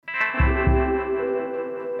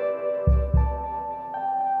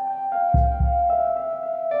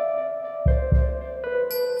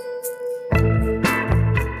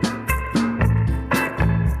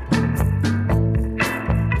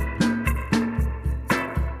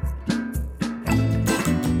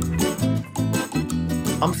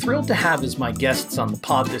I'm thrilled to have as my guests on the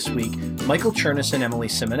pod this week, Michael Chernus and Emily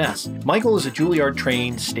Simones. Michael is a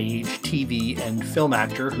Juilliard-trained stage, TV, and film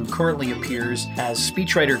actor who currently appears as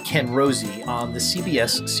speechwriter Ken Rosie on the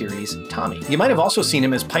CBS series Tommy. You might have also seen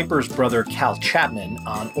him as Piper's brother Cal Chapman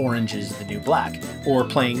on Orange is the New Black, or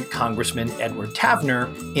playing Congressman Edward Tavener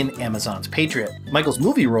in Amazon's Patriot. Michael's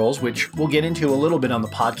movie roles, which we'll get into a little bit on the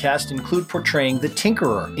podcast, include portraying the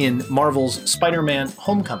Tinkerer in Marvel's Spider-Man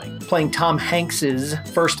Homecoming, playing Tom Hanks's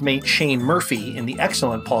first mate Shane Murphy in the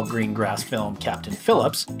excellent Paul Greengrass film Captain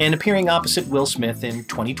Phillips, and appearing opposite Will Smith in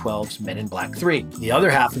 2012's Men in Black 3. The other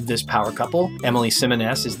half of this power couple, Emily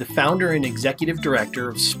Simones, is the founder and executive director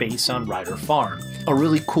of Space on Ryder Farm, a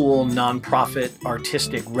really cool nonprofit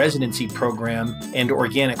artistic residency program and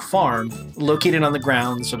organic farm located on the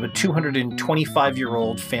grounds of a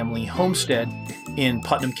 225-year-old family homestead in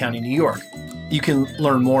Putnam County, New York. You can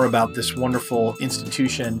learn more about this wonderful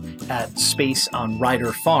institution at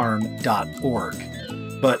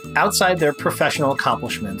spaceonryderfarm.org. But outside their professional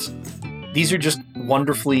accomplishments, these are just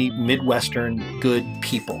wonderfully Midwestern good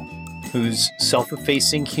people whose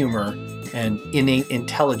self-effacing humor and innate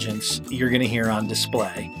intelligence you're going to hear on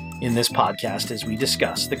display in this podcast as we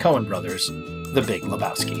discuss the Coen brothers, The Big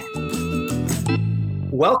Lebowski.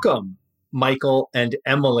 Welcome, Michael and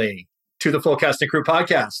Emily, to the Full Cast and Crew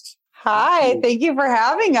podcast. Hi, thank you for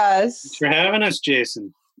having us. Thanks for having us,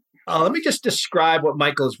 Jason. Let me just describe what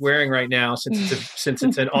Michael is wearing right now, since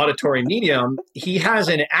it's an auditory medium. He has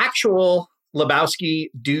an actual Lebowski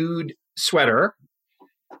dude sweater.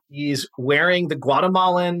 He's wearing the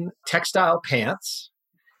Guatemalan textile pants.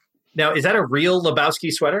 Now, is that a real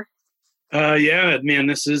Lebowski sweater? Yeah, man,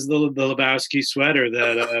 this is the Lebowski sweater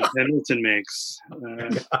that Pendleton makes.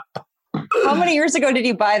 How many years ago did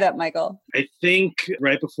you buy that, Michael? I think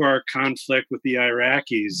right before our conflict with the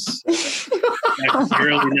Iraqis, back in the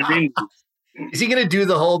early 90s. Is he going to do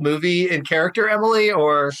the whole movie in character, Emily,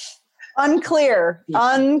 or? Unclear.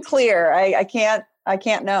 I can't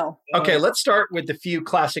know. Okay, let's start with the few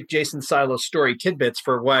classic Jason Silo story tidbits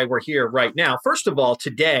for why we're here right now. First of all,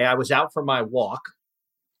 today I was out for my walk,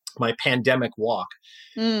 my pandemic walk,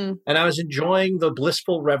 and I was enjoying the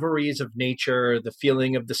blissful reveries of nature, the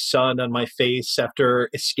feeling of the sun on my face after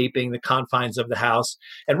escaping the confines of the house.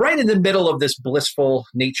 And right in the middle of this blissful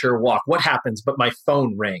nature walk, what happens but my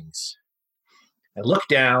phone rings? I look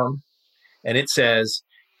down and it says,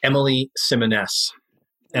 Emily Simones.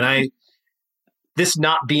 And this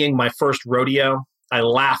not being my first rodeo, I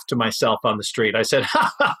laughed to myself on the street. I said,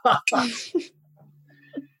 ha, ha, ha, ha.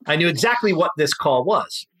 I knew exactly what this call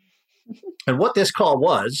was. And what this call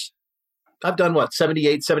was, I've done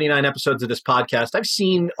 78, 79 episodes of this podcast. I've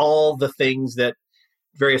seen all the things that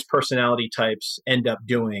various personality types end up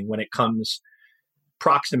doing when it comes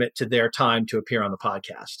proximate to their time to appear on the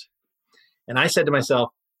podcast. And I said to myself,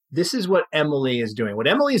 this is what Emily is doing. What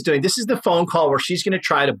Emily is doing, this is the phone call where she's going to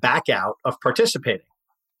try to back out of participating.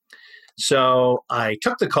 So I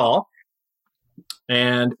took the call.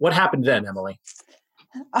 And what happened then, Emily?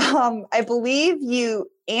 I believe you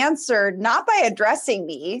answered not by addressing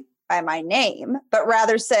me by my name, but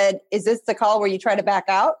rather said, is this the call where you try to back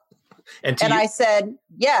out? And I said,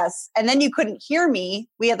 yes. And then you couldn't hear me.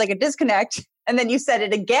 We had like a disconnect. And then you said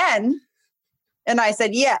it again. And I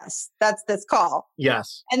said, yes, that's this call.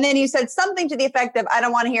 Yes. And then you said something to the effect of, I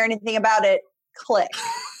don't want to hear anything about it. Click.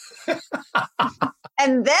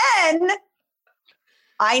 And then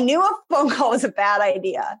I knew a phone call was a bad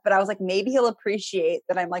idea, but I was like, maybe he'll appreciate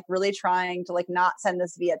that I'm like really trying to like not send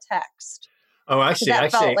this via text. Oh, I see.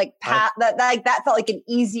 That felt like that felt like an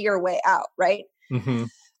easier way out, right? Mm-hmm.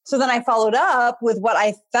 So then I followed up with what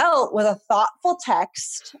I felt was a thoughtful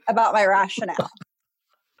text about my rationale.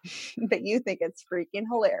 But you think it's freaking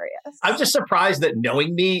hilarious. I'm just surprised that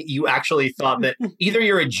knowing me, you actually thought that either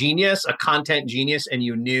you're a genius, a content genius, and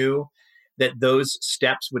you knew that those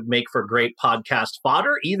steps would make for great podcast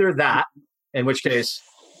fodder. Either that, in which case,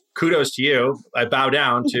 kudos to you. I bow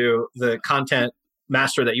down to the content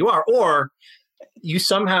master that you are. Or you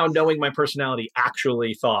somehow, knowing my personality,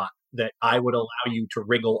 actually thought that I would allow you to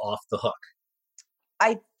wriggle off the hook.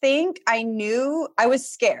 I think I knew I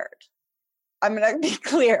was scared. I'm going to be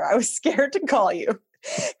clear. I was scared to call you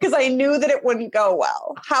because I knew that it wouldn't go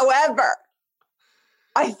well. However,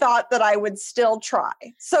 I thought that I would still try.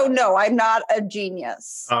 So no, I'm not a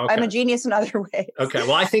genius. Oh, okay. I'm a genius in other ways. Okay.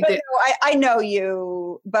 Well, I think that no, I know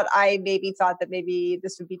you, but I maybe thought that maybe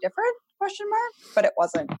this would be different, ? But it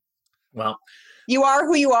wasn't. Well, you are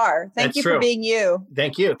who you are. Thank you for being you.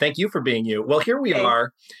 Thank you. Thank you for being you. Well, here we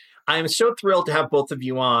are. I am so thrilled to have both of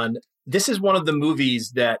you on. This is one of the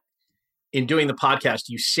movies that in doing the podcast,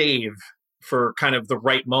 you save for kind of the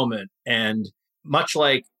right moment. And much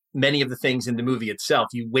like many of the things in the movie itself,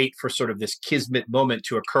 you wait for sort of this kismet moment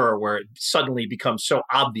to occur where it suddenly becomes so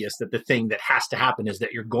obvious that the thing that has to happen is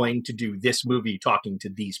that you're going to do this movie talking to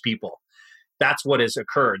these people. That's what has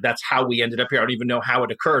occurred. That's how we ended up here. I don't even know how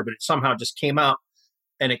it occurred, but it somehow just came out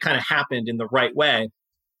and it kind of happened in the right way.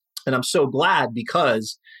 And I'm so glad,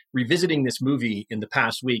 because revisiting this movie in the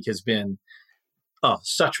past week has been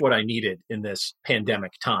such what I needed in this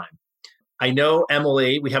pandemic time. I know,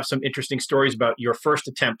 Emily, we have some interesting stories about your first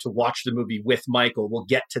attempt to watch the movie with Michael. We'll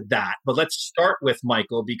get to that. But let's start with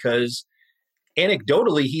Michael, because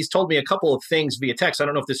anecdotally, he's told me a couple of things via text. I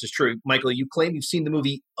don't know if this is true. Michael, you claim you've seen the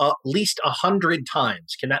movie at least 100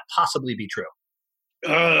 times. Can that possibly be true?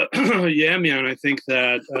 Yeah, man. I think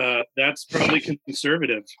that that's probably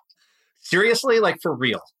conservative. Seriously? Like, for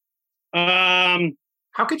real?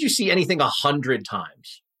 How could you see anything 100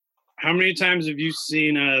 times? How many times have you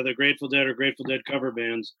seen the Grateful Dead or Grateful Dead cover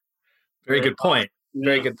bands? Very good point.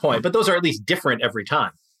 Very good point. But those are at least different every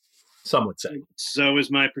time, some would say. So is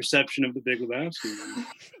my perception of The Big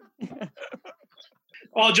Lebowski.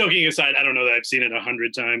 All joking aside, I don't know that I've seen it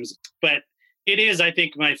 100 times, but it is, I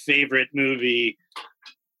think, my favorite movie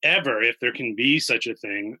ever, if there can be such a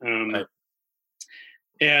thing. Right.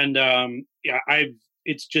 And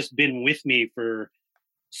it's just been with me for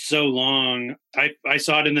so long. I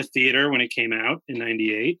saw it in the theater when it came out in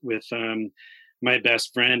 98 with my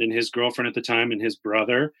best friend and his girlfriend at the time and his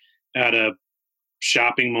brother at a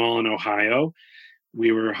shopping mall in Ohio.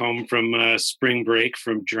 We were home from spring break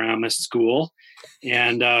from drama school,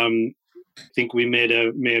 and I think we may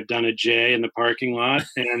have done a J in the parking lot.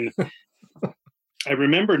 And I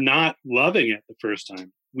remember not loving it the first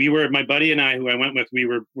time. My buddy and I, who I went with,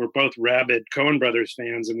 were both rabid Coen Brothers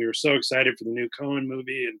fans, and we were so excited for the new Coen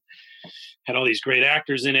movie and had all these great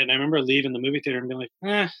actors in it. And I remember leaving the movie theater and being like,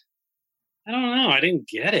 I don't know, I didn't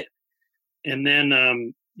get it. And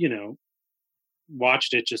then,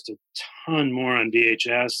 watched it just a ton more on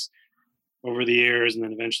VHS over the years, and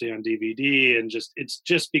then eventually on DVD. And it's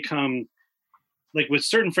just become, like, with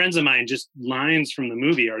certain friends of mine, just lines from the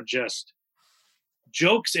movie are just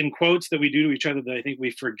jokes and quotes that we do to each other that I think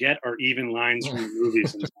we forget are even lines from the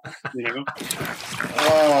movies.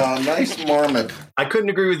 Oh, nice Mormon. I couldn't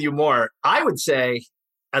agree with you more. I would say,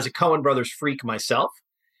 as a Coen Brothers freak myself,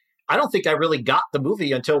 I don't think I really got the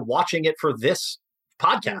movie until watching it for this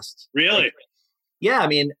podcast. Really? Yeah, I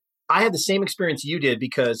mean, I had the same experience you did,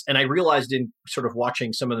 and I realized in sort of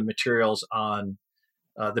watching some of the materials on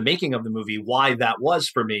the making of the movie why that was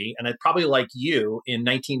for me. And I'd probably, like you, in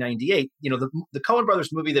 1998, the Coen Brothers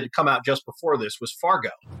movie that had come out just before this was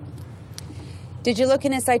Fargo. Did you look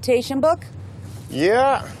in his citation book?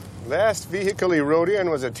 Yeah. Last vehicle he rode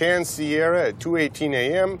in was a tan Sierra at 2:18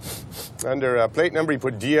 a.m. Under plate number, he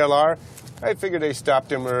put DLR. I figured they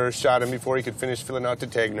stopped him or shot him before he could finish filling out the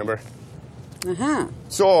tag number. Uh-huh.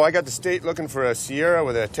 So I got the state looking for a Sierra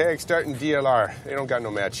with a tag starting DLR. They don't got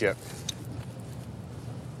no match yet.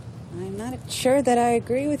 I'm not sure that I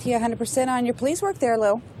agree with you 100% on your police work there,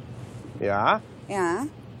 Lou. Yeah? Yeah.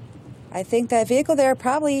 I think that vehicle there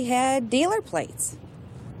probably had dealer plates.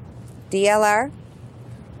 DLR?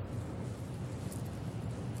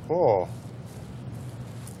 Oh.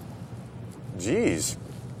 Jeez.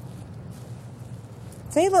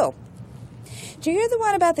 Say, Lou, did you hear the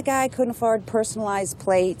one about the guy who couldn't afford personalized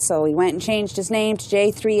plates, so he went and changed his name to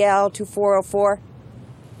J3L2404?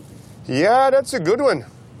 Yeah, that's a good one.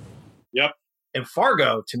 Yep. And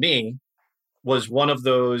Fargo, to me, was one of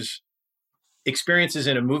those experiences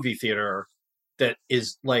in a movie theater that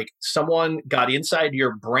is like someone got inside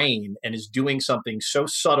your brain and is doing something so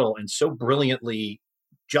subtle and so brilliantly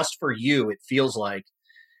just for you, it feels like,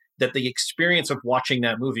 that the experience of watching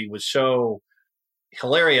that movie was so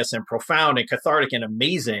hilarious and profound and cathartic and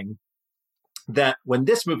amazing that when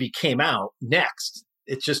this movie came out next,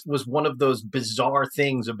 it just was one of those bizarre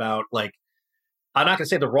things about, like, I'm not going to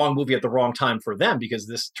say the wrong movie at the wrong time for them, because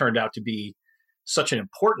this turned out to be such an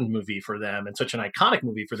important movie for them and such an iconic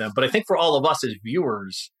movie for them. But I think for all of us as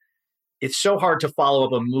viewers, it's so hard to follow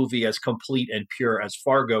up a movie as complete and pure as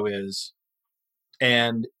Fargo is.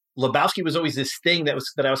 And Lebowski was always this thing that I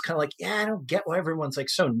was kind of like, yeah, I don't get why everyone's like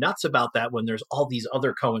so nuts about that when there's all these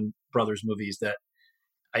other Coen Brothers movies that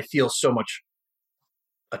I feel so much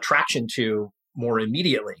attraction to more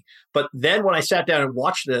immediately. But then when I sat down and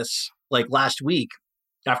watched this, like last week,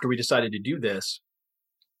 after we decided to do this,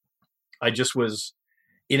 I just was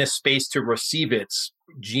in a space to receive its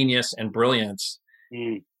genius and brilliance.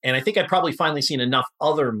 And I think I'd probably finally seen enough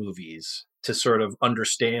other movies to sort of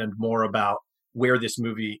understand more about where this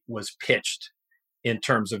movie was pitched in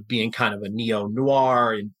terms of being kind of a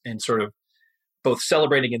neo-noir and sort of both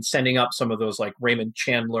celebrating and sending up some of those like Raymond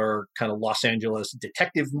Chandler kind of Los Angeles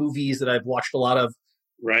detective movies that I've watched a lot of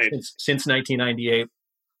since 1998.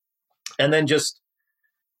 And then just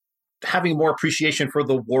having more appreciation for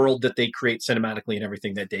the world that they create cinematically and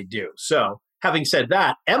everything that they do. So having said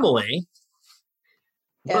that, Emily,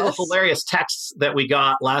 one of the hilarious texts that we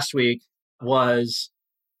got last week was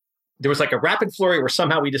there was like a rapid flurry where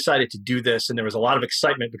somehow we decided to do this. And there was a lot of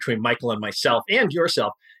excitement between Michael and myself and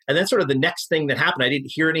yourself. And then sort of the next thing that happened, I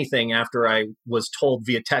didn't hear anything after I was told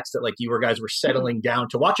via text that like you guys were settling down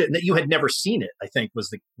to watch it and that you had never seen it, I think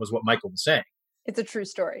was what Michael was saying. It's a true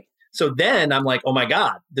story. So then I'm like, oh my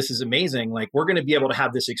God, this is amazing. Like we're going to be able to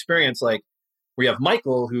have this experience. Like we have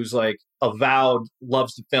Michael, who's like avowed,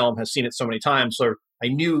 loves the film, has seen it so many times. So I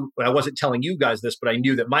knew, I wasn't telling you guys this, but I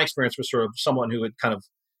knew that my experience was sort of someone who had kind of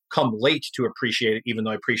come late to appreciate it, even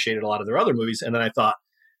though I appreciated a lot of their other movies. And then I thought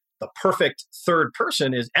the perfect third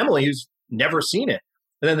person is Emily, who's never seen it.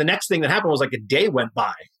 And then the next thing that happened was like a day went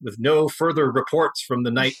by with no further reports from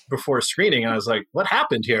the night before screening. And I was like, what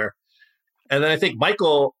happened here? And then I think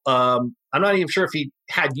Michael, I'm not even sure if he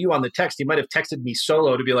had you on the text. He might have texted me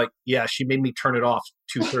solo to be like, yeah, she made me turn it off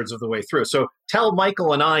 2/3 of the way through. So tell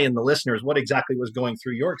Michael and I and the listeners what exactly was going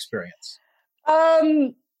through your experience.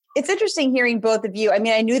 It's interesting hearing both of you. I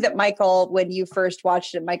mean, I knew that Michael, when you first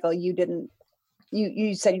watched it, Michael, you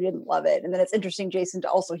said you didn't love it. And then it's interesting, Jason, to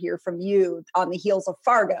also hear from you on the heels of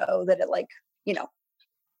Fargo that it like, you know,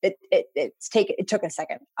 it took a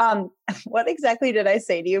second. What exactly did I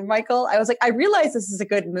say to you, Michael? I was like, I realize this is a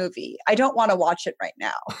good movie. I don't want to watch it right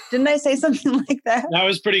now. Didn't I say something like that? That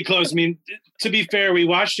was pretty close. I mean, to be fair, we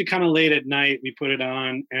watched it kind of late at night. We put it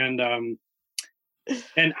on and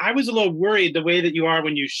I was a little worried the way that you are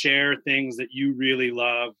when you share things that you really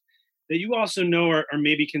love, that you also know are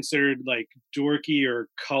maybe considered like dorky or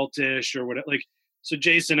cultish or whatever. Like, so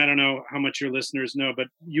Jason, I don't know how much your listeners know, but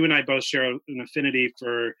you and I both share an affinity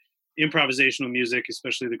for improvisational music,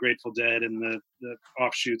 especially the Grateful Dead and the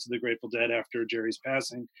offshoots of the Grateful Dead after Jerry's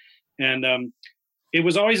passing. And it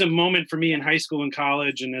was always a moment for me in high school and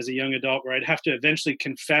college and as a young adult where I'd have to eventually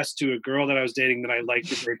confess to a girl that I was dating that I liked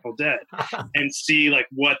the Grateful Dead and see like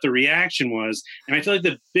what the reaction was. And I feel like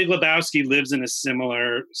the Big Lebowski lives in a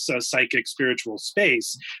similar psychic spiritual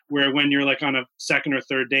space where when you're like on a second or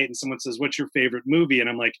third date and someone says, what's your favorite movie? And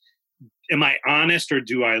I'm like, am I honest or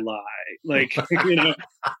do I lie? Like, you know,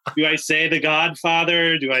 do I say The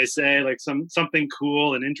Godfather? Do I say like something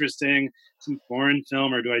cool and interesting, some foreign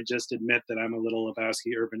film, or do I just admit that I'm a little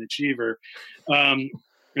Lebowski urban achiever and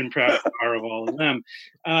proud of all of them?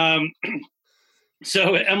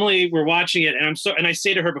 So Emily, we're watching it, and I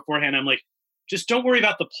say to her beforehand, I'm like, just don't worry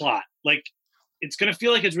about the plot. Like, it's going to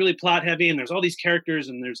feel like it's really plot heavy, and there's all these characters,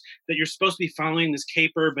 and there's that you're supposed to be following this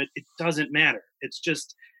caper, but it doesn't matter. It's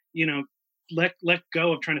just, you know, let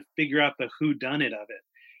go of trying to figure out the whodunit of it.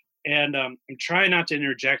 And I'm trying not to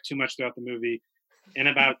interject too much throughout the movie. And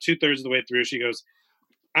about 2/3 of the way through, she goes,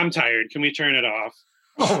 I'm tired. Can we turn it off?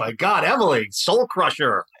 Oh my God, Emily, soul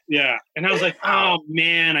crusher. Yeah. And I was like, oh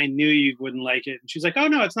man, I knew you wouldn't like it. And she's like, oh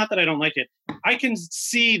no, it's not that I don't like it. I can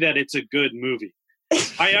see that it's a good movie.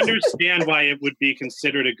 I understand why it would be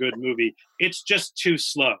considered a good movie. It's just too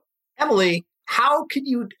slow. Emily, how could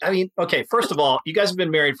you, I mean, okay, first of all, you guys have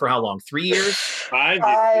been married for how long? 3 years? 5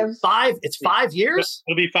 years. 5? It's 5 years?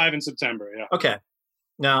 It'll be 5 in September, yeah. Okay.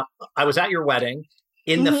 Now, I was at your wedding.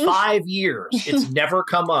 In the 5 years, it's never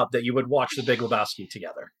come up that you would watch The Big Lebowski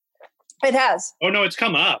together. It has. Oh, no, it's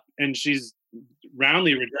come up, and she's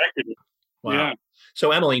roundly rejected it. Wow. Yeah.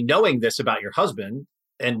 So, Emily, knowing this about your husband,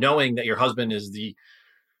 and knowing that your husband is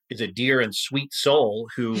a dear and sweet soul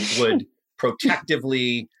who would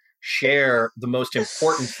protectively share the most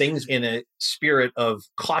important things in a spirit of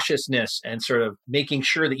cautiousness and sort of making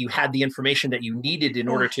sure that you had the information that you needed in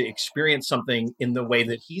order to experience something in the way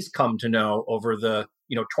that he's come to know over the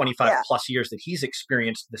 25 plus years that he's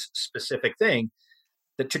experienced this specific thing,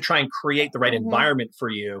 that to try and create the right environment for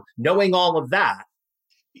you. Knowing all of that,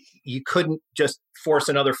 you couldn't just force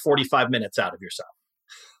another 45 minutes out of yourself.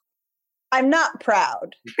 I'm not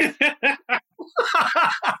proud.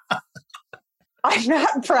 I'm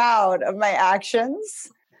not proud of my actions.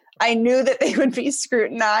 I knew that they would be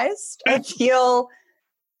scrutinized. I feel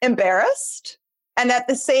embarrassed. And at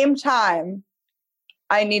the same time,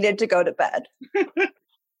 I needed to go to bed.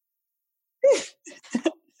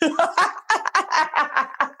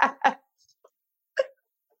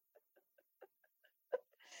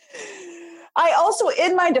 I also,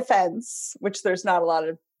 in my defense, which there's not a lot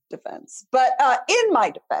of defense, but in my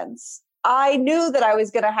defense, I knew that I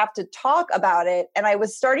was going to have to talk about it, and I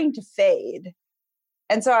was starting to fade.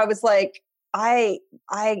 And so I was like, I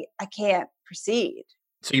can't proceed.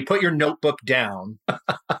 So you put your notebook down.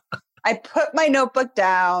 I put my notebook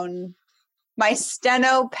down, my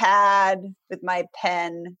steno pad with my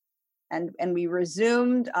pen, and we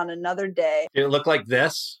resumed on another day. Did it look like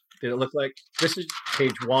this? Did it look like this is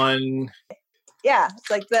page 1? Yeah,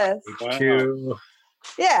 it's like this. Page 2.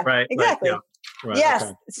 Yeah, right. Exactly. Right, yeah. Right, yes,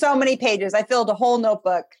 okay. So many pages. I filled a whole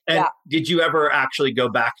notebook. And did you ever actually go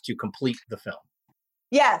back to complete the film?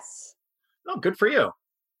 Yes. Oh, good for you.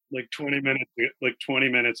 Like 20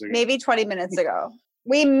 minutes ago. Maybe 20 minutes ago.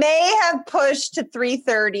 We may have pushed to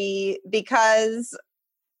 3:30 because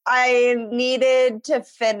I needed to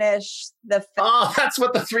finish the film. Oh, that's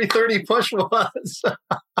what the 3:30 push was.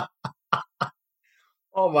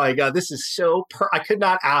 Oh my God, this is so I could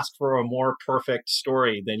not ask for a more perfect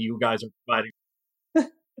story than you guys are providing.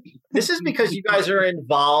 This is because you guys are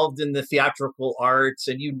involved in the theatrical arts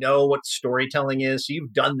and you know what storytelling is. So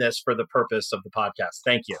you've done this for the purpose of the podcast.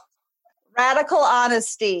 Thank you. Radical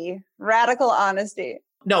honesty.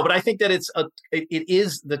 No, but I think that it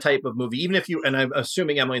is the type of movie, even if you, and I'm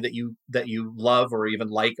assuming, Emily, that you love or even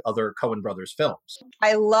like other Coen Brothers films.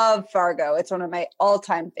 I love Fargo. It's one of my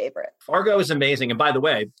all-time favorites. Fargo is amazing. And by the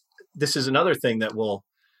way, this is another thing that will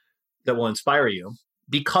inspire you.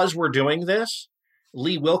 Because we're doing this,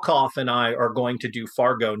 Lee Wilkoff and I are going to do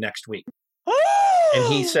Fargo next week.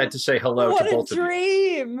 And he said to say hello to both of you. What a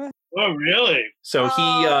dream. Oh, really? So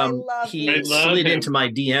he slid into my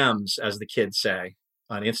DMs, as the kids say,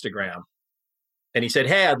 on Instagram. And he said,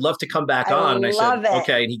 hey, I'd love to come back on. And I said,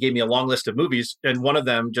 okay. And he gave me a long list of movies. And one of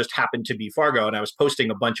them just happened to be Fargo. And I was posting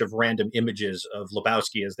a bunch of random images of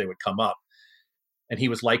Lebowski as they would come up. And he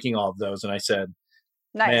was liking all of those. And I said,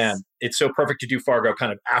 nice. Man, it's so perfect to do Fargo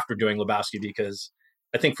kind of after doing Lebowski, because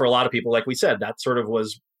I think for a lot of people, like we said, that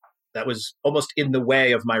was almost in the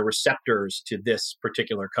way of my receptors to this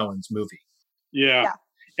particular Coen's movie. Yeah.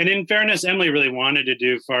 And in fairness, Emily really wanted to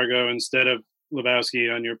do Fargo instead of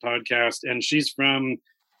Lebowski on your podcast. And she's from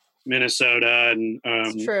Minnesota and,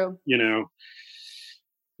 it's true.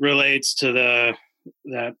 Relates to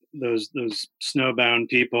those snowbound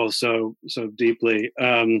people so deeply.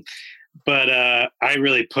 But I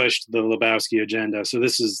really pushed the Lebowski agenda. So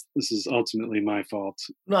this is ultimately my fault.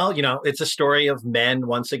 Well, it's a story of men,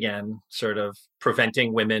 once again, sort of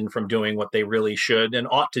preventing women from doing what they really should and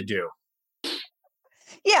ought to do.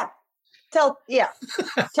 Yeah. Tell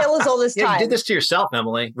as old as time. You did this to yourself,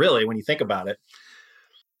 Emily, really, when you think about it.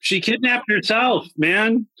 She kidnapped herself,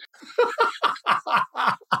 man.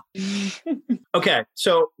 Okay,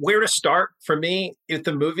 so where to start for me with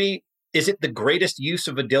the movie? Is it the greatest use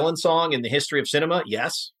of a Dylan song in the history of cinema?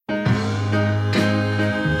 Yes.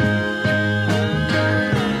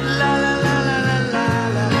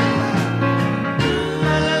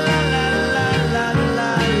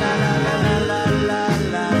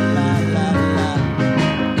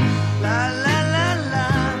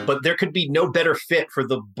 But there could be no better fit for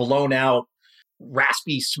the blown out,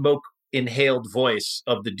 raspy, smoke inhaled voice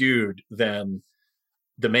of the dude than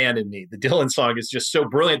The Man in Me. The Dylan song is just so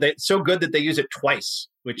brilliant. It's so good that they use it twice,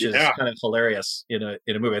 which is kind of hilarious in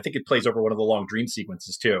a movie. I think it plays over one of the long dream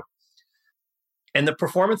sequences too. And the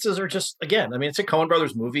performances are just, again, I mean, it's a Coen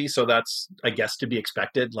Brothers movie, so that's, I guess, to be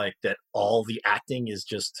expected, like that all the acting is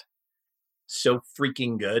just so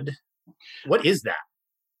freaking good. What is that?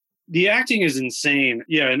 The acting is insane.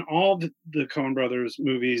 Yeah, in all the Coen Brothers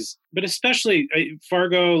movies, but especially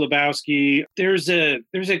Fargo, Lebowski, there's a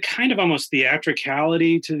kind of almost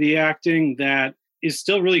theatricality to the acting that is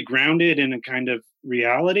still really grounded in a kind of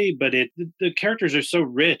reality, but the characters are so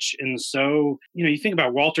rich and so, you think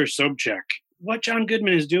about Walter Sobchak. What John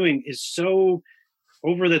Goodman is doing is so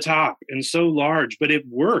over the top and so large, but it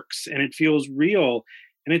works and it feels real.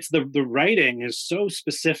 And it's the writing is so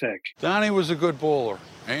specific. Donnie was a good bowler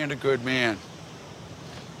and a good man.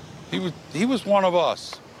 He was one of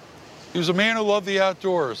us. He was a man who loved the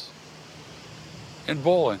outdoors and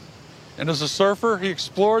bowling. And as a surfer, he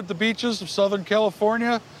explored the beaches of Southern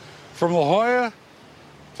California from La Jolla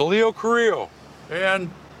to Leo Carrillo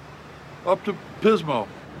and up to Pismo.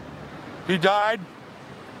 He died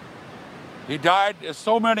as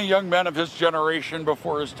so many young men of his generation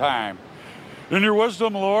before his time. In your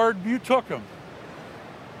wisdom, Lord, you took him.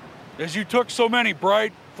 As you took so many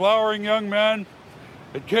bright, flowering young men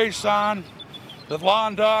at Quezon, at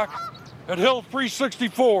Londoc, at Hill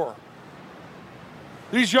 364.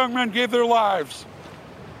 These young men gave their lives.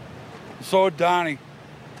 And so did Donnie.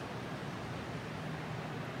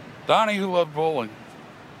 Donnie who loved bowling.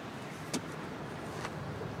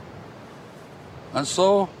 And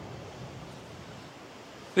so,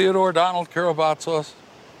 Theodore Donald Karabatsas,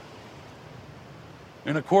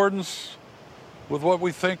 in accordance with what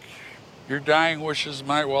we think your dying wishes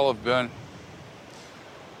might well have been.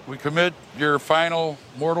 We commit your final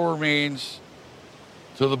mortal remains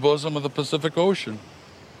to the bosom of the Pacific Ocean,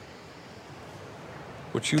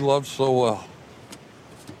 which you love so well.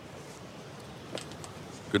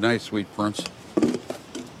 Good night, sweet prince.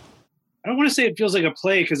 I don't want to say it feels like a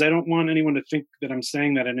play because I don't want anyone to think that I'm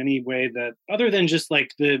saying that in any way that other than just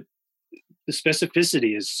like the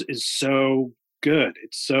specificity is so good.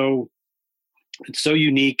 It's so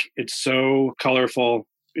unique. It's so colorful.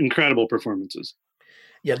 Incredible performances.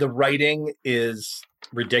 Yeah, the writing is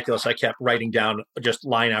ridiculous. I kept writing down just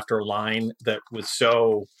line after line that was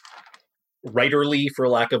so writerly, for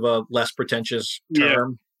lack of a less pretentious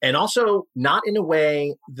term. Yeah. And also not in a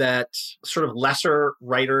way that sort of lesser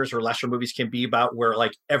writers or lesser movies can be about, where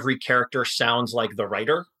like every character sounds like the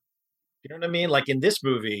writer. You know what I mean? Like in this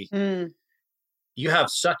movie, you have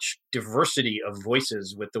such diversity of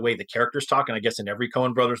voices with the way the characters talk. And I guess in every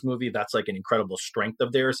Coen Brothers movie, that's like an incredible strength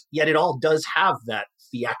of theirs. Yet it all does have that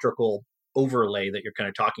theatrical overlay that you're kind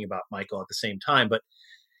of talking about, Michael, at the same time. But,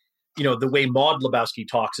 you know, the way Maud Lebowski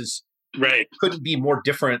talks is couldn't be more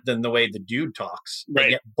different than the way the dude talks. Right.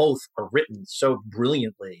 And yet both are written so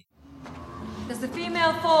brilliantly. Does the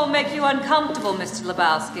female form make you uncomfortable, Mr.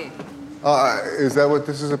 Lebowski? Is that what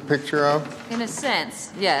this is a picture of? In a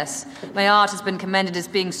sense, yes. My art has been commended as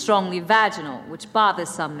being strongly vaginal, which bothers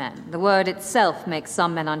some men. The word itself makes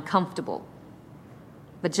some men uncomfortable.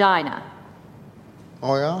 Vagina.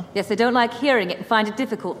 Oh, yeah? Yes, they don't like hearing it and find it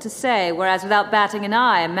difficult to say, whereas without batting an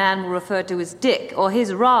eye, a man will refer to his dick, or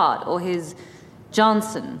his rod, or his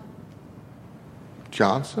Johnson.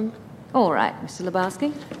 Johnson? All right, Mr.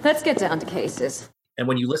 Lebowski. Let's get down to cases. And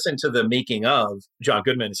when you listen to the making of John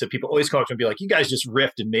Goodman, so people always come up to him and be like, you guys just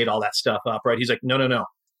riffed and made all that stuff up, right? He's like, no.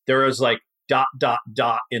 There is like ...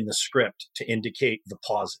 in the script to indicate the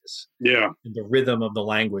pauses. Yeah. And the rhythm of the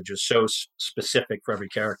language is so specific for every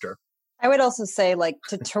character. I would also say like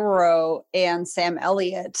Turturro and Sam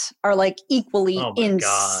Elliott are like equally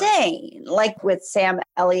insane. God. Like with Sam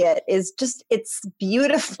Elliott is just, it's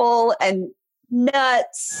beautiful and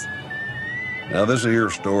nuts. Now, this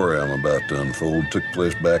here story I'm about to unfold took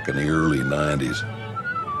place back in the early 90s,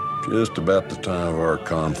 just about the time of our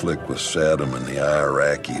conflict with Saddam and the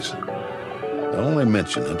Iraqis. I only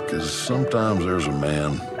mention it because sometimes there's a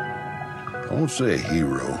man, I won't say a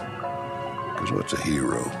hero, because what's a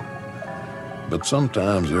hero? But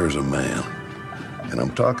sometimes there's a man, and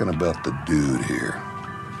I'm talking about the dude here.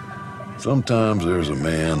 Sometimes there's a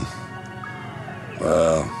man,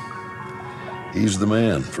 well, he's the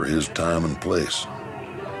man for his time and place.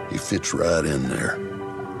 He fits right in there.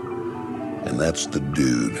 And that's the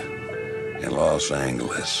dude in Los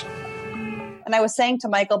Angeles. And I was saying to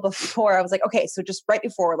Michael before, I was like, okay, so just right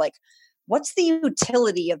before, like, what's the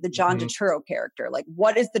utility of the John Turturro character? Like,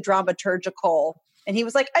 what is the dramaturgical? And he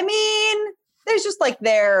was like, I mean, there's just like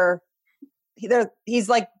he's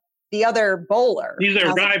like the other bowler. He's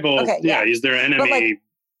their rival. Like, okay, yeah, he's their enemy like,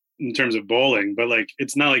 in terms of bowling. But like,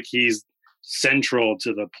 it's not like he's central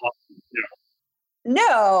to the plot. You know?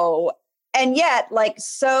 No. And yet, like,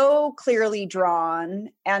 so clearly drawn,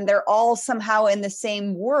 and they're all somehow in the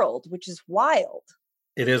same world, which is wild.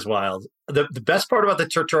 It is wild. The best part about the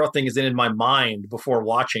Turturro thing is that in my mind, before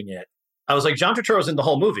watching it, I was like, John Turturro's in the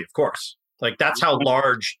whole movie, of course. Like, that's how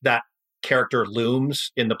large that character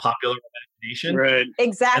looms in the popular imagination. Right.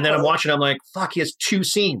 Exactly. And then I'm watching, I'm like, fuck, he has 2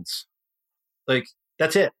 scenes. Like,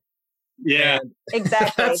 that's it. Yeah. And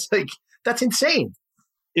exactly. That's insane.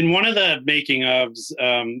 In one of the making ofs,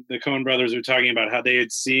 the Coen brothers were talking about how they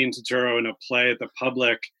had seen Turturro in a play at the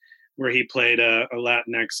Public where he played a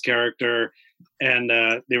Latinx character. And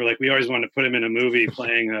they were like, we always wanted to put him in a movie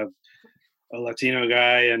playing a Latino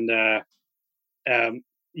guy. And I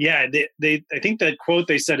think that quote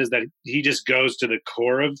they said is that he just goes to the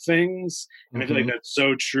core of things. And I feel like that's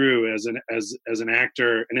so true as an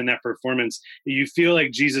actor. And in that performance, you feel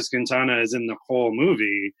like Jesus Quintana is in the whole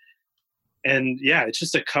movie. And yeah, it's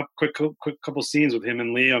just a quick couple scenes with him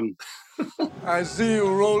and Liam. I see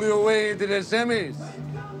you roll your way into the semis.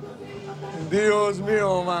 Dios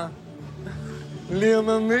mío, man. Liam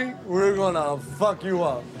and me, we're gonna fuck you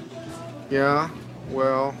up. Yeah,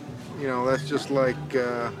 well, you know, that's just like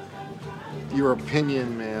your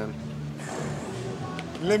opinion, man.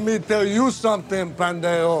 Let me tell you something,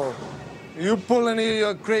 Pandejo. You pull any of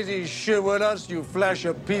your crazy shit with us, you flash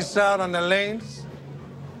a piece out on the lanes,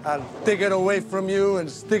 I'll take it away from you and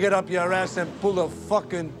stick it up your ass and pull the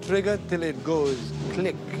fucking trigger till it goes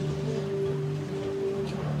click.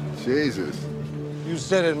 Jesus. You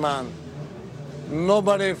said it, man.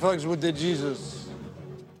 Nobody fucks with the Jesus.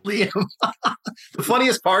 Liam, The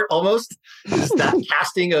funniest part almost is that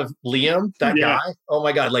casting of Liam, that guy. Oh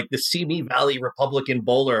my God, like the Simi Valley Republican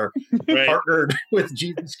bowler partnered with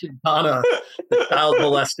Jesus Quintana, the child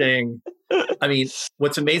molesting. I mean,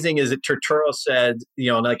 what's amazing is that Turturro said,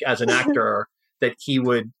 like as an actor, that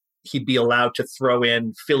he'd be allowed to throw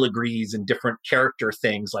in filigrees and different character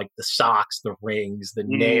things like the socks, the rings, the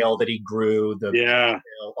nail that he grew,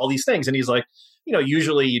 all these things. And he's like,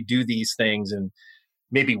 usually you do these things and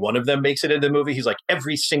maybe one of them makes it into the movie. He's like,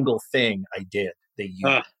 every single thing I did, they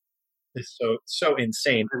used. It's so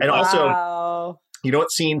insane. And also, you know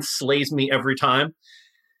what scene slays me every time?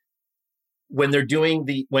 When they're doing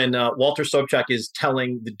when Walter Sobchak is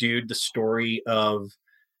telling the dude the story of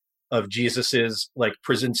Jesus's like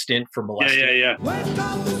prison stint for molesting. Yeah.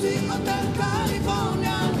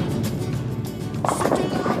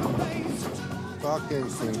 Fucking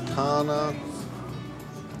Quintana.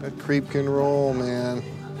 That creep can roll, man.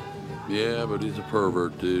 Yeah, but he's a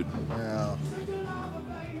pervert, dude. Yeah.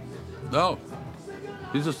 No.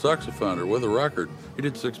 He's a sex offender with a record. He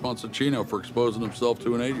did 6 months of Chino for exposing himself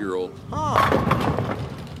to an 8-year-old.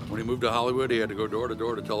 When he moved to Hollywood, he had to go door to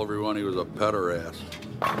door to tell everyone he was a pederast.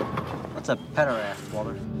 What's a pederast,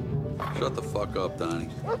 Walter? Shut the fuck up, Donnie.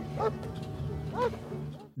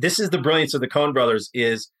 This is the brilliance of the Coen brothers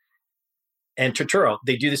and Turturro.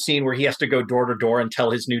 They do the scene where he has to go door to door and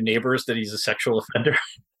tell his new neighbors that he's a sexual offender.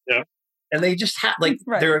 Yeah. And they just have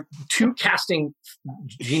there are two casting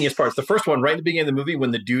genius parts. The first one, right at the beginning of the movie,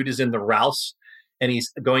 when the dude is in the Rouse and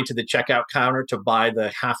he's going to the checkout counter to buy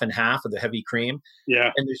the half and half of the heavy cream.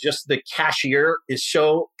 Yeah. And there's just the cashier is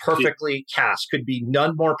so perfectly cast, could be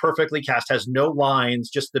none more perfectly cast, has no lines,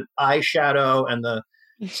 just the eyeshadow and the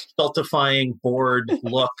stultifying bored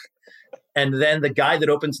look. And then the guy that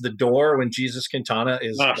opens the door when Jesus Quintana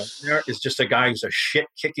is there is just a guy who's a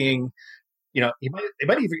shit-kicking, they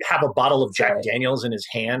might even have a bottle of Jack Daniels in his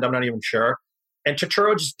hand. I'm not even sure. And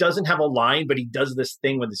Turturro just doesn't have a line, but he does this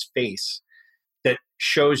thing with his face that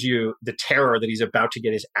shows you the terror that he's about to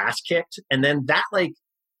get his ass kicked. And then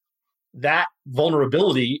that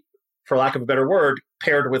vulnerability, for lack of a better word,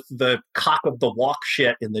 paired with the cock of the walk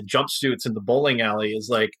shit in the jumpsuits in the bowling alley is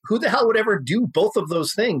like, who the hell would ever do both of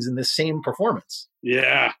those things in the same performance?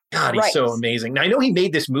 Yeah. God, he's so amazing. Now, I know he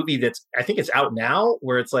made this movie I think it's out now,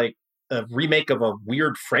 where it's like a remake of a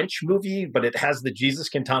weird French movie, but it has the Jesus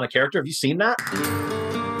Quintana character. Have you seen that?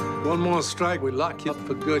 One more strike, we lock you up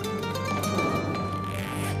for good.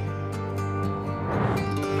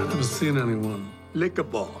 I've never seen anyone lick a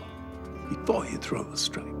ball before you throw a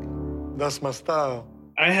strike. That's my style.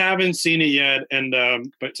 I haven't seen it yet, and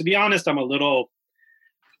but to be honest, I'm a little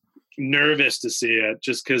nervous to see it,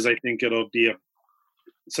 just because I think it'll be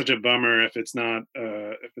such a bummer if it's not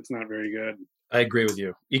very good. I agree with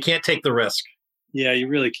you. You can't take the risk. Yeah, you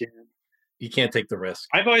really can't. You can't take the risk.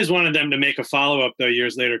 I've always wanted them to make a follow-up, though,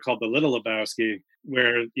 years later, called The Little Lebowski,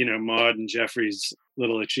 where Maude and Jeffrey's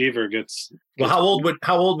little achiever gets. Well, how old would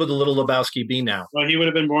the Little Lebowski be now? Well, he would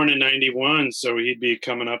have been born in 91, so he'd be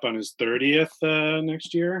coming up on his 30th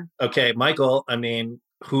next year. Okay, Michael. I mean,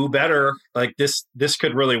 who better? Like this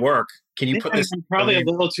could really work. Can you put this? I'm probably a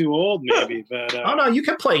little too old, maybe, but oh no, you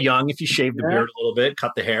can play young if you shave the beard a little bit,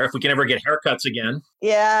 cut the hair. If we can ever get haircuts again.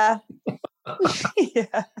 Yeah.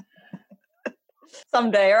 Yeah.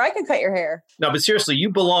 Someday, or I can cut your hair. No, but seriously, you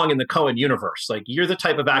belong in the Coen universe. Like, you're the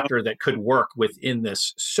type of actor that could work within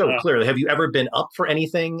this so clearly. Have you ever been up for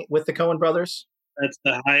anything with the Coen brothers? That's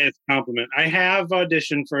the highest compliment. I have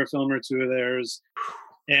auditioned for a film or two of theirs,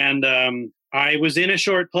 and I was in a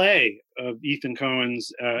short play of Ethan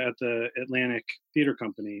Coen's at the Atlantic Theater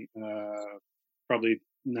Company probably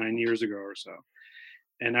 9 years ago or so.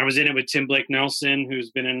 And I was in it with Tim Blake Nelson,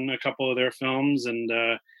 who's been in a couple of their films. And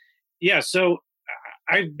so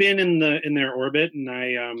I've been in their orbit,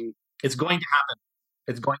 and it's going to happen.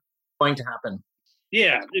 It's going to happen.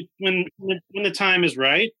 Yeah. When the time is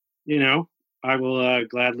right, I will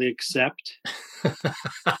gladly accept.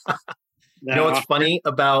 You know what's funny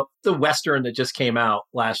about the Western that just came out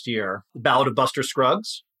last year, The Ballad of Buster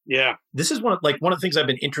Scruggs? Yeah. This is one of the things I've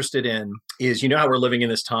been interested in is, how we're living in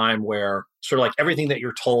this time where sort of like everything that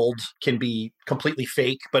you're told can be completely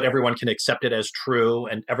fake, but everyone can accept it as true,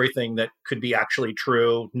 and everything that could be actually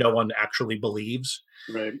true, no one actually believes.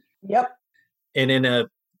 Right. Yep. And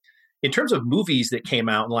in terms of movies that came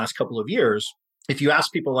out in the last couple of years, if you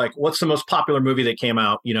ask people like, what's the most popular movie that came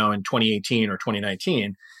out, in 2018 or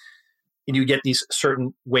 2019, and you get these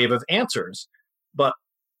certain wave of answers. But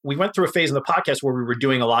we went through a phase in the podcast where we were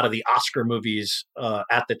doing a lot of the Oscar movies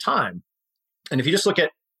at the time. And if you just look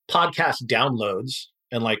at podcast downloads,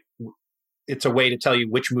 and it's a way to tell you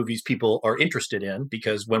which movies people are interested in,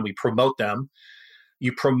 because when we promote them,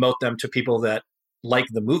 you promote them to people that like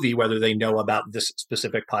the movie, whether they know about this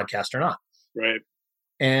specific podcast or not. Right.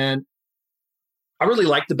 And I really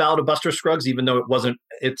liked The Ballad of Buster Scruggs, even though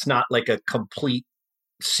it's not like a complete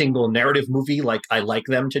single narrative movie like I like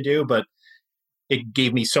them to do, but it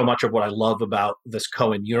gave me so much of what I love about this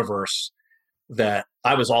Coen universe that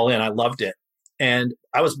I was all in. I loved it. And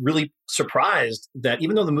I was really surprised that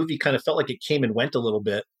even though the movie kind of felt like it came and went a little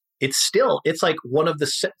bit, it's like one of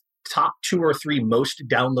the top 2 or 3 most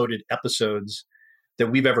downloaded episodes that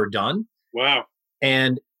we've ever done. Wow.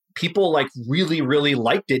 And people like really, really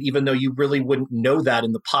liked it, even though you really wouldn't know that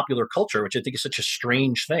in the popular culture, which I think is such a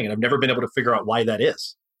strange thing. And I've never been able to figure out why that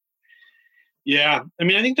is. Yeah. I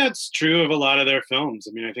mean, I think that's true of a lot of their films.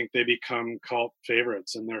 I mean, I think they become cult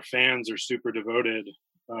favorites and their fans are super devoted.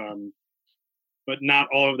 But not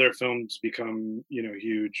all of their films become,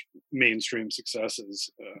 huge mainstream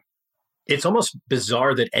successes. It's almost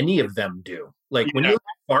bizarre that any of them do. Like when you look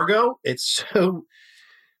at Fargo, it's so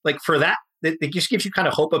like for that, it just gives you kind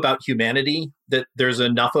of hope about humanity that there's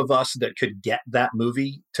enough of us that could get that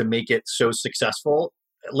movie to make it so successful,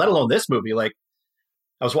 let alone this movie. Like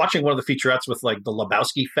I was watching one of the featurettes with like the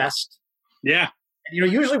Lebowski Fest. Yeah.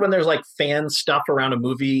 And, usually when there's like fan stuff around a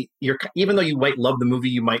movie, even though you might love the movie,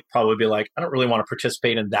 you might probably be like, I don't really want to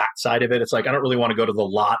participate in that side of it. It's like, I don't really want to go to the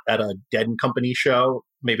lot at a Dead & Company show,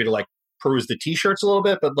 maybe to like peruse the t-shirts a little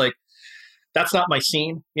bit, but like, that's not my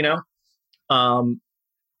scene,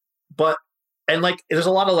 But, and like, there's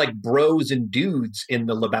a lot of like bros and dudes in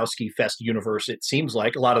the Lebowski Fest universe. It seems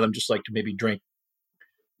like a lot of them just like to maybe drink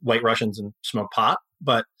White Russians and smoke pot.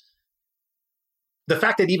 But the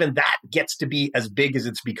fact that even that gets to be as big as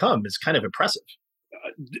it's become is kind of impressive.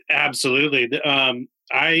 Absolutely.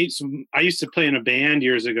 I used to play in a band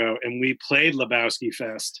years ago, and we played Lebowski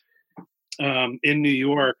Fest in New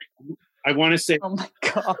York. I want to say, oh my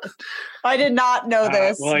God, I did not know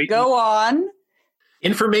this. Go on.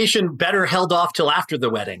 Information better held off till after the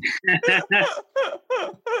wedding.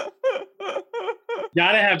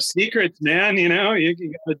 Gotta have secrets, man. You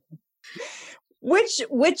gotta...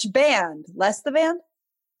 Which band? Less the Band?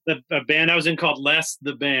 The band I was in called Less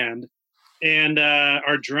the Band, and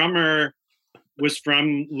our drummer was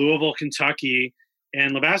from Louisville, Kentucky.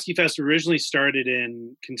 And Lebowski Fest originally started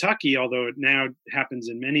in Kentucky, although it now happens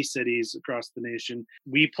in many cities across the nation.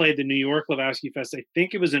 We played the New York Lebowski Fest. I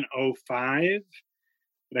think it was in 2005,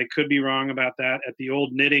 but I could be wrong about that, at the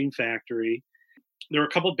old Knitting Factory. There were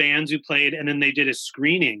a couple bands who played, and then they did a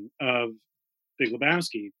screening of Big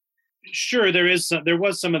Lebowski. Sure, there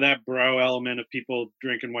was some of that bro element of people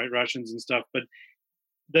drinking White Russians and stuff, but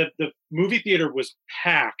the movie theater was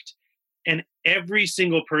packed, and every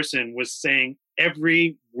single person was saying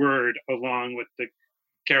every word along with the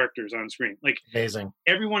characters on screen. Like, amazing.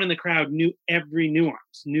 Everyone in the crowd knew every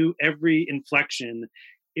nuance, knew every inflection.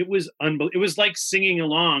 It was unbelievable. It was like singing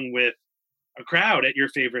along with a crowd at your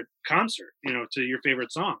favorite concert, to your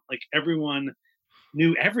favorite song. Like, everyone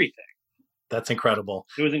knew everything. That's incredible.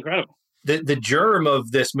 It was incredible. The germ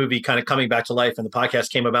of this movie kind of coming back to life, and the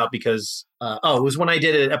podcast came about because, it was when I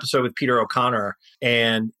did an episode with Peter O'Connor,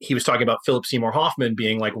 and he was talking about Philip Seymour Hoffman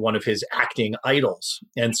being like one of his acting idols.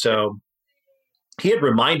 And so he had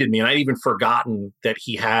reminded me, and I'd even forgotten that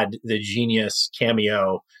he had the genius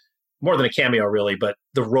cameo, more than a cameo really, but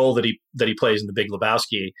the role that he plays in The Big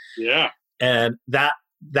Lebowski. Yeah. And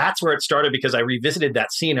that's where it started, because I revisited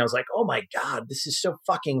that scene. I was like, oh my God, this is so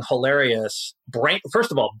fucking hilarious.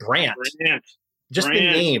 First of all, Brandt. Just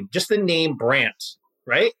the name Brandt,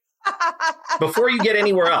 right? Before you get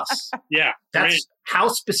anywhere else. Yeah. That's how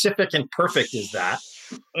specific and perfect is that?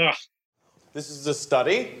 Ugh. This is a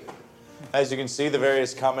study. As you can see, the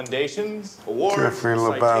various commendations, awards, Jeffrey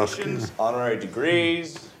citations, honorary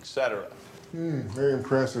degrees, etc. Very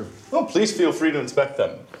impressive. Oh, please feel free to inspect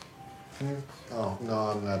them. Oh, no,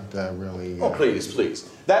 I'm not really... Oh, please.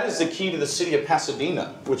 That is the key to the city of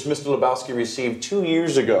Pasadena, which Mr. Lebowski received 2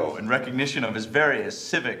 years ago in recognition of his various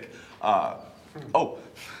civic...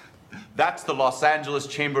 That's the Los Angeles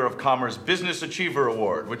Chamber of Commerce Business Achiever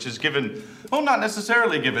Award, which is given... not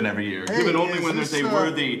necessarily given every year. Hey, given only when there's a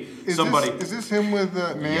worthy somebody... Is this him with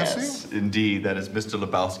Nancy? Yes, indeed. That is Mr.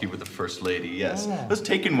 Lebowski with the First Lady, yes. It was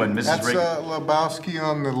taken when Mrs. Reagan... That's Lebowski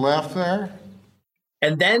on the left there?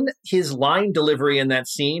 And then his line delivery in that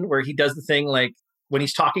scene where he does the thing like when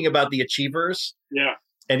he's talking about the achievers. Yeah.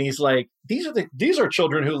 And he's like, these are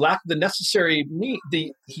children who lack the necessary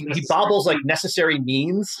he bobbles like necessary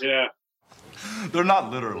means. Yeah. They're not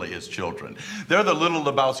literally his children. They're the little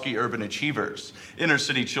Lebowski urban achievers, inner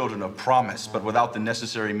city children of promise, but without the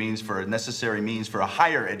necessary means for a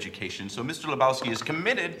higher education. So Mr. Lebowski is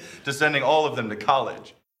committed to sending all of them to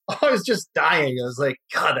college. I was just dying. I was like,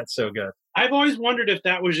 God, that's so good. I've always wondered if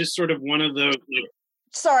that was just sort of one of those.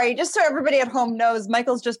 Sorry, just so everybody at home knows,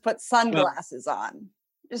 Michael's just put sunglasses on.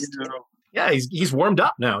 Yeah, he's warmed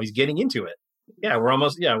up now. He's getting into it. Yeah,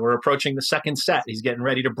 we're approaching the second set. He's getting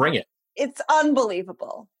ready to bring it. It's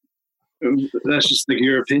unbelievable. That's just like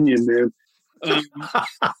your opinion, man.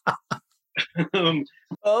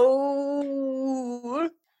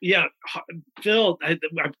 Yeah, Phil, I've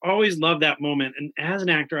always loved that moment. And as an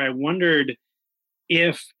actor, I wondered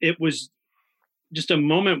if it was just a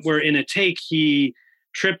moment where in a take he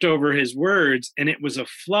tripped over his words and it was a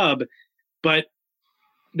flub. But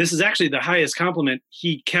this is actually the highest compliment.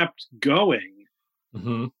 He kept going,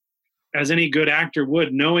 as any good actor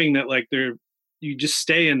would, knowing that like you just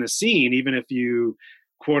stay in the scene, even if you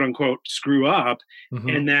quote unquote screw up,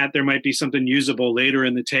 and that there might be something usable later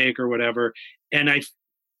in the take or whatever. And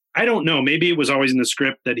I don't know, maybe it was always in the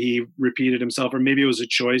script that he repeated himself, or maybe it was a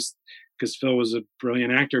choice because Phil was a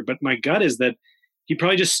brilliant actor. But my gut is that he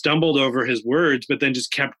probably just stumbled over his words, but then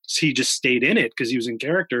he just stayed in it because he was in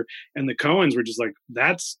character. And the Coens were just like,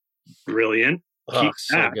 that's brilliant. Oh,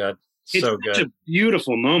 so good. So it's such a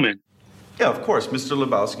beautiful moment. Yeah, of course, Mr.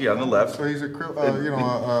 Lebowski on the left. So he's a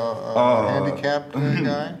handicapped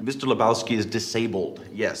guy? Mr. Lebowski is disabled,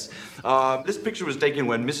 yes. This picture was taken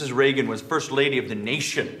when Mrs. Reagan was First Lady of the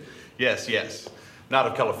Nation. Yes, not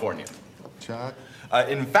of California. Chuck?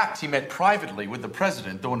 In fact, he met privately with the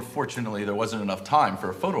president, though unfortunately there wasn't enough time for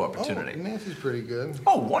a photo opportunity. Oh, Nancy's pretty good.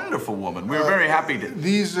 Oh, wonderful woman. We were very happy to...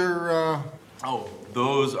 These are,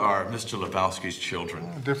 those are Mr. Lebowski's children,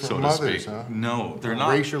 different so mothers, to speak. huh? No, they're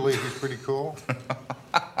not. Racially, he's pretty cool.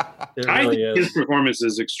 I think his performance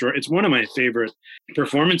is extraordinary. It's one of my favorite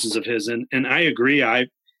performances of his, and I agree. I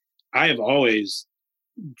have always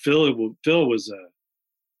Phil was a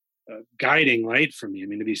guiding light for me. I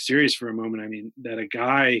mean, to be serious for a moment, I mean that a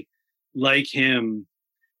guy like him,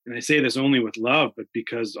 and I say this only with love, but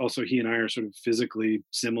because also he and I are sort of physically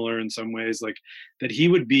similar in some ways, like that he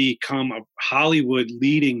would become a Hollywood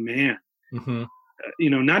leading man.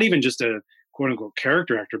 Not even just a quote unquote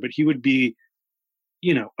character actor, but he would be,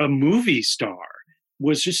 a movie star,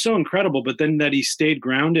 was just so incredible. But then that he stayed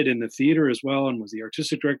grounded in the theater as well and was the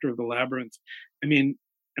artistic director of the Labyrinth. I mean,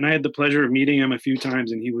 and I had the pleasure of meeting him a few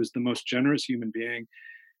times, and he was the most generous human being.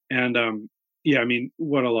 And I mean,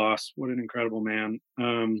 what a loss. What an incredible man.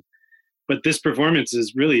 But this performance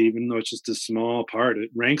is really, even though it's just a small part,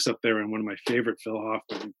 it ranks up there in one of my favorite Phil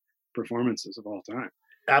Hoffman performances of all time.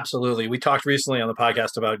 Absolutely. We talked recently on the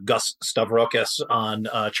podcast about Gus Stavrakis on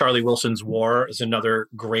Charlie Wilson's War is another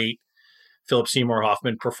great Philip Seymour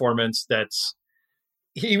Hoffman performance.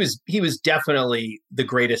 He was definitely the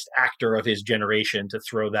greatest actor of his generation to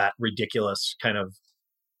throw that ridiculous kind of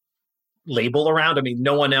label around. I mean,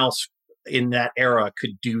 no one else in that era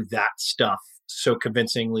could do that stuff so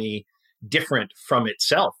convincingly different from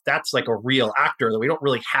itself. That's like a real actor that we don't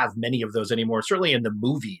really have many of those anymore, certainly in the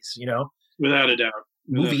movies, Without a doubt.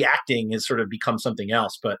 Movie acting has sort of become something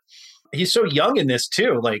else, but he's so young in this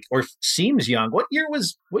too, or seems young. What year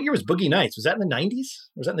was Boogie Nights? Was that in the 90s?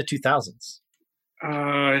 Or was that in the 2000s?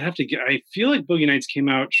 I'd have to get. I feel like Boogie Nights came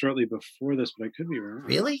out shortly before this, but I could be wrong.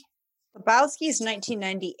 Really? Lebowski's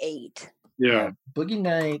 1998. Yeah. Boogie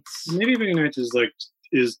Nights. Maybe Boogie Nights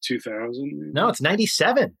is 2000. Maybe. No, it's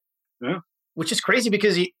 97. Yeah. Which is crazy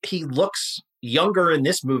because he looks younger in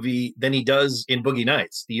this movie than he does in Boogie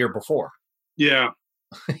Nights the year before. Yeah.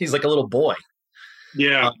 He's like a little boy.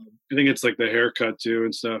 Yeah. I think it's like the haircut too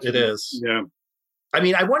and stuff. It is. Yeah. I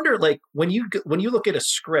mean, I wonder, like, when you look at a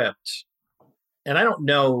script, and I don't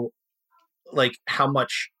know, like, how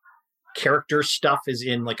much character stuff is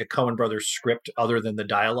in, like, a Coen Brothers script other than the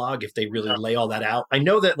dialogue, if they really lay all that out. I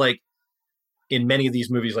know that, like, in many of these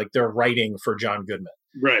movies, like, they're writing for John Goodman.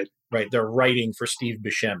 Right. They're writing for Steve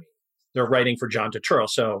Buscemi. They're writing for John Turturro.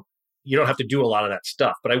 So you don't have to do a lot of that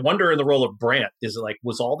stuff. But I wonder in the role of Brandt, is it like,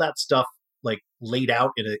 was all that stuff, like, laid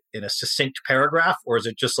out in a succinct paragraph? Or is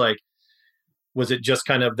it just like, was it just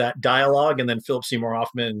kind of that dialogue, and then Philip Seymour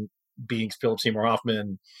Hoffman, being Philip Seymour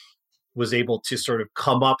Hoffman, was able to sort of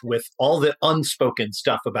come up with all the unspoken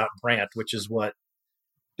stuff about Brandt, which is what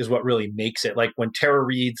really makes it. Like when Tara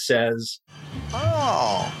Reid says,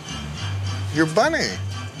 "Oh, your bunny.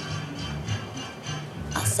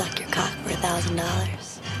 I'll suck your cock for $1,000.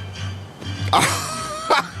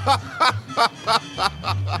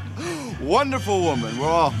 Wonderful woman. We're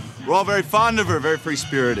all very fond of her, very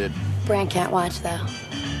free-spirited. Brandt can't watch, though,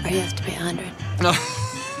 or he has to pay $100.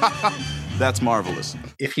 That's marvelous.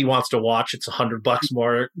 If he wants to watch, it's $100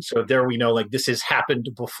 more. So there we know, like, this has happened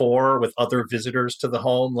before with other visitors to the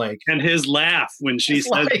home. Like, and his laugh when she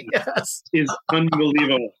says yes. is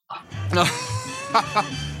unbelievable.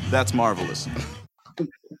 That's marvelous.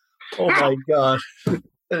 Oh my God.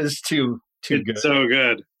 That is too good. So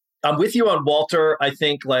good. I'm with you on Walter. I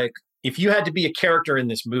think, like, if you had to be a character in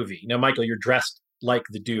this movie, now, Michael, you're dressed like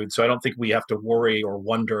the dude, so I don't think we have to worry or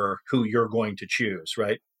wonder who you're going to choose,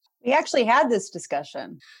 right? We actually had this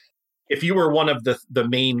discussion. If you were one of the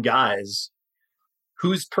main guys,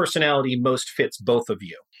 whose personality most fits both of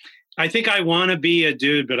you? I think I want to be a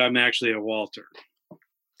dude, but I'm actually a Walter.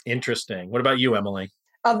 Interesting. What about you, Emily?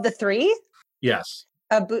 Of the three? Yes.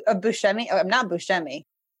 A Buscemi? Oh, I'm not Buscemi.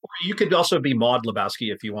 Or you could also be Maud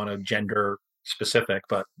Lebowski if you want to gender specific,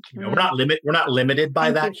 but you know, we're not limited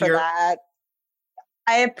by Thank that you for here. that.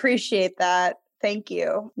 I appreciate that. Thank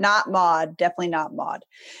you. Not Maud. Definitely not Maud.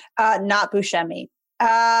 Not Buscemi.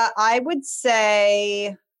 I would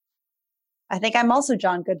say, I think I'm also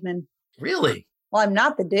John Goodman. Really? Well, I'm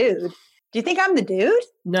not the dude. Do you think I'm the dude?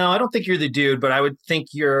 No, I don't think you're the dude, but I would think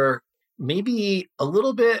you're maybe a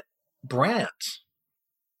little bit Brandt.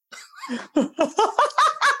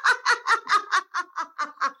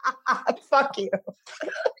 Fuck you.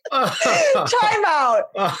 Time out.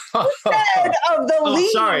 Instead of the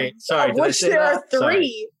lead, sorry. of which there are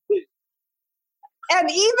three. Sorry. And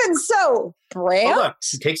even so, Brandt. Look,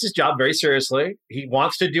 he takes his job very seriously. He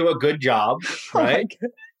wants to do a good job, right?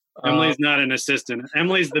 Emily's not an assistant.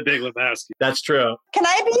 Emily's the Big Lebowski. That's true. Can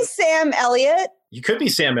I be Sam Elliott? You could be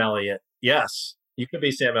Sam Elliott. Yes, you could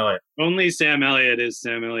be Sam Elliott. Only Sam Elliott is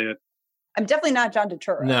Sam Elliott. I'm definitely not John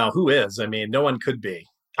Turturro. No, who is? I mean, no one could be.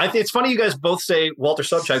 I think it's funny you guys both say Walter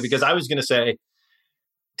Sobchak because I was going to say,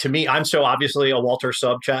 to me, I'm so obviously a Walter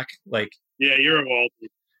Sobchak. Like, yeah, you're a Walter.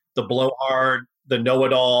 The blowhard, the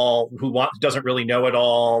know-it-all, who doesn't really know it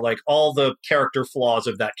all. Like, all the character flaws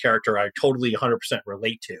of that character, I totally 100%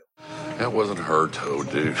 relate to. That wasn't her toe,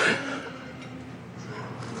 dude.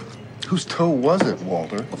 Whose toe was it,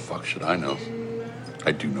 Walter? The fuck should I know?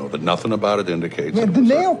 I do know that nothing about it indicates. Man, the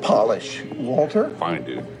nail polish, Walter. Fine,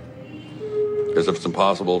 dude. As if it's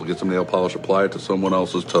impossible to get some nail polish applied to someone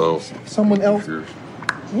else's toe. Someone else?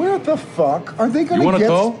 Where the fuck are they going to get... You want a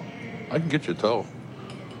toe? I can get you a toe.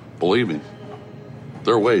 Believe me.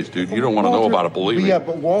 There are ways, dude. You don't want to know about it, believe me. Yeah,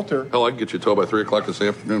 but Walter... Hell, I can get you a toe by 3 o'clock this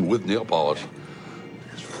afternoon with nail polish.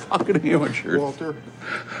 It's fucking amateurs. Walter...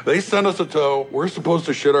 They send us a toe. We're supposed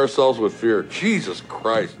to shit ourselves with fear. Jesus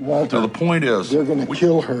Christ. Walter... Now, the point is... They're going to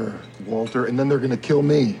kill her, Walter, and then they're going to kill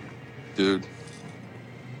me. Dude.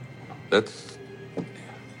 That's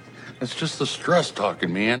just the stress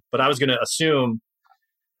talking, man. But I was going to assume,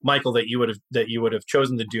 Michael, that you would have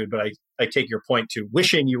chosen the dude. But I take your point to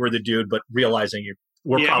wishing you were the dude, but realizing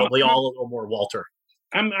we're probably all a little more Walter.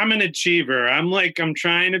 I'm an achiever. I'm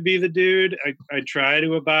trying to be the dude. I try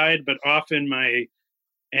to abide, but often my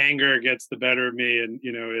anger gets the better of me, and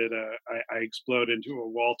I explode into a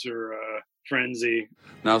Walter frenzy.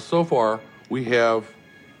 Now, so far we have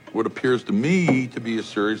what appears to me to be a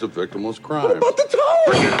series of victimless crimes. What about the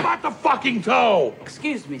toe? Forget about the fucking toe!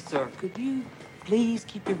 Excuse me, sir. Could you please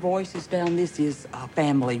keep your voices down? This is a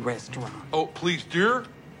family restaurant. Oh, please, dear.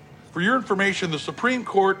 For your information, the Supreme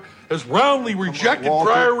Court has roundly rejected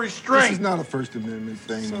Walter, prior restraint. This is not a First Amendment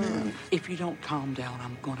thing, Sir, man. if you don't calm down,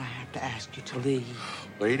 I'm going to have to ask you to leave.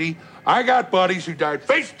 Lady, I got buddies who died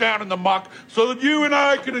face down in the muck so that you and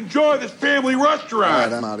I can enjoy this family restaurant. All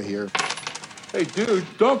right, I'm out of here. Hey, dude,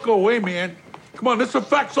 don't go away, man. Come on, this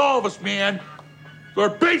affects all of us, man. It's our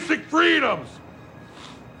basic freedoms.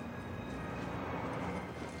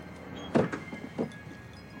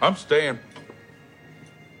 I'm staying.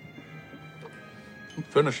 I'm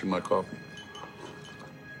finishing my coffee.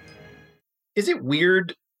 Is it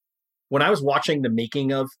weird when I was watching the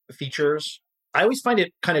making of features? I always find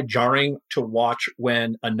it kind of jarring to watch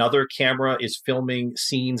when another camera is filming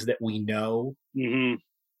scenes that we know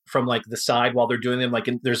from like the side while they're doing them. Like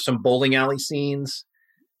there's some bowling alley scenes,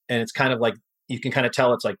 and it's kind of like you can kind of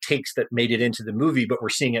tell it's like takes that made it into the movie, but we're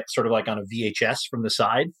seeing it sort of like on a VHS from the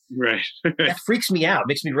side. Right. That freaks me out. It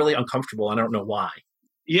makes me really uncomfortable. I don't know why.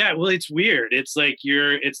 Yeah, well, it's weird. It's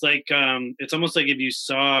almost like if you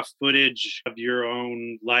saw footage of your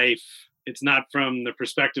own life, it's not from the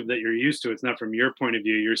perspective that you're used to. It's not from your point of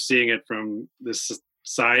view. You're seeing it from this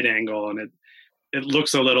side angle, and it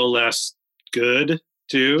looks a little less good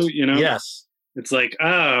too, Yes. It's like,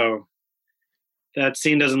 oh, that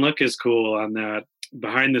scene doesn't look as cool on that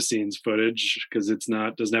behind the scenes footage because doesn't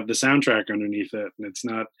have the soundtrack underneath it, and it's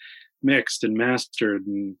not mixed and mastered,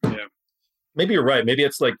 and yeah. Maybe you're right. Maybe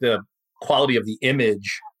it's like the quality of the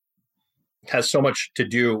image has so much to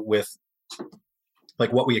do with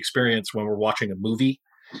like what we experience when we're watching a movie.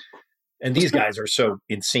 And these guys are so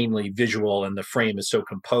insanely visual, and the frame is so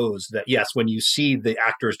composed that, yes, when you see the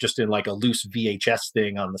actors just in like a loose VHS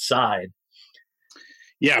thing on the side.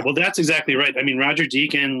 Yeah, well, that's exactly right. I mean, Roger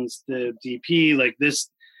Deakins, the DP, like this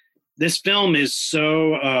film is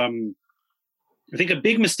so, I think a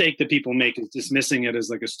big mistake that people make is dismissing it as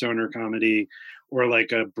like a stoner comedy or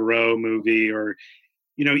like a bro movie, or,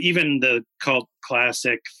 you know, even the cult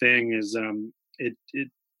classic thing is,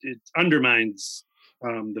 it undermines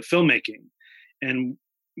the filmmaking. And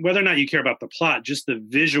whether or not you care about the plot, just the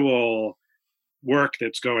visual work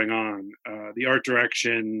that's going on, the art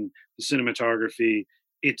direction, the cinematography,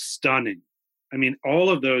 it's stunning. I mean, all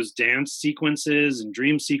of those dance sequences and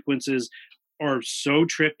dream sequences are so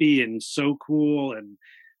trippy and so cool, and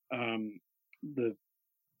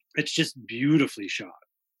it's just beautifully shot.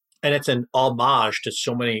 And it's an homage to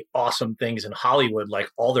so many awesome things in Hollywood, like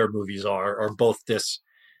all their movies are both this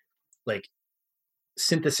like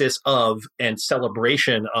synthesis of and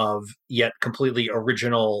celebration of, yet completely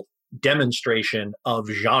original demonstration of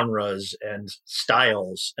genres and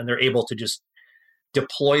styles. And they're able to just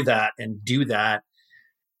deploy that and do that.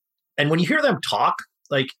 And when you hear them talk,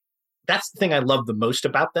 like, that's the thing I love the most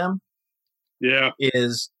about them. Yeah.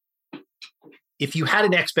 Is if you had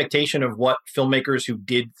an expectation of what filmmakers who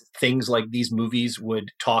did things like these movies would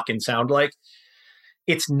talk and sound like,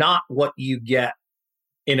 it's not what you get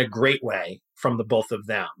in a great way from the both of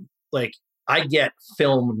them. Like, I get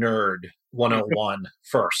film nerd 101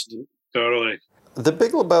 first. Totally. The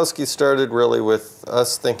Big Lebowski started really with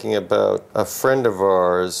us thinking about a friend of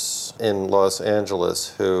ours in Los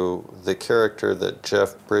Angeles who the character that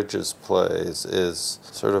Jeff Bridges plays is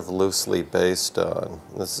sort of loosely based on.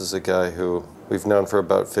 This is a guy who we've known for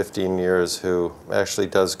about 15 years who actually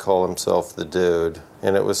does call himself the Dude.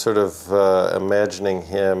 And it was sort of imagining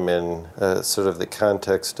him in sort of the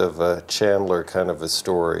context of a Chandler kind of a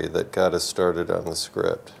story that got us started on the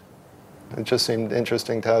script. It just seemed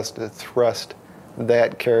interesting to us to thrust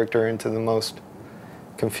that character into the most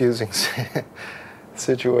confusing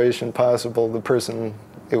situation possible. The person,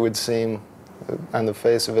 it would seem, on the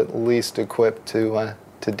face of it, least equipped to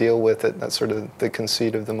deal with it. That's sort of the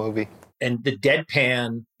conceit of the movie. And the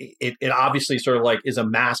deadpan, it obviously sort of like is a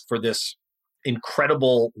mask for this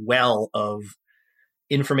incredible well of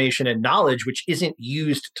information and knowledge, which isn't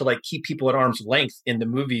used to like keep people at arm's length in the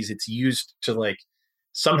movies. It's used to like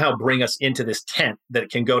somehow bring us into this tent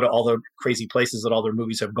that can go to all the crazy places that all their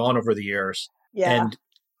movies have gone over the years. Yeah. And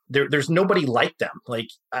there's nobody like them. Like,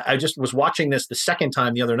 I just was watching this the second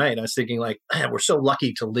time the other night, and I was thinking like, man, we're so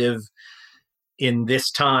lucky to live in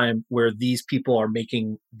this time where these people are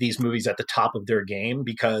making these movies at the top of their game,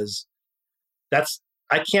 because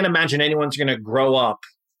I can't imagine anyone's going to grow up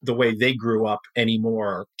the way they grew up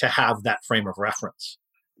anymore to have that frame of reference.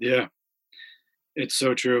 Yeah. It's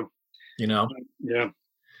so true. You know? Yeah.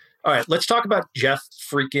 All right, let's talk about Jeff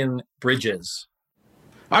freaking Bridges.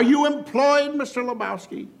 Are you employed, Mr.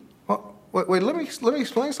 Lebowski? Well, wait, let me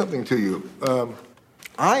explain something to you.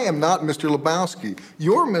 I am not Mr. Lebowski.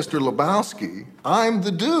 You're Mr. Lebowski. I'm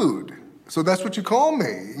the Dude. So that's what you call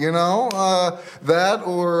me, you know? That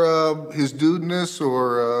or his dudeness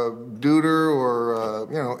or Duder or,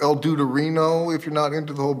 El Duderino, if you're not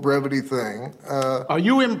into the whole brevity thing. Are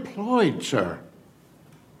you employed, sir?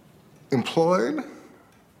 Employed?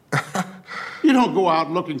 You don't go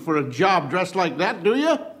out looking for a job dressed like that, do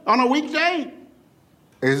you? On a weekday?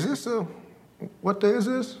 What day is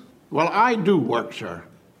this? Well, I do work, sir.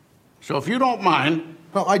 So if you don't mind.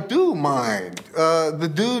 No, I do mind.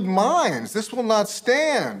 The Dude minds. This will not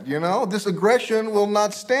stand, you know? This aggression will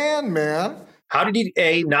not stand, man. How did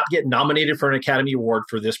he, not get nominated for an Academy Award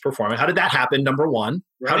for this performance? How did that happen, number one?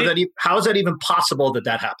 Right. How is that even possible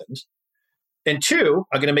that happened? And two,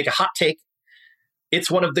 I'm going to make a hot take. It's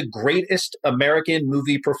one of the greatest American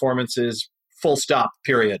movie performances, full stop,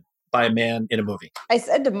 period, by a man in a movie. I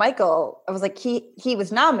said to Michael, I was like, he was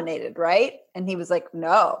nominated, right? And he was like,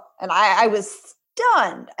 no. And I was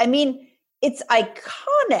stunned. I mean, it's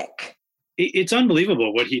iconic. It's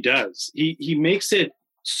unbelievable what he does. He makes it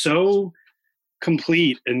so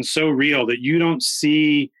complete and so real that you don't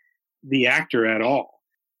see the actor at all.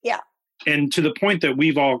 Yeah. And to the point that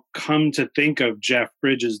we've all come to think of Jeff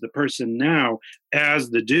Bridges, the person now,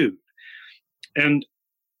 as the Dude.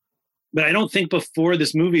 But I don't think before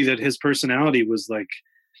this movie that his personality was like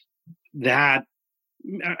that.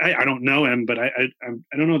 I don't know him, but I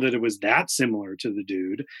don't know that it was that similar to the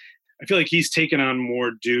Dude. I feel like he's taken on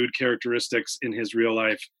more Dude characteristics in his real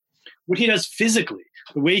life. What he does physically,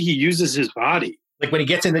 the way he uses his body. Like when he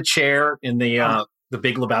gets in the chair in the the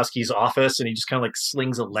Big Lebowski's office, and he just kind of like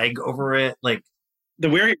slings a leg over it, like the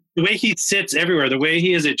way he sits everywhere, the way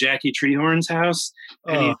he is at Jackie Treehorn's house,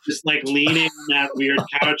 and he's just like leaning on that weird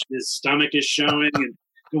couch, and his stomach is showing, and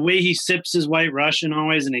the way he sips his White Russian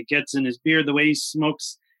always, and it gets in his beard, the way he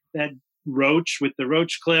smokes that roach with the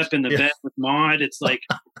roach clip in the bed with Maude, it's like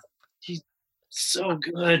he's so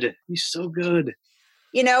good. He's so good.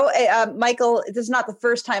 You know, Michael, this is not the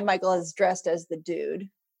first time Michael has dressed as the dude.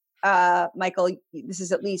 Michael, this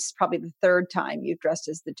is at least probably the third time you've dressed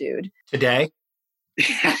as the dude. Today?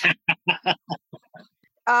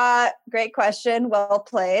 Great question. Well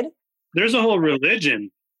played. There's a whole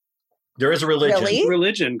religion. There is a religion. Really?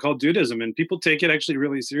 Religion called Dudism, and people take it actually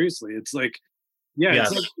really seriously. It's like,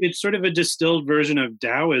 it's sort of a distilled version of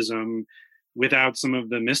Taoism without some of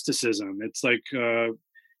the mysticism. It's like,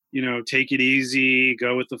 take it easy,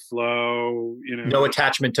 go with the flow, No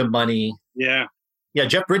attachment to money. Yeah. Yeah,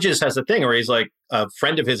 Jeff Bridges has a thing where he's like, a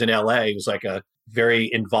friend of his in LA who's like a very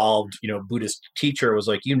involved, Buddhist teacher was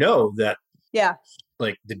like, that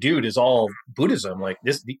like the dude is all Buddhism. Like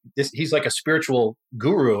this, he's like a spiritual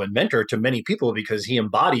guru and mentor to many people because he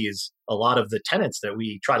embodies a lot of the tenets that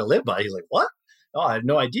we try to live by. He's like, what? Oh, I had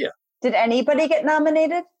no idea. Did anybody get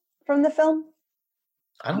nominated from the film?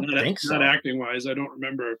 I don't think so. Not acting wise, I don't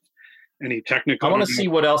remember any technical. I want to see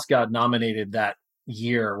what else got nominated that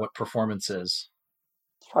year. What performances?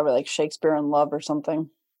 It's probably like Shakespeare in Love or something.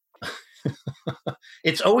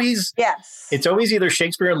 It's always either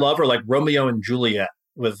Shakespeare in Love or like Romeo and Juliet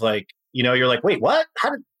with like, you're like, wait, what?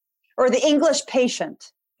 Or The English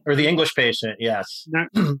Patient. Or The English Patient, yes.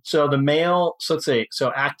 So the male, let's see,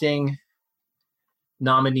 acting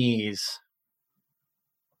nominees.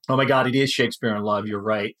 Oh my God, it is Shakespeare in Love. You're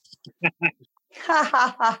right.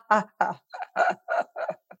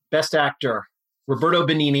 Best actor, Roberto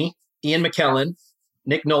Benigni, Ian McKellen,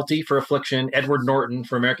 Nick Nolte for Affliction, Edward Norton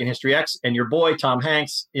for American History X, and your boy Tom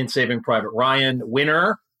Hanks in Saving Private Ryan.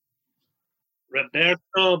 Winner,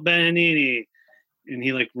 Roberto Benigni. And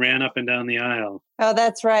he like ran up and down the aisle. Oh,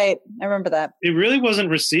 that's right. I remember that. It really wasn't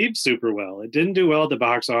received super well. It didn't do well at the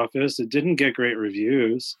box office. It didn't get great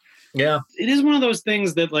reviews. Yeah. It is one of those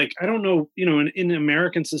things that like, I don't know, in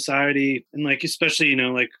American society and like, especially,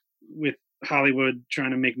 like with Hollywood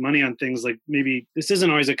trying to make money on things, like maybe this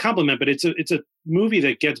isn't always a compliment, but it's a movie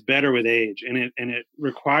that gets better with age and it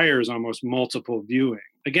requires almost multiple viewing.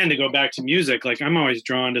 Again, to go back to music, like I'm always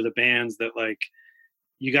drawn to the bands that like,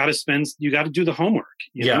 you got to do the homework.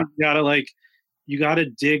 You got to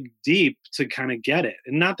dig deep to kind of get it.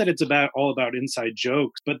 And not that it's all about inside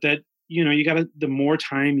jokes, but that, the more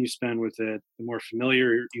time you spend with it, the more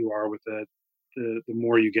familiar you are with it, the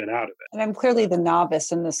more you get out of it. And I'm clearly the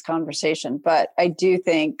novice in this conversation, but I do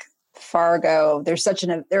think Fargo,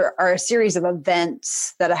 there are a series of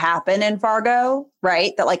events that happen in Fargo,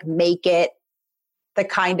 right? That like make it the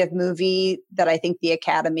kind of movie that I think the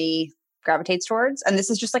Academy gravitates towards. And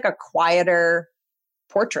this is just like a quieter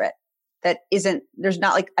portrait that there's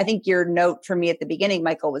not like, I think your note for me at the beginning,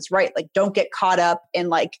 Michael, was right. Like, don't get caught up in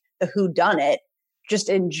like the whodunit, just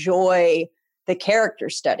enjoy the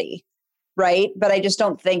character study. Right. But I just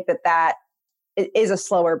don't think that is a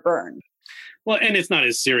slower burn. Well, and it's not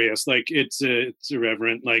as serious. Like it's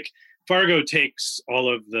irreverent. Like Fargo takes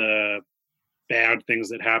all of the bad things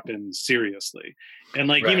that happen seriously. And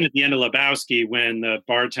like, even at the end of Lebowski, when the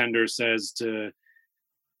bartender says to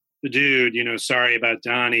the dude, sorry about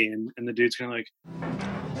Donnie. And the dude's kind of like,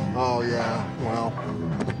 oh yeah, well,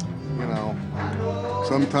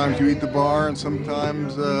 sometimes you eat the bar and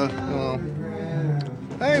sometimes,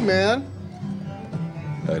 hey man.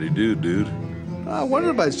 Howdy do, dude. I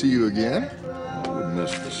wondered if I'd see you again. I wouldn't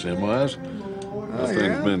miss the semis. How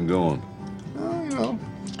things been going?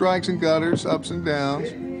 Strikes and gutters, ups and downs.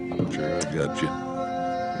 Sure, I got you.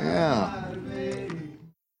 Yeah.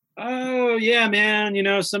 Oh, yeah, man.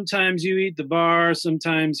 Sometimes you eat the bar,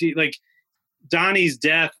 sometimes like Donnie's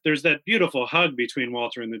death, there's that beautiful hug between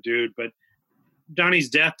Walter and the dude, but Donnie's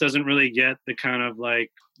death doesn't really get the kind of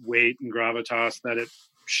like weight and gravitas that it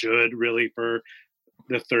should really for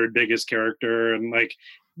the third biggest character. And like,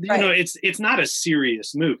 it's not a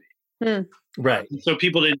serious movie. Right. So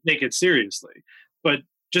people didn't take it seriously. But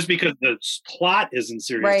just because the plot isn't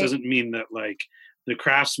serious doesn't mean that like the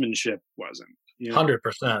craftsmanship wasn't.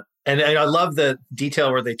 100%. And I love the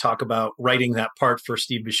detail where they talk about writing that part for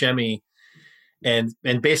Steve Buscemi and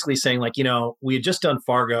basically saying like, we had just done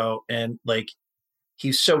Fargo and like,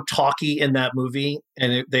 he's so talky in that movie.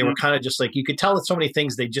 And they were kind of just like, you could tell that so many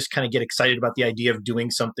things, they just kind of get excited about the idea of doing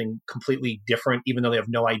something completely different, even though they have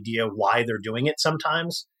no idea why they're doing it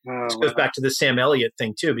sometimes. This goes back to the Sam Elliott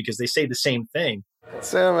thing too, because they say the same thing.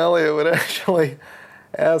 Sam Elliott would actually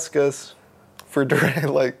ask us for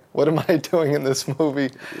like, what am I doing in this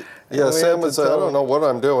movie? Yeah, Sam would say, I don't know what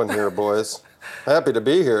I'm doing here, boys. Happy to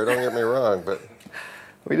be here, don't get me wrong, but...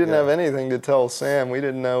 We didn't have anything to tell Sam. We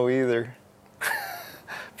didn't know either.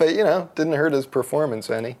 But, you know, didn't hurt his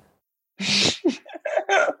performance any.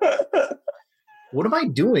 What am I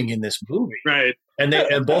doing in this movie? Right. And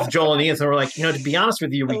both Joel and Ethan were like, you know, to be honest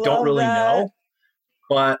with you, we don't really know.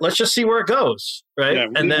 But let's just see where it goes, right? Yeah,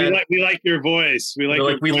 and then we like your voice. We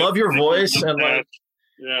love your voice, and like,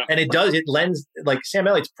 yeah. And it lends, like Sam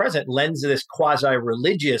Elliott's present lends to this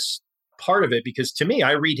quasi-religious part of it, because to me,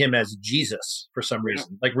 I read him as Jesus for some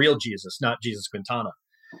reason, like real Jesus, not Jesus Quintana.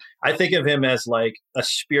 I think of him as like a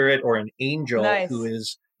spirit or an angel who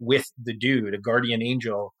is with the dude, a guardian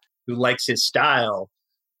angel who likes his style,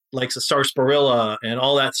 likes a sarsaparilla and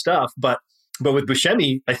all that stuff. But with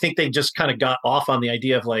Buscemi, I think they just kind of got off on the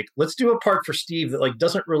idea of like, let's do a part for Steve that like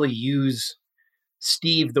doesn't really use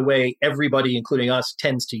Steve the way everybody, including us,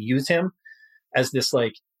 tends to use him, as this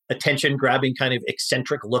like attention-grabbing kind of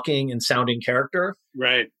eccentric looking and sounding character.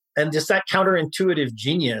 Right. And just that counterintuitive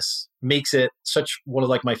genius makes it such one of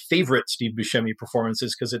like my favorite Steve Buscemi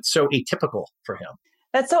performances, because it's so atypical for him.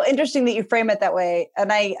 That's so interesting that you frame it that way.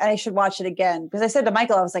 And I should watch it again, because I said to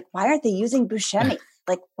Michael, I was like, why aren't they using Buscemi?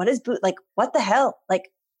 Like, what the hell? Like,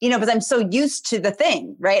 you know, because I'm so used to the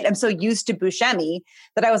thing, right? I'm so used to Buscemi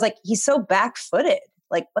that I was like, he's so back-footed.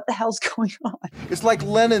 Like, what the hell's going on? It's like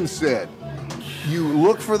Lenin said, you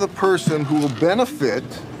look for the person who will benefit,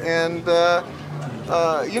 and,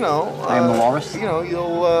 you know... I am the walrus? You know,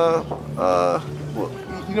 you'll, well,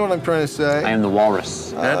 you know what I'm trying to say? I am the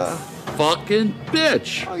walrus. That fucking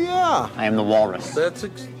bitch. Oh, yeah. I am the walrus.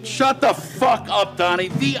 Shut the fuck up, Donnie.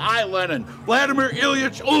 V.I. Lenin. Vladimir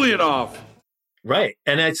Ilyich Ulyanov. Right.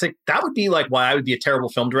 And it's like, that would be like why I would be a terrible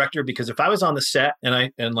film director, because if I was on the set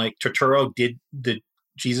and like Turturro did the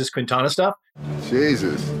Jesus Quintana stuff.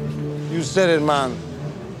 Jesus. You said it, man.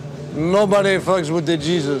 Nobody fucks with the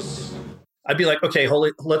Jesus. I'd be like, okay,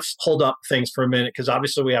 let's hold up things for a minute, because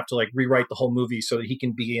obviously we have to like rewrite the whole movie so that he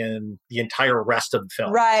can be in the entire rest of the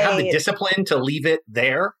film. Right. To have the discipline to leave it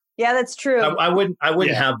there. Yeah, that's true. I wouldn't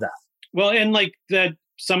have that. Well, and like that,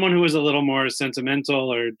 someone who was a little more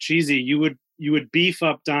sentimental or cheesy, you would beef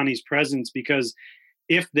up Donnie's presence, because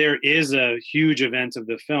if there is a huge event of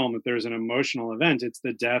the film, if there's an emotional event, it's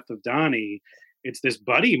the death of Donnie. It's this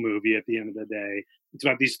buddy movie at the end of the day. It's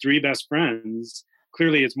about these three best friends.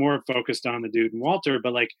 Clearly it's more focused on the dude and Walter,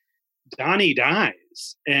 but like Donnie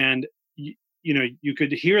dies, and you know, you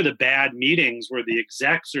could hear the bad meetings where the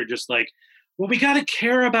execs are just like, well, we got to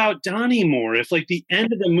care about Donnie more. If like the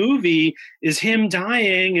end of the movie is him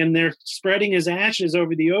dying and they're spreading his ashes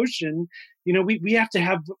over the ocean, you know, we have to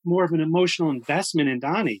have more of an emotional investment in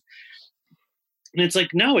Donnie. And it's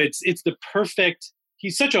like, no, it's the perfect,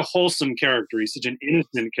 he's such a wholesome character. He's such an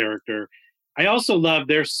innocent character. I also love,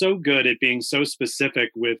 they're so good at being so specific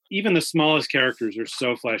with, even the smallest characters are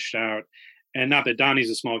so fleshed out. And not that Donnie's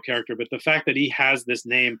a small character, but the fact that he has this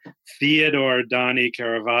name, Theodore Donnie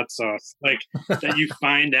Karavatsos, like that you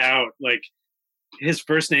find out, like his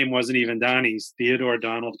first name wasn't even Donnie's, Theodore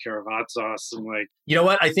Donald Karavatsos. And like, you know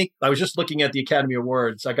what? I think I was just looking at the Academy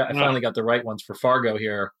Awards. I finally got the right ones for Fargo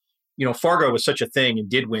here. You know, Fargo was such a thing and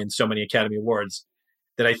did win so many Academy Awards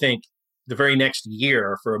that I think the very next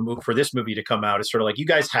year for this movie to come out is sort of like, you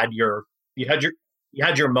guys had your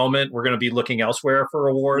moment. We're going to be looking elsewhere for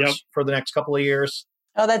awards for the next couple of years.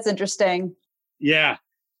 Oh, that's interesting. Yeah.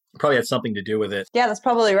 Probably had something to do with it. Yeah, that's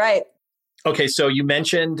probably right. Okay, so you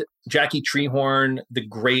mentioned Jackie Treehorn, the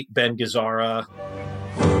great Ben Gazzara.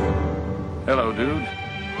 Hello, dude.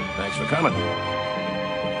 Thanks for coming.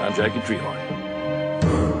 I'm Jackie Treehorn.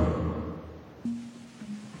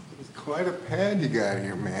 It's quite a pad you got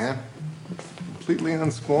here, man. Completely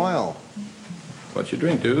unspoiled. What's your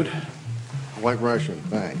drink, dude? White Russian,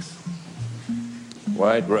 thanks.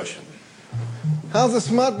 White Russian. How's the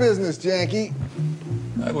smut business, Jackie?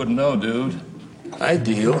 I wouldn't know, dude. I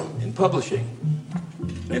deal in publishing,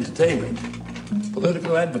 entertainment,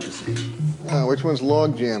 political advocacy. Which one's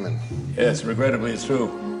log jamming? Yes, regrettably it's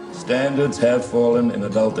true. Standards have fallen in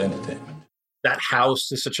adult entertainment. That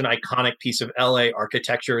house is such an iconic piece of LA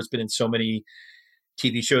architecture. It's been in so many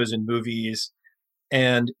TV shows and movies.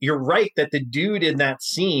 And you're right that the dude in that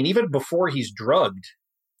scene, even before he's drugged,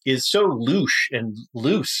 is so louche and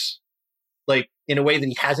loose, like in a way that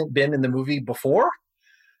he hasn't been in the movie before.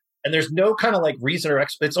 And there's no kind of like reason or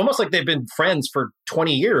it's almost like they've been friends for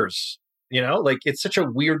 20 years, you know, like it's such a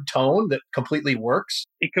weird tone that completely works.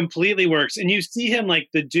 It completely works. And you see him like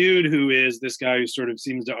the dude who is this guy who sort of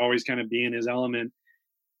seems to always kind of be in his element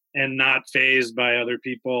and not fazed by other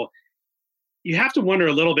people. you have to wonder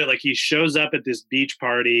a little bit, like he shows up at this beach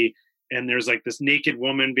party and there's like this naked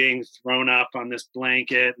woman being thrown up on this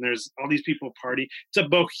blanket and there's all these people party. It's a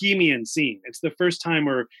bohemian scene. It's the first time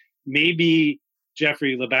where maybe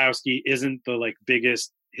Jeffrey Lebowski isn't the like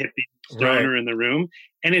biggest hippie stoner in the room.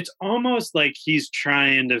 And it's almost like he's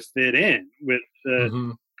trying to fit in with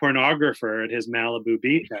the pornographer at his Malibu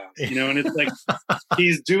beach house, you know, and it's like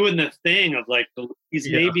he's doing the thing of like he's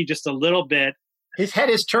maybe just a little bit. His head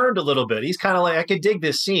is turned a little bit. He's kind of like, I could dig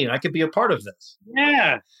this scene. I could be a part of this.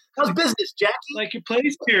 Yeah. How's business, Jackie? Like your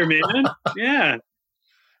place here, man. Yeah.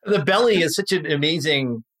 The belly is such an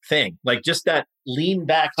amazing thing. Like just that lean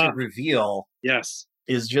back to reveal. Yes.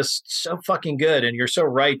 Is just so fucking good. And you're so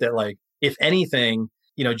right that like, if anything,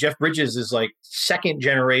 you know, Jeff Bridges is like second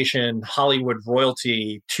generation Hollywood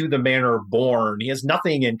royalty to the manner born. He has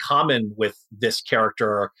nothing in common with this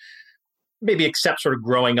character, maybe except sort of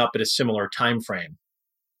growing up at a similar time frame.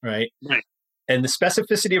 Right. Right. And the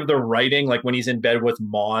specificity of the writing, like when he's in bed with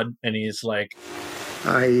Maud and he's like,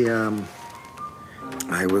 I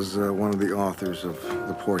was one of the authors of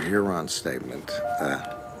the Port Huron Statement,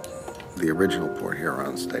 the original Port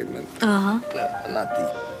Huron Statement. Not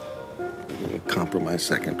the compromised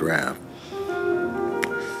second draft.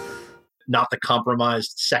 Not the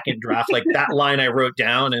compromised second draft. Like that line I wrote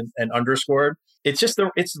down and underscored. It's just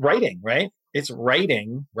it's writing, right? It's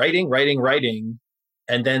writing.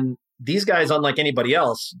 And then these guys, unlike anybody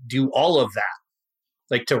else, do all of that.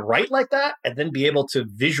 Like to write like that and then be able to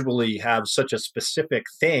visually have such a specific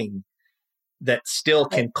thing that still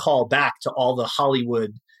can call back to all the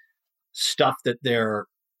Hollywood stuff that they're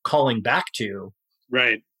calling back to.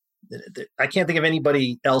 Right. I can't think of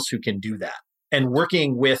anybody else who can do that. And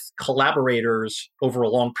working with collaborators over a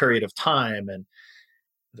long period of time and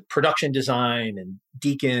the production design and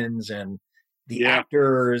Deakins and the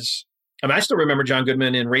actors. I mean, I still remember John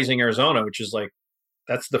Goodman in Raising Arizona, which is like,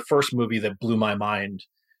 that's the first movie that blew my mind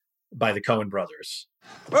by the Coen brothers.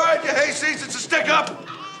 All right, you hayseeds, it's a stick up.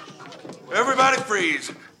 Everybody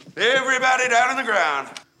freeze. Everybody down on the ground.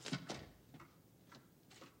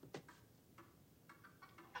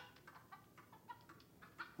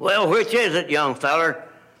 Well, which is it, young feller?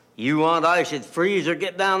 You want I should freeze or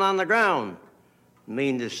get down on the ground?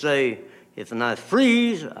 Mean to say, if I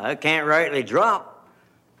freeze, I can't rightly drop.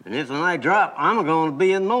 And if I drop, I'm going to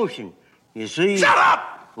be in motion. You see? Shut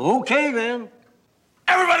up! Okay, then.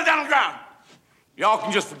 Everybody down on the ground. Y'all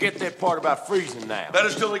can just forget that part about freezing now. Better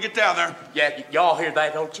still to get down there. Yeah, y'all hear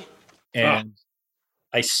that, don't you? And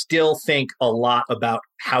I still think a lot about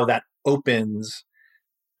how that opens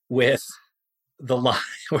with the line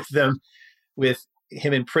with him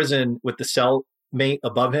in prison with the cellmate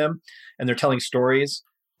above him, and they're telling stories.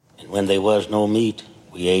 And when there was no meat,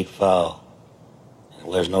 we ate fowl. And there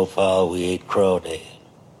was no fowl, we ate crawdad.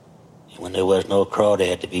 And when there was no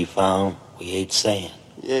crawdad to be found, we ate sand.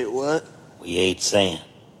 You ate what? We ate sand.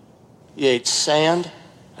 You ate sand?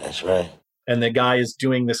 That's right. And the guy is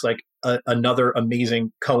doing this like another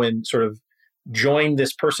amazing Coen sort of joined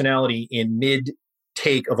this personality in mid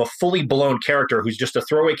take of a fully blown character who's just a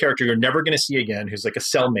throwaway character you're never going to see again, who's like a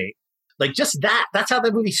cellmate. Like just that's how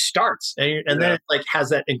the movie starts. And then it like has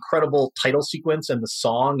that incredible title sequence and the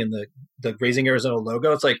song and the Raising Arizona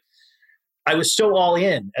logo. It's like, I was so all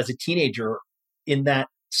in as a teenager in that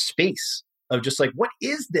space of just like, what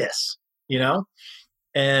is this? You know?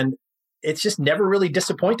 And it's just never really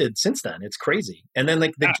disappointed since then. It's crazy. And then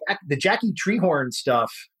like the Jackie Treehorn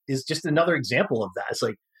stuff is just another example of that. It's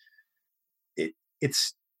like,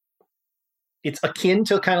 it's akin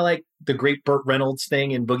to kind of like the great Burt Reynolds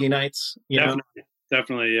thing in Boogie Nights, you know?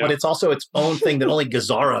 Definitely, yeah. But it's also its own thing that only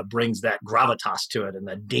Gazzara brings that gravitas to it and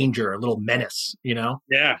that danger, a little menace, you know?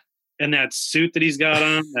 Yeah. And that suit that he's got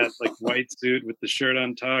on, that like white suit with the shirt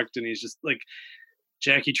untucked, and he's just like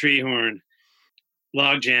Jackie Treehorn,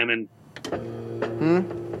 log jamming.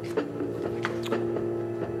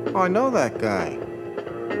 Oh, I know that guy.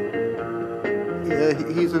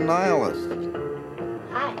 Yeah, he's a nihilist.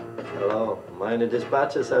 Hi. Hello. Mind the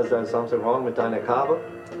dispatcher says there's something wrong with Dinah Carver?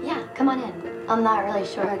 Yeah, come on in. I'm not really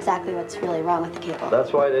sure exactly what's really wrong with the cable.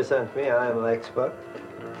 That's why they sent me. I am an expert.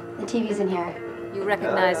 The TV's in here. You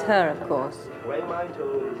recognize her, of course. Weigh my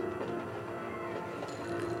toes.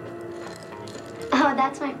 Oh,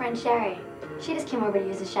 that's my friend Sherry. She just came over to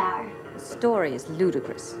use a shower. The story is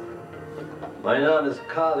ludicrous. My name is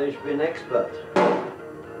Carl. Ich bin expert.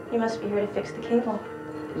 You must be here to fix the cable.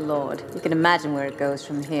 Lord, you can imagine where it goes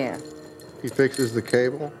from here. He fixes the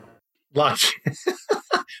cable? Watch.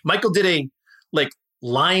 Michael did a like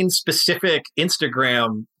line specific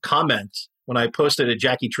Instagram comment when I posted a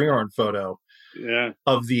Jackie Treehorn photo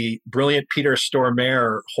of the brilliant Peter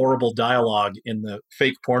Stormare horrible dialogue in the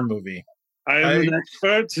fake porn movie. I'm an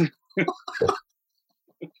expert.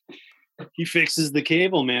 He fixes the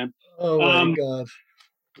cable, man. Oh my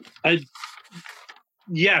God.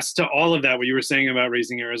 Yes, to all of that, what you were saying about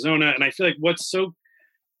Raising Arizona. And I feel like what's so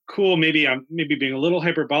cool, maybe I'm being a little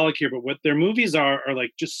hyperbolic here, but what their movies are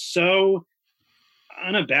like just so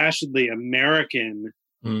unabashedly American,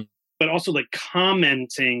 but also like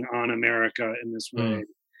commenting on America in this way.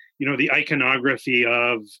 You know, the iconography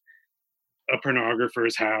of a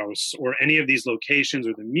pornographer's house or any of these locations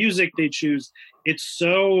or the music they choose. It's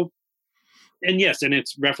so, and yes, and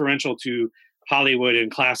it's referential to Hollywood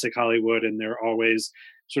and classic Hollywood, and they're always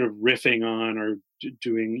sort of riffing on or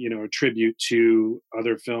doing, you know, a tribute to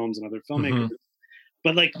other films and other filmmakers.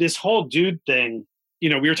 But like this whole dude thing, you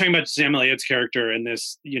know, we were talking about Sam Elliott's character and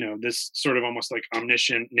this, you know, this sort of almost like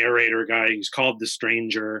omniscient narrator guy. He's called the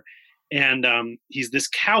Stranger, and he's this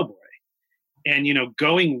cowboy. And, you know,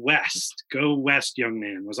 go west, young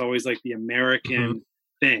man, was always like the American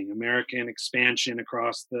thing, American expansion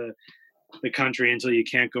across the country until you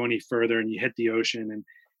can't go any further and you hit the ocean. And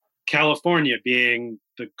California being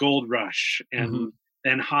the gold rush, and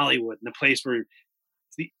then Hollywood, and the place where it's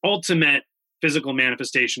the ultimate physical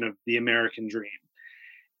manifestation of the American dream.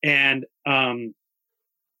 And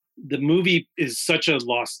the movie is such a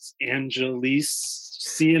Los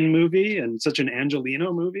Angelesian movie and such an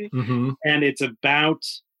Angelino movie. And it's about,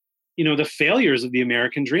 you know, the failures of the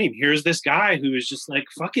American dream. Here's this guy who is just like,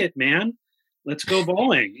 fuck it, man. Let's go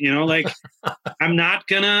bowling. You know, like I'm not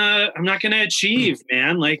gonna achieve,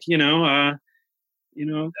 man. Like, I'm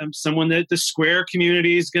someone that the square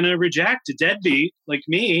community is gonna reject, a deadbeat like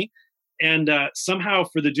me. And somehow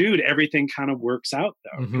for the dude, everything kind of works out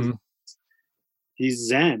though. He's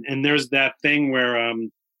Zen. And there's that thing where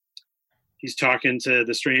he's talking to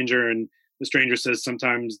the stranger, and the stranger says,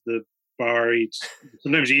 sometimes you eat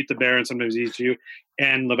the bear and sometimes he eats you.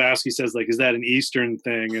 And Lebowski says, like, is that an Eastern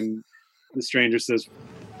thing? And the stranger says,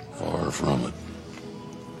 far from it.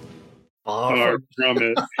 Far from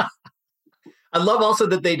it. I love also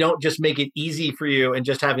that they don't just make it easy for you and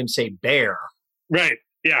just have him say bear. Right.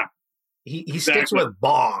 Yeah. He sticks with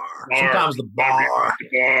bar. Sometimes the bar.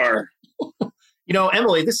 You know,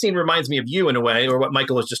 Emily, this scene reminds me of you in a way, or what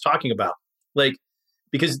Michael was just talking about. Like,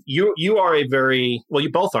 because you are you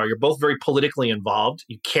both are. You're both very politically involved.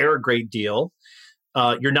 You care a great deal.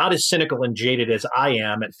 You're not as cynical and jaded as I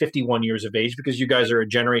am at 51 years of age, because you guys are a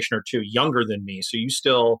generation or two younger than me. So you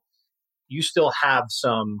still have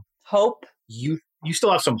some hope. You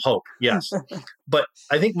still have some hope. Yes. But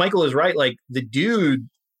I think Michael is right. Like, the dude,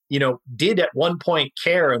 you know, did at one point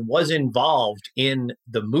care and was involved in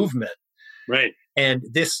the movement. Right. And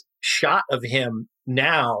this shot of him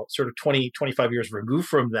now, sort of 20, 25 years removed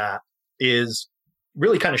from that, is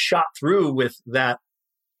really kind of shot through with that,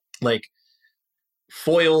 like,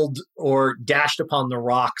 foiled or dashed upon the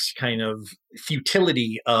rocks kind of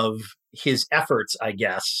futility of his efforts, I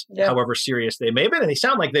guess, however serious they may have been. And they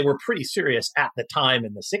sound like they were pretty serious at the time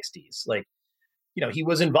in the 60s. Like, you know, he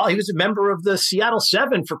was involved. He was a member of the Seattle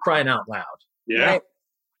 7, for crying out loud. Yeah. Right.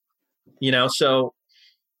 You know, so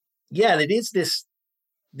yeah, it is this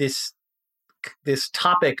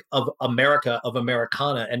topic of America, of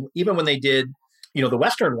Americana. And even when they did, you know, the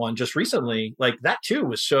Western one just recently, like, that too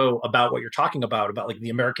was so about what you're talking about like the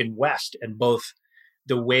American West, and both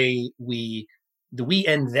the way we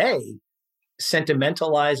and they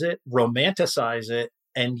sentimentalize it, romanticize it,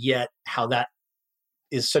 and yet how that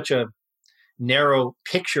is such a narrow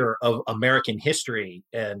picture of American history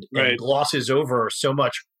and glosses over so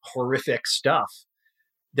much horrific stuff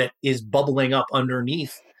that is bubbling up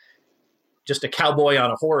underneath. Just a cowboy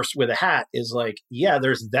on a horse with a hat is like, yeah,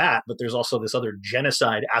 there's that, but there's also this other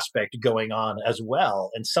genocide aspect going on as well.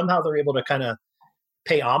 And somehow they're able to kind of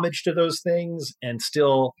pay homage to those things and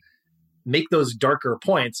still make those darker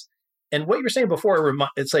points. And what you were saying before,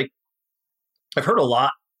 it's like, I've heard a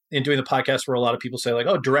lot in doing the podcast where a lot of people say, like,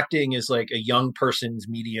 oh, directing is like a young person's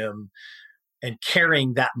medium, and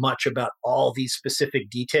caring that much about all these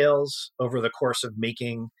specific details over the course of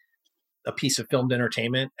making a piece of filmed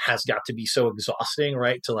entertainment has got to be so exhausting,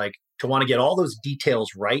 right? To want to get all those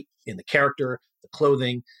details right in the character, the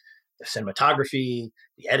clothing, the cinematography,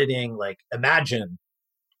 the editing. Like, imagine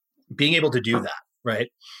being able to do that,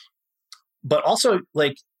 right? But also,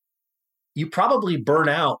 like, you probably burn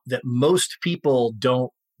out that most people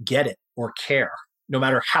don't get it or care, no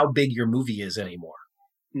matter how big your movie is anymore.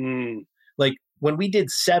 Like, when we did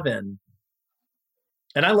Seven,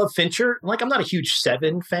 and I love Fincher, like, I'm not a huge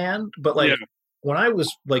Seven fan, but like, when I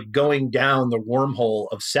was like going down the wormhole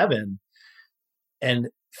of Seven, and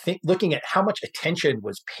looking at how much attention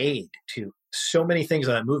was paid to so many things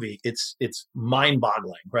in that movie, it's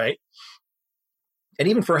mind-boggling, right? And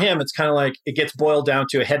even for him, it's kind of like it gets boiled down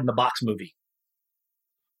to a head in the box movie.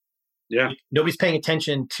 Yeah. Nobody's paying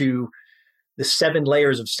attention to the 7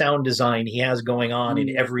 layers of sound design he has going on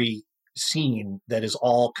in every scene that is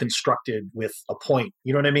all constructed with a point.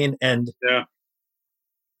 You know what I mean? And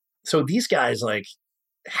so these guys, like,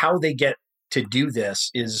 how they get to do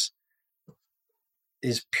this is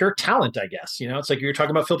pure talent, I guess. You know, it's like you're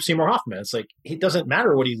talking about Philip Seymour Hoffman. It's like, it doesn't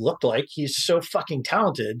matter what he looked like. He's so fucking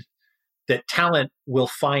talented that talent will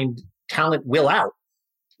out.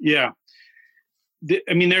 Yeah.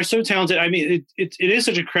 I mean, they're so talented. I mean, it is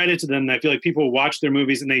such a credit to them that I feel like people watch their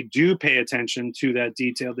movies and they do pay attention to that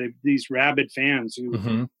detail. These rabid fans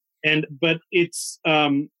who, but it's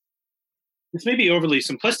maybe overly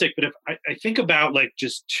simplistic, but if I think about like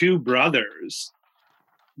just 2 brothers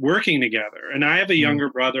working together, and I have a younger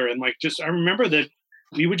brother, and like, I remember that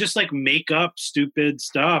we would just like make up stupid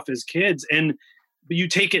stuff as kids, and you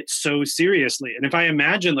take it so seriously. And if I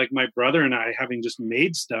imagine like my brother and I having just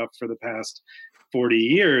made stuff for the past 40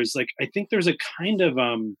 years, like, I think there's a kind of,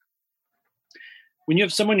 when you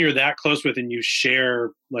have someone you're that close with and you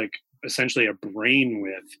share like essentially a brain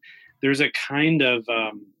with, there's a kind of,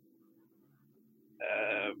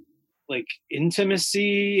 like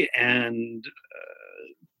intimacy and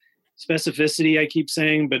specificity, I keep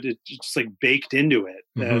saying, but it's just like baked into it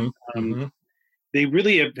that they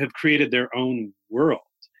really have created their own world.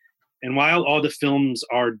 And while all the films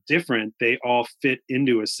are different, they all fit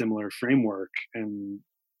into a similar framework and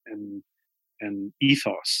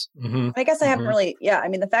ethos. I guess I haven't really, I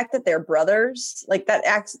mean, the fact that they're brothers, like that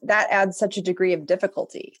adds such a degree of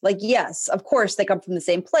difficulty. Like, yes, of course they come from the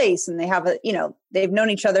same place and they have they've known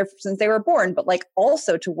each other since they were born, but like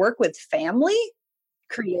also to work with family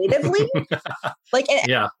creatively, like,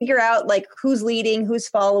 and figure out like who's leading, who's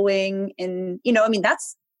following. And, I mean,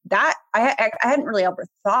 that I hadn't really ever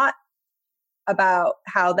thought about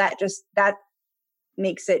how that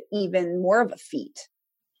makes it even more of a feat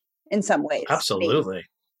in some ways. Absolutely.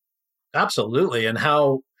 Absolutely. And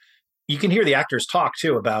how you can hear the actors talk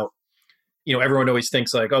too about, everyone always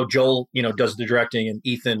thinks like, oh, Joel, does the directing and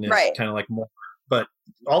Ethan is kind of like more, but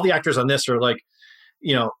all the actors on this are like,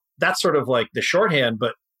 that's sort of like the shorthand,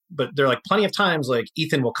 but there are like plenty of times like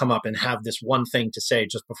Ethan will come up and have this one thing to say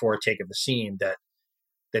just before a take of the scene that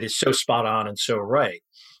is so spot on and so right.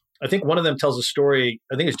 I think one of them tells a story,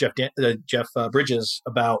 I think it's Jeff Bridges,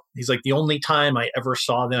 about, he's like, the only time I ever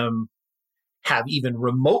saw them have even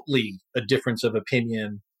remotely a difference of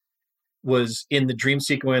opinion was in the dream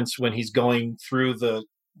sequence when he's going through the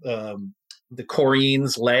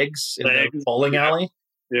Corrine's legs in the bowling alley.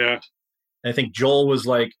 Yeah. And I think Joel was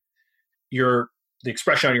like, the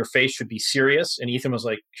expression on your face should be serious. And Ethan was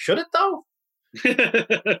like, should it though?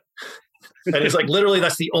 And it's like, literally,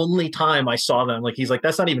 that's the only time I saw them. Like, he's like,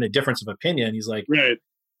 that's not even a difference of opinion. He's like, right.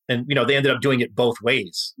 And, they ended up doing it both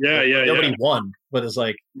ways. Yeah. Nobody won, but it's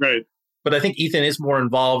like, right. But I think Ethan is more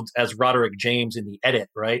involved as Roderick James in the edit,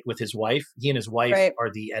 right? With his wife. He and his wife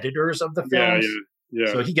are the editors of the films.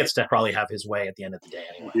 Yeah. So he gets to probably have his way at the end of the day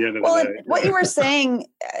anyway. Well, what you were saying,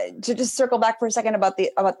 to just circle back for a second about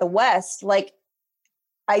the West, like,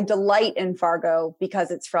 I delight in Fargo because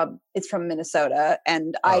it's from Minnesota,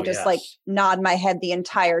 and I just like nod my head the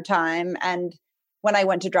entire time. And when I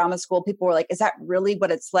went to drama school, people were like, "Is that really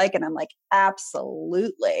what it's like?" And I'm like,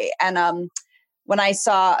 "Absolutely." And when I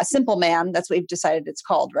saw A Simple Man, that's what we've decided it's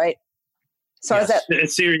called, right? So yes,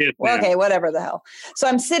 it's serious. Well, okay, whatever the hell. So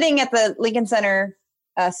I'm sitting at the Lincoln Center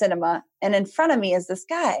cinema, and in front of me is this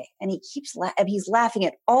guy, and he keeps he's laughing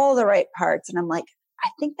at all the right parts, and I'm like, I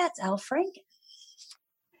think that's Al Franken.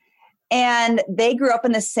 And they grew up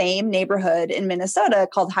in the same neighborhood in Minnesota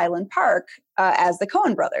called Highland Park as the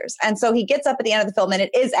Coen brothers. And so he gets up at the end of the film, and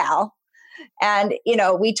it is Al. And,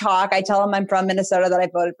 we talk. I tell him I'm from Minnesota, that I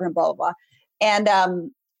voted for him, blah, blah, blah.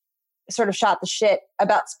 And sort of shot the shit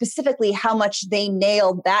about specifically how much they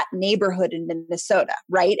nailed that neighborhood in Minnesota,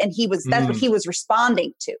 right? And that's what he was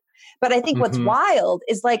responding to. But I think what's wild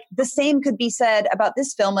is like the same could be said about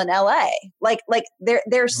this film in LA. Like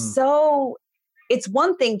they're so... It's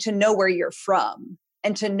one thing to know where you're from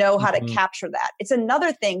and to know how to capture that. It's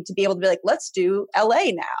another thing to be able to be like, let's do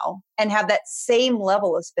LA now and have that same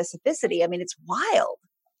level of specificity. I mean, it's wild.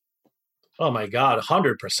 Oh my God,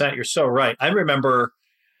 100%. You're so right. I remember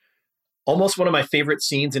almost one of my favorite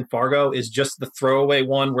scenes in Fargo is just the throwaway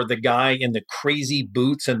one where the guy in the crazy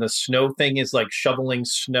boots and the snow thing is like shoveling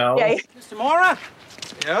snow. Yeah. Mr. Mora?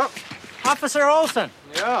 Yeah? Officer Olson?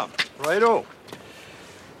 Yeah, righto.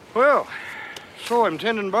 Well, so I'm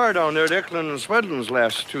tending bar down there at Eklund and Swedlin's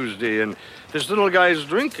last Tuesday, and this little guy's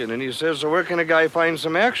drinking, and he says, so where can a guy find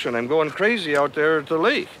some action? I'm going crazy out there at the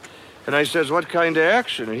lake. And I says, what kind of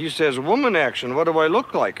action? And he says, woman action. What do I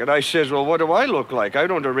look like? And I says, well, what do I look like? I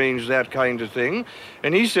don't arrange that kind of thing.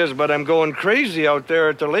 And he says, but I'm going crazy out there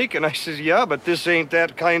at the lake. And I says, yeah, but this ain't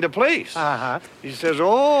that kind of place. Uh-huh. He says,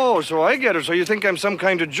 oh, so I get it. So you think I'm some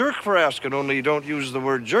kind of jerk for asking, only you don't use the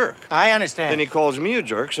word jerk. I understand. Then he calls me a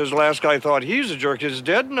jerk, says, last guy thought he's a jerk is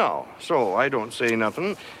dead now. So I don't say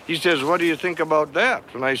nothing. He says, what do you think about that?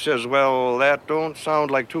 And I says, well, that don't sound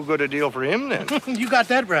like too good a deal for him then. You got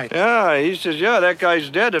that right. Yeah, he says, yeah, that guy's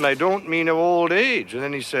dead, and I don't mean of old age. And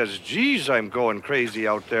then he says, geez, I'm going crazy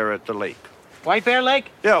out there at the lake. White Bear Lake?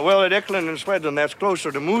 Yeah, well, at Eklund and Swedlin, that's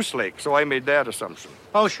closer to Moose Lake, so I made that assumption.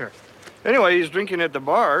 Oh, sure. Anyway, he's drinking at the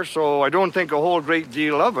bar, so I don't think a whole great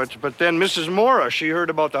deal of it. But then Mrs. Mora, she heard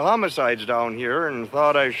about the homicides down here and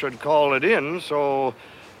thought I should call it in, so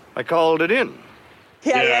I called it in.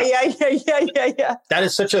 Yeah. That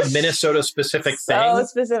is such a Minnesota-specific thing. So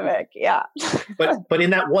specific, yeah. but in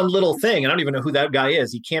that one little thing, I don't even know who that guy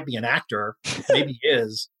is. He can't be an actor. Maybe he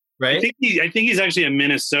is, right? I think he's actually a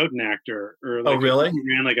Minnesotan actor. Or like really? He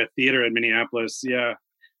ran like a theater in Minneapolis. Yeah.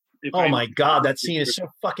 My God, that scene is so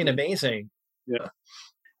fucking amazing. Yeah.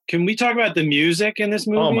 Can we talk about the music in this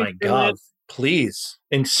movie? Oh my God, please!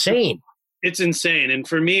 Insane. It's insane, and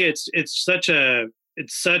for me, it's such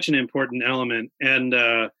an important element. And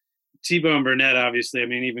T-Bone Burnett, obviously, I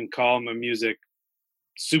mean, even call him a music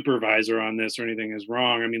supervisor on this or anything is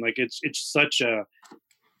wrong. I mean, like it's such a,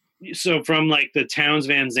 so from like the Townes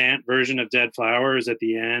Van Zandt version of Dead Flowers at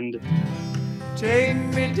the end. Take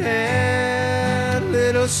me down,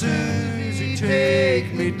 little Susie,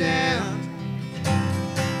 take me down.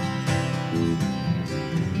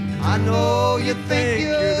 I know you think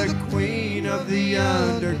you're the queen of the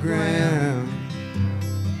underground.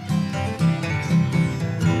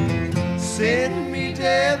 Send me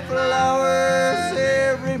dead flowers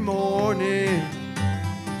every morning.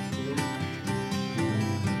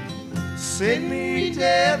 Send me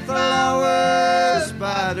dead flowers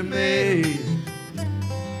by the mail.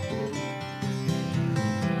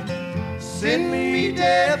 Send me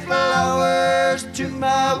dead flowers to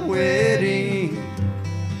my wedding.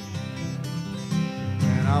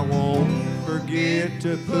 And I won't forget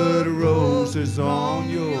to put roses on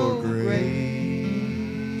your grave.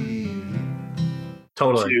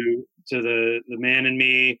 Totally. To the Man in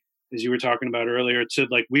Me, as you were talking about earlier, to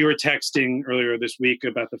like we were texting earlier this week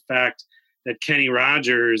about the fact that Kenny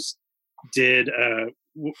Rogers did.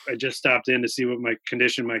 I just stopped in to see what my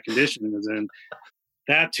condition was in.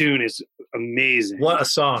 That tune is amazing. What a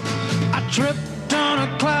song! I tripped on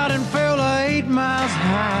a cloud and fell 8 miles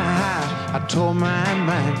high. I tore my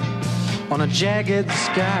mind on a jagged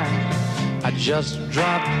sky. I just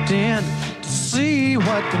dropped in to see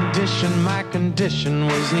what condition my condition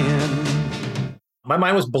was in. My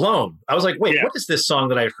mind was blown. I was like, wait, what is this song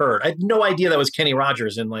that I've heard? I had no idea that was Kenny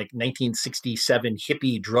Rogers in like 1967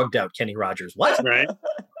 hippie drugged out Kenny Rogers. What? Right.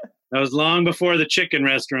 That was long before the chicken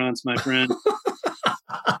restaurants, my friend.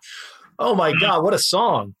 Oh my God, what a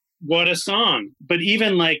song. What a song. But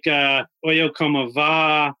even like Oyo Como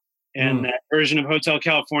Va and that version of Hotel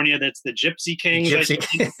California that's the Gypsy Kings.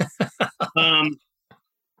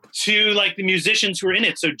 To like the musicians who were in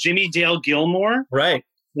it. So Jimmy Dale Gilmore. Right.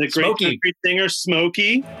 The great country singer,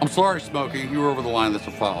 Smokey. I'm sorry, Smokey. You were over the line. That's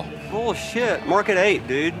a foul. Bullshit. Mark it 8,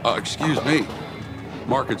 dude. Excuse me.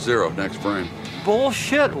 Mark it 0. Next frame.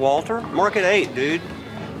 Bullshit, Walter. Mark it 8, dude.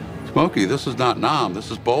 Smokey, this is not Nam.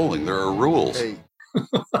 This is bowling. There are rules. Hey.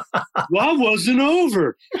 Well, I wasn't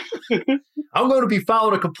over. I'm going to be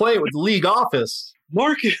filing a complaint with the league office.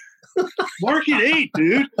 Mark it 8,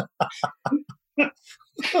 dude.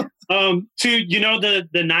 To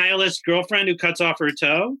the nihilist girlfriend who cuts off her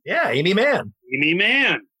toe. Yeah, Amy Mann.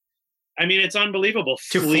 I mean, it's unbelievable.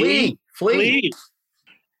 Flee.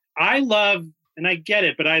 I love, and I get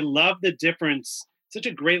it, but I love the difference. Such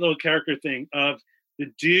a great little character thing of the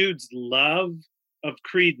dude's love of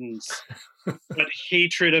Creedence, but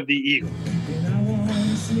hatred of the Eagles. And I want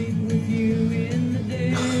to sleep with you in the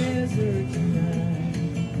desert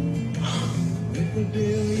tonight, with a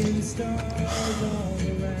billion stars all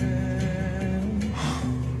around.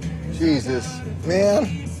 Jesus,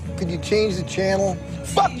 man, could you change the channel?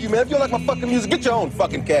 Fuck you, man. If you don't like my fucking music, get your own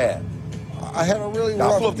fucking cab. I had a really I'll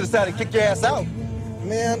rough... pull up to the side and kick your ass out.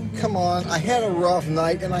 Man, come on. I had a rough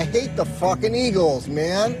night, and I hate the fucking Eagles,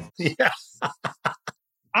 man. Yeah.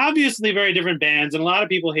 Obviously very different bands, and a lot of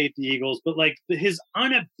people hate the Eagles, but like his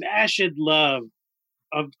unabashed love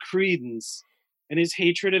of Creedence and his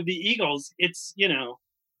hatred of the Eagles, it's,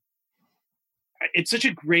 it's such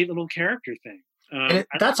a great little character thing. And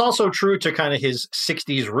that's also true to kind of his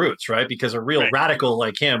 60s roots, right? Because a real radical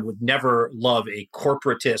like him would never love a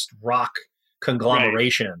corporatist rock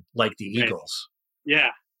conglomeration like the Eagles. Yeah.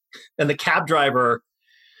 And the cab driver,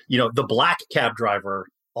 the black cab driver,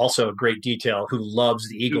 also a great detail, who loves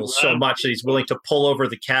the Eagles so much that he's willing to pull over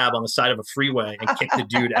the cab on the side of a freeway and kick the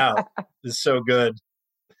dude out. Is so good.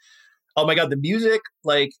 Oh my God, the music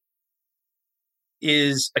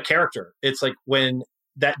is a character. It's like when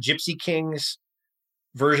that Gypsy Kings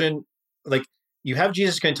version, you have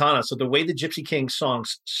Jesus Quintana, so the way the Gypsy Kings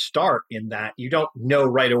songs start in that, you don't know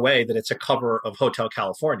right away that it's a cover of Hotel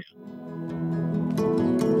California.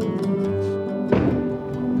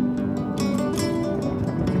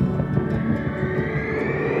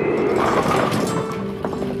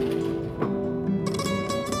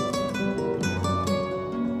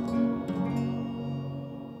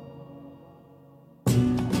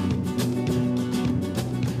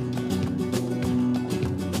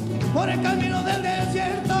 Por el camino del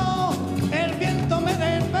desierto, el viento me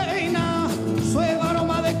despeina, su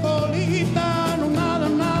aroma de colita, no nada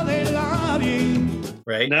del aire.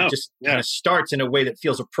 Right? It just kind of starts in a way that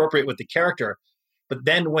feels appropriate with the character. But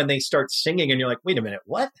then when they start singing and you're like, wait a minute,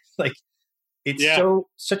 what? It's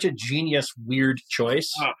such a genius, weird choice.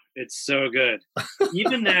 Oh, it's so good.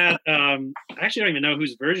 Even that, I actually don't even know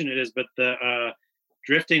whose version it is, but the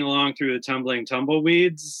drifting along through the tumbling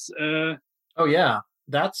tumbleweeds. Oh, yeah.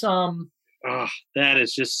 That's that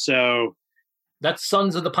is just so. That's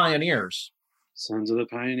Sons of the Pioneers. Sons of the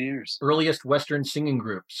Pioneers. Earliest Western singing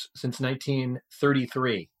groups since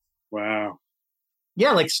 1933. Wow.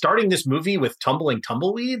 Yeah, starting this movie with tumbling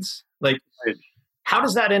tumbleweeds. How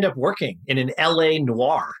does that end up working in an LA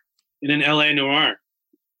noir? In an LA noir.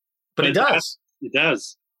 But it does. It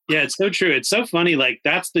does. Yeah, it's so true. It's so funny.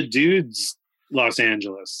 That's the dude's Los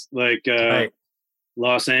Angeles. Right.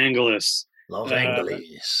 Los Angeles. Los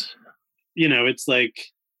Angeles. It's like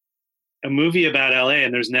a movie about LA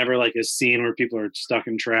and there's never a scene where people are stuck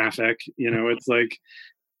in traffic. It's like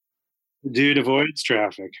dude avoids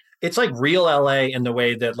traffic. It's like real LA in the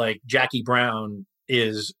way that Jackie Brown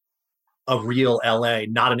is a real LA,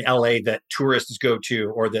 not an LA that tourists go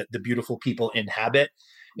to or that the beautiful people inhabit.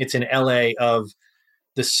 It's an LA of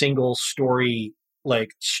the single story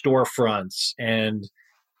storefronts and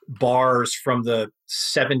bars from the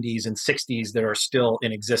 70s and 60s that are still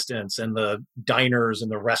in existence, and the diners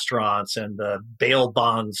and the restaurants and the bail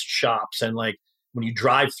bonds shops, and when you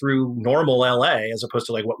drive through normal LA as opposed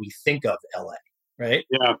to what we think of LA, right?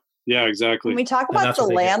 Yeah, exactly. Can we talk about the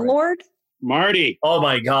landlord? Marty. Oh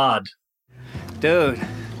my God. Dude.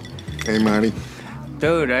 Hey, Marty.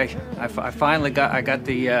 Dude, I finally got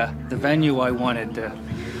the venue I wanted.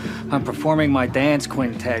 I'm performing my dance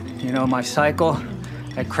quintet, my cycle,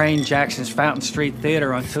 at Crane Jackson's Fountain Street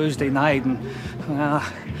Theater on Tuesday night, and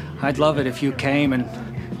I'd love it if you came and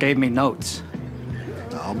gave me notes.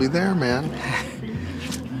 I'll be there, man.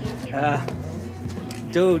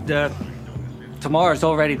 Dude, tomorrow's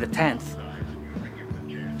already the 10th.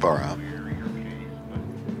 Far out.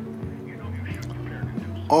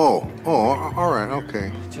 Oh, all right,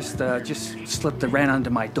 okay. Just slip the rent under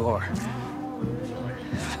my door.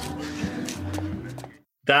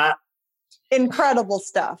 That incredible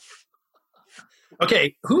stuff.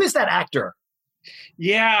 Okay, who is that actor?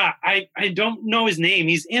 Yeah, I don't know his name.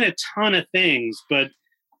 He's in a ton of things, but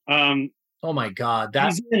oh my God,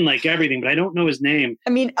 he's in everything, but I don't know his name. I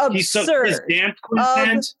mean, absurd. His dance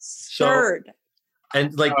quintet. Absurd.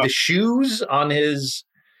 And the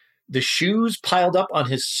shoes piled up on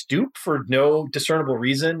his stoop for no discernible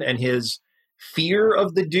reason, and his fear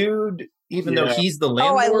of the dude, even though he's the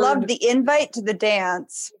landlord. Oh, I loved the invite to the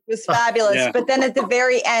dance. It was fabulous. But then at the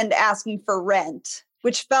very end, asking for rent,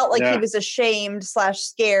 which felt like he was ashamed /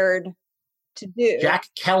 scared to do. Jack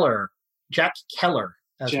Keller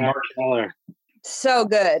as Jack Marty. Keller. So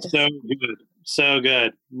good. So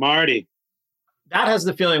good. Marty. That has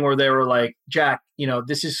the feeling where they were like, Jack,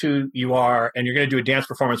 this is who you are, and you're going to do a dance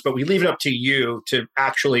performance, but we leave it up to you to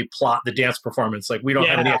actually plot the dance performance. We don't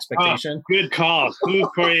have any expectation. Oh, good call. Who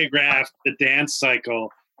choreographed the dance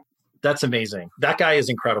cycle? That's amazing. That guy is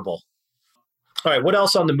incredible. All right, what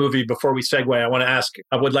else on the movie before we segue? I want to ask,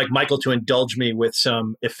 I would like Michael to indulge me with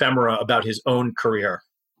some ephemera about his own career.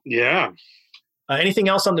 Yeah. Anything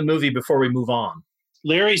else on the movie before we move on?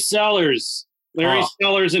 Larry Sellers. Larry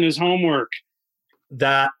Sellers and his homework.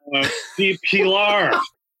 That Pilar.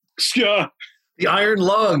 The Iron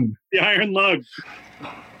Lung. The Iron Lung.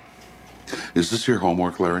 Is this your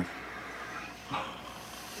homework, Larry?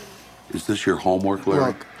 Is this your homework, Larry?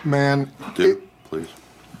 Look, man. Dude, please.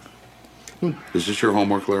 Is this your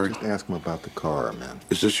homework, Larry? Just ask him about the car, man.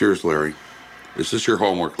 Is this yours, Larry? Is this your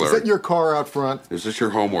homework, Larry? Is that your car out front? Is this your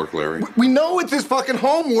homework, Larry? We know it's his fucking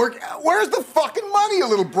homework. Where's the fucking money, you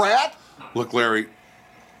little brat? Look, Larry,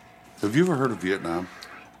 have you ever heard of Vietnam?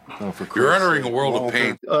 Oh, for You're entering a world of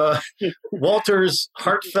pain. Walter's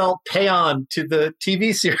heartfelt paean to the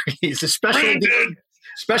TV series,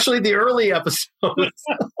 especially the early episodes.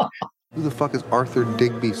 Who the fuck is Arthur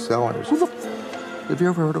Digby Sellers? Have you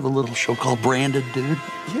ever heard of a little show called Branded, dude?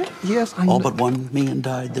 Yeah, yes, I know. All but one man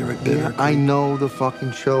died there at Bitter. Yeah, I know the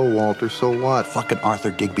fucking show, Walter, so what? Fucking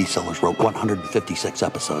Arthur Digby Sellers wrote 156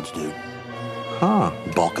 episodes, dude. Huh.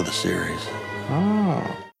 Bulk of the series.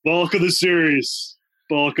 Oh. Bulk of the series.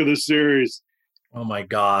 Bulk of the series. Oh my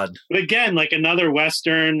God. But again, like another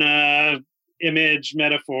Western image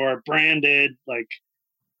metaphor, branded, like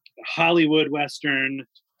Hollywood Western.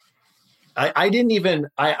 I didn't even,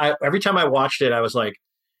 every time I watched it, I was like,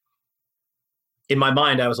 in my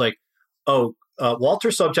mind, I was like, oh, Walter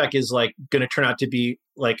Sobchak is like going to turn out to be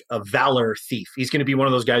like a valor thief. He's going to be one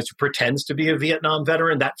of those guys who pretends to be a Vietnam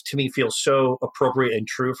veteran. That to me feels so appropriate and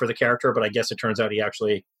true for the character, but I guess it turns out he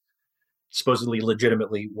actually supposedly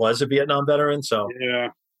legitimately was a Vietnam veteran. So, yeah.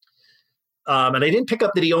 And I didn't pick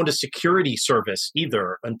up that he owned a security service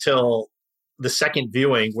either until the second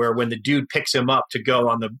viewing, where when the dude picks him up to go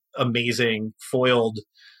on the amazing foiled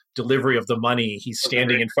delivery of the money, he's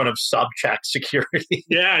standing in front of Sobchak security.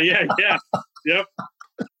 Yeah. Yep.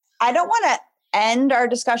 I don't want to end our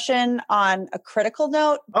discussion on a critical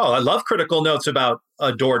note. Oh, I love critical notes about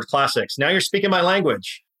adored classics. Now you're speaking my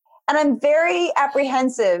language. And I'm very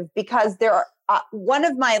apprehensive because there are one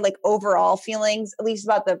of my like overall feelings, at least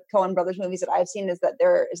about the Coen Brothers movies that I've seen, is that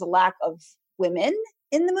there is a lack of women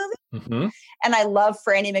in the movie. Mm-hmm. And I love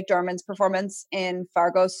Franny McDormand's performance in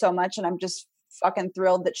Fargo so much. And I'm just fucking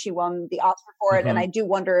thrilled that she won the Oscar for it. Mm-hmm. And I do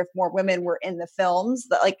wonder if more women were in the films.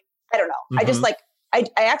 That, like, I don't know. Mm-hmm. I just like, I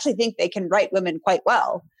actually think they can write women quite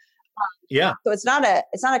well. Yeah. So it's not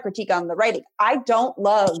a critique on the writing. I don't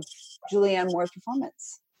love Julianne Moore's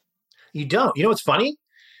performance. You don't. You know what's funny?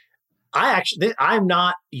 I'm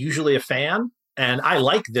not usually a fan, and I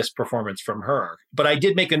like this performance from her. But I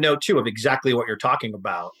did make a note too of exactly what you're talking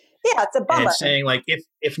about. Yeah, it's a bummer. And saying like,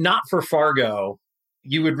 if not for Fargo,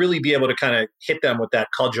 you would really be able to kind of hit them with that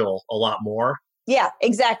cudgel a lot more. Yeah,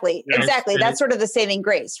 exactly. And exactly. That's sort of the saving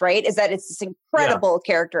grace, right? Is that it's this incredible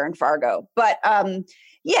character in Fargo. But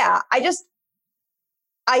yeah, I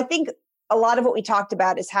think a lot of what we talked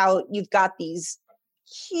about is how you've got these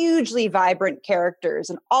hugely vibrant characters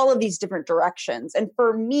in all of these different directions. And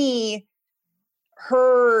for me,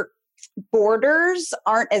 her borders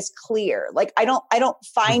aren't as clear. Like I don't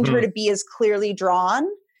find her to be as clearly drawn.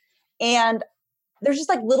 And there's just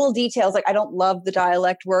like little details. Like I don't love the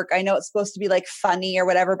dialect work. I know it's supposed to be like funny or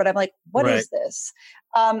whatever, but I'm like, what is this?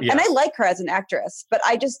 And I like her as an actress, but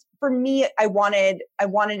for me, I wanted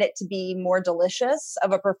it to be more delicious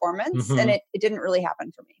of a performance, and it didn't really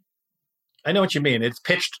happen for me. I know what you mean. It's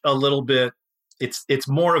pitched a little bit. It's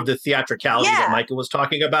more of the theatricality that Michael was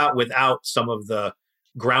talking about without some of the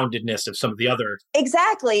groundedness of some of the other.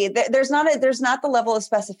 Exactly. There's not the level of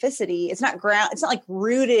specificity. It's not It's not like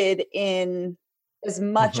rooted in as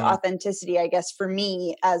much authenticity, I guess, for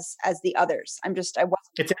me as the others. I wasn't.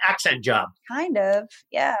 It's an accent job. Kind of.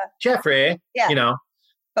 Yeah. Jeffrey. Yeah. You know.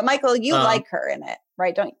 But Michael, you like her in it,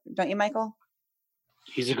 right? Don't you, Michael?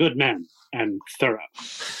 He's a good man and thorough.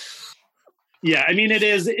 Yeah, I mean, it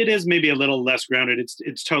is maybe a little less grounded.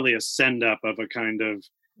 It's totally a send up of a kind of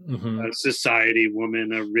society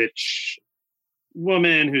woman, a rich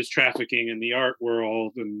woman who's trafficking in the art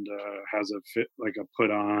world and has a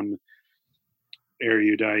put on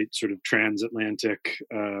erudite sort of transatlantic,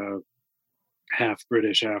 half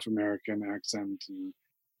British, half American accent. And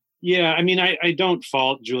yeah, I mean, I don't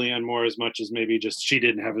fault Julianne Moore as much as maybe just she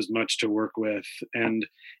didn't have as much to work with. And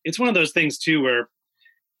it's one of those things too where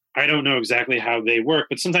I don't know exactly how they work,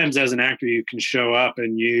 but sometimes as an actor, you can show up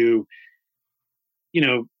and you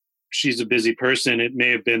know, she's a busy person. It may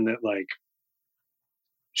have been that like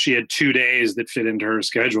she had 2 days that fit into her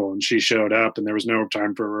schedule and she showed up and there was no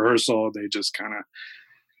time for rehearsal. They just kind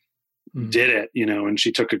of did it, you know, and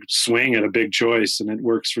she took a swing at a big choice and it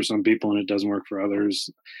works for some people and it doesn't work for others.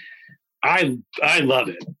 I love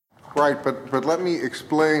it. Right, but let me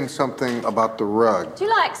explain something about the rug. Do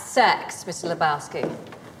you like sex, Mr. Lebowski?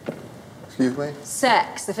 Excuse me?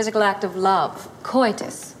 Sex, the physical act of love.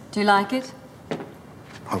 Coitus. Do you like it?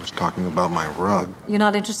 I was talking about my rug. You're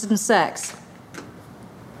not interested in sex?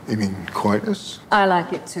 You mean coitus? I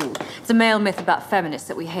like it too. It's a male myth about feminists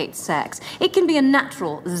that we hate sex. It can be a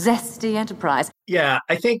natural, zesty enterprise. Yeah,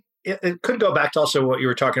 I think it could go back to also what you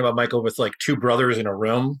were talking about, Michael, with like two brothers in a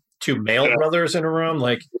room, two male brothers in a room.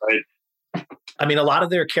 Like, I mean, a lot of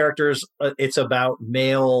their characters, it's about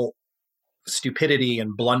male stupidity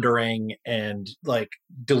and blundering and like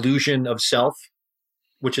delusion of self,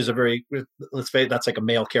 which is a very, let's say that's like a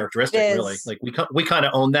male characteristic, really. Like we kind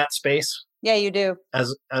of own that space. Yeah, you do.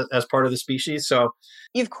 As part of the species. So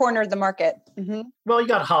you've cornered the market. Mm-hmm. Well, you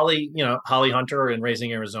got Holly, Holly Hunter in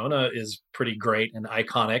Raising Arizona is pretty great and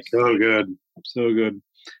iconic. So good. So good.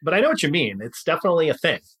 But I know what you mean. It's definitely a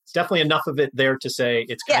thing. It's definitely enough of it there to say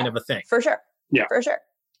it's kind of a thing. For sure. Yeah. For sure.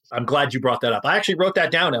 I'm glad you brought that up. I actually wrote that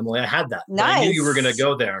down, Emily. I had that. Nice. I knew you were going to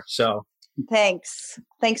go there. So thanks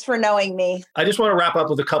for knowing me. I just want to wrap up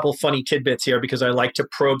with a couple funny tidbits here because I like to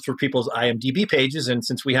probe through people's IMDb pages. And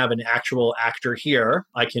since we have an actual actor here,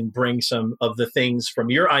 I can bring some of the things from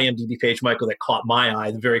your IMDb page, Michael, that caught my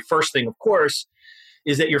eye. The very first thing, of course,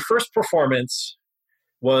 is that your first performance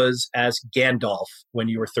was as Gandalf when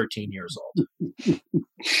you were 13 years old.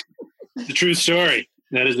 The true story.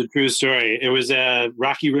 That is a true story. It was at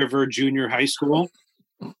Rocky River Junior High School.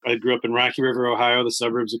 I grew up in Rocky River, Ohio, the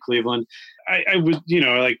suburbs of Cleveland. I was,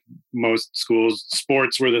 like most schools,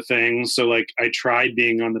 sports were the thing. So like I tried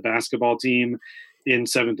being on the basketball team in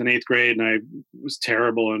 7th and 8th grade, and I was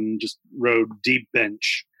terrible and just rode deep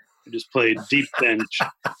bench. I just played deep bench.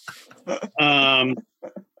 I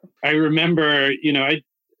remember,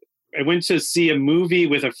 I went to see a movie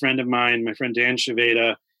with a friend of mine, my friend Dan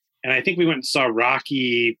Shaveda, and I think we went and saw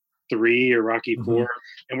Rocky 3 or Rocky 4,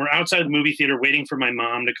 and we're outside the movie theater waiting for my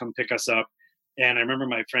mom to come pick us up. And I remember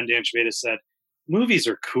my friend Dan Shaveda said, "Movies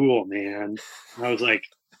are cool, man." And I was like,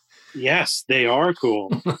 "Yes, they are cool."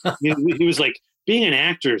 He was like, "Being an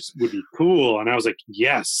actor would be cool." And I was like,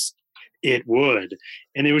 "Yes, it would."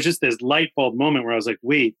 And it was just this light bulb moment where I was like,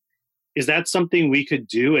 wait, is that something we could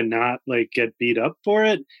do and not like get beat up for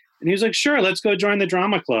it? And he was like, "Sure, let's go join the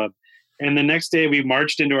drama club." And the next day we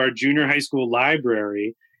marched into our junior high school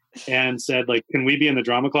library and said, like, "Can we be in the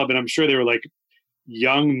drama club?" And I'm sure they were like,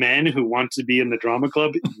 "Young men who want to be in the drama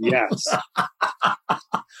club? Yes."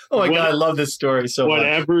 Oh my God, I love this story so much.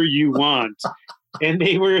 Whatever you want. And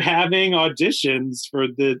they were having auditions for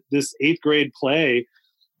this 8th grade play,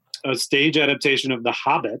 a stage adaptation of The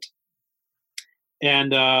Hobbit.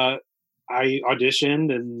 And I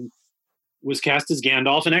auditioned and was cast as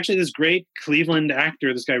Gandalf. And actually this great Cleveland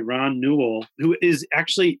actor, this guy Ron Newell, who is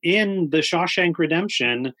actually in The Shawshank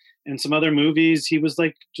Redemption and some other movies. He was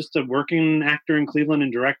like just a working actor in Cleveland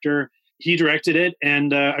and director. He directed it.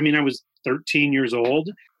 And I was 13 years old,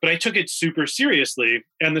 but I took it super seriously.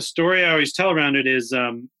 And the story I always tell around it is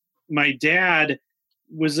my dad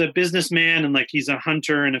was a businessman and like he's a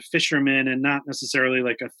hunter and a fisherman and not necessarily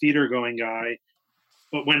like a theater going guy.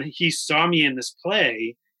 But when he saw me in this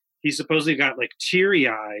play, he supposedly got like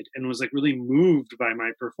teary-eyed and was like really moved by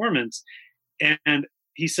my performance. And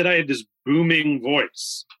he said I had this booming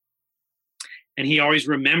voice. And he always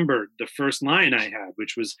remembered the first line I had,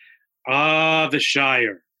 which was, "Ah, the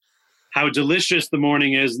Shire. How delicious the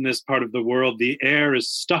morning is in this part of the world. The air is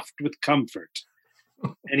stuffed with comfort."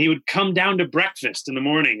 And he would come down to breakfast in the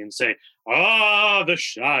morning and say, "Ah, the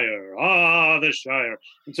Shire. Ah, the Shire."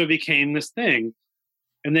 And so it became this thing.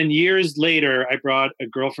 And then years later, I brought a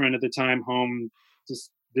girlfriend at the time home to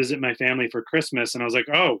visit my family for Christmas. And I was like,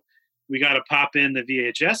 "Oh, we got to pop in the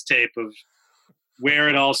VHS tape of where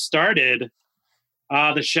it all started.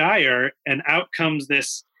 The Shire." And out comes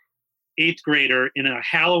this 8th grader in a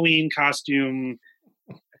Halloween costume,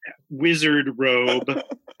 wizard robe,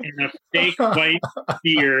 and a fake white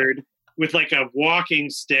beard with like a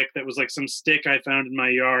walking stick that was like some stick I found in my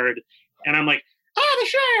yard. And I'm like, "Ah, the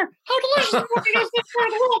Shire! How delicious the morning is this part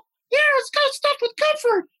of the world! Yeah, it's got stuffed with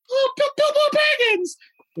comfort! Oh, Bilbo Baggins!"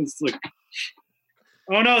 It's like,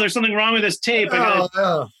 oh no, there's something wrong with this tape. I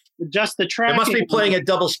gotta adjust the track. It must be playing at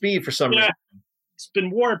double speed for some reason. It's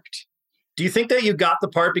been warped. Do you think that you got the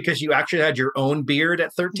part because you actually had your own beard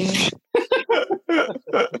at 13?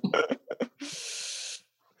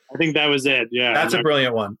 I think that was it. Yeah. That's a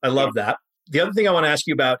brilliant one. I love that. The other thing I want to ask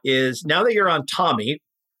you about is now that you're on Tommy,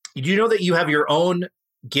 do you know that you have your own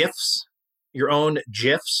GIFs, your own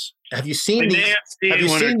GIFs? Have you seen these? Have you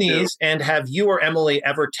seen these? And have you or Emily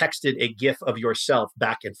ever texted a GIF of yourself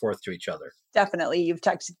back and forth to each other? Definitely. You've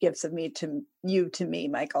texted GIFs of me to me,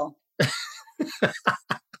 Michael.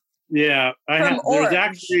 Yeah.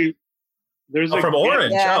 There's from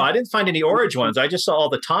Orange. Yeah. Oh, I didn't find any Orange ones. I just saw all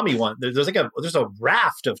the Tommy ones. There's a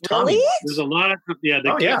raft of Tommy. Really? There's a lot of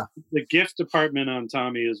the gift department on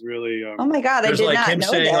Tommy is really. Oh my God! I did like not him know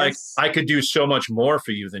saying this. like I could do so much more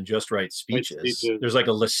for you than just write speeches. There's like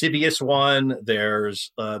a lascivious one.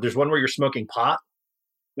 There's one where you're smoking pot.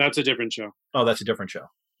 That's a different show. Oh, that's a different show.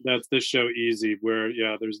 That's the show Easy, where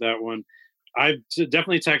there's that one. I've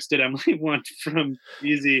definitely texted Emily one from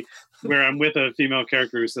Easy where I'm with a female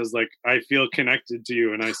character who says, like, I feel connected to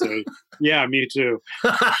you. And I say, yeah, me too.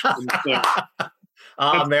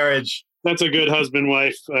 Marriage. That's a good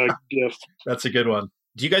husband-wife gift. That's a good one.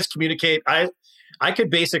 Do you guys communicate? I could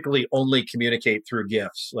basically only communicate through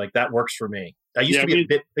GIFs. Like, that works for me. I used to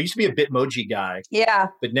be a Bitmoji guy. Yeah.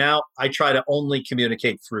 But now I try to only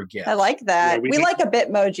communicate through GIFs. I like that. Yeah, we like a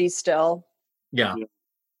Bitmoji still. Yeah.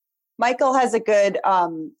 Michael has a good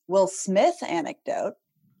Will Smith anecdote.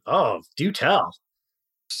 Oh, do tell.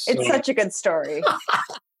 It's such a good story.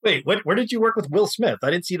 Wait, where did you work with Will Smith? I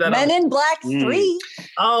didn't see that. Men in Black 3.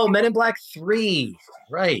 Oh, Men in Black 3.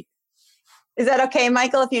 Right. Is that okay,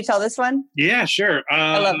 Michael, if you tell this one? Yeah, sure.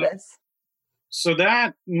 I love this. So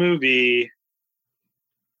that movie,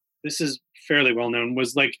 this is fairly well known,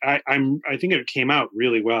 was like, I think it came out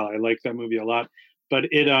really well. I like that movie a lot. But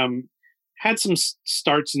it had some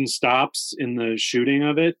starts and stops in the shooting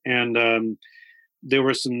of it. And there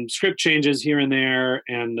were some script changes here and there.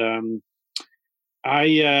 And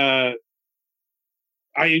I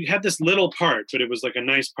had this little part, but it was like a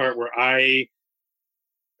nice part where I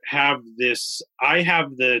have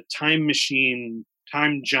the time machine,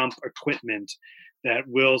 time jump equipment that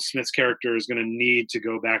Will Smith's character is going to need to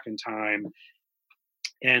go back in time.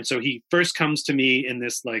 And so he first comes to me in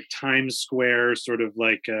this like Times Square sort of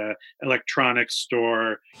like electronics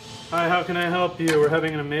store. Hi, how can I help you? We're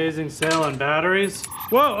having an amazing sale on batteries.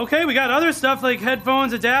 Whoa, okay, we got other stuff like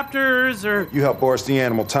headphones, adapters, or... You helped Boris the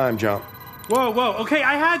Animal time jump. Whoa, okay,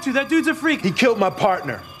 I had to. That dude's a freak. He killed my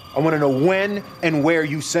partner. I want to know when and where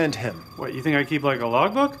you sent him. What, you think I keep like a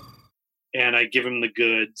logbook? And I give him the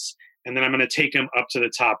goods, and then I'm going to take him up to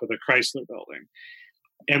the top of the Chrysler Building.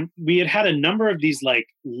 And we had a number of these like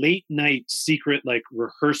late night secret like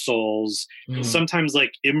rehearsals, sometimes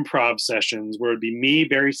like improv sessions where it'd be me,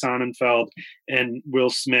 Barry Sonnenfeld, and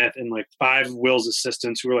Will Smith, and like 5 Will's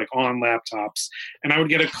assistants who were like on laptops. And I would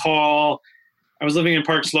get a call. I was living in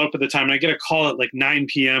Park Slope at the time, and I get a call at like 9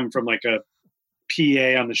 p.m. from like a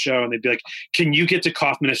PA on the show, and they'd be like, can you get to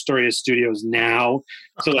Kaufman Astoria Studios now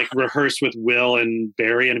to like rehearse with Will and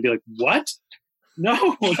Barry? And I'd be like, what?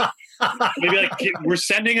 No. Maybe like, we're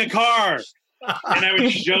sending a car. And I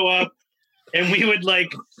would show up, and we would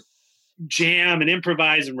like jam and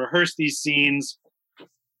improvise and rehearse these scenes.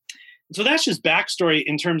 So that's just backstory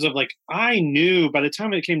in terms of like, I knew by the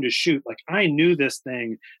time it came to shoot, like I knew this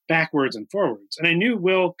thing backwards and forwards. And I knew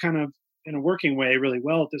Will kind of in a working way really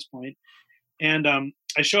well at this point. And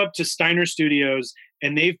I show up to Steiner Studios,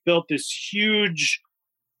 and they've built this huge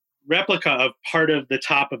replica of part of the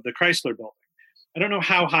top of the Chrysler Building. I don't know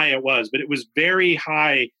how high it was, but it was very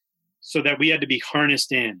high so that we had to be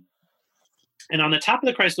harnessed in. And on the top of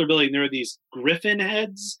the Chrysler Building, there are these griffin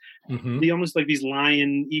heads, almost like these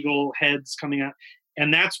lion eagle heads coming out.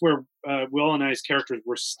 And that's where Will and I's characters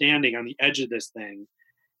were standing on the edge of this thing.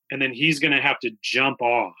 And then he's going to have to jump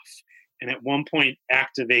off. And at one point,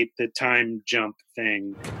 activate the time jump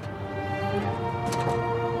thing.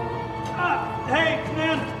 Hey,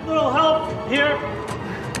 man, little help here.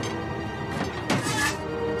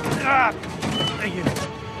 Thank you.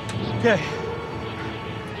 Okay.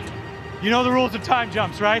 You know the rules of time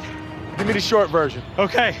jumps, right? Give me the short version.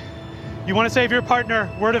 Okay. You want to save your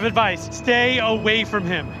partner, word of advice, stay away from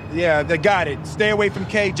him. Yeah, they got it. Stay away from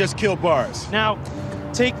K, just kill bars. Now,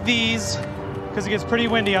 take these, because it gets pretty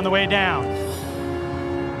windy on the way down.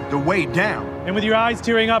 The way down? And with your eyes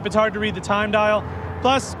tearing up, it's hard to read the time dial.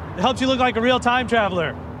 Plus, it helps you look like a real time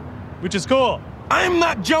traveler, which is cool. I'm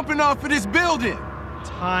not jumping off of this building.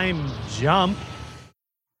 Time jump.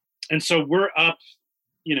 And so we're up,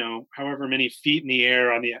 however many feet in the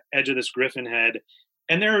air on the edge of this griffin head.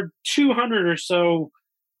 And there are 200 or so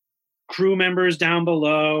crew members down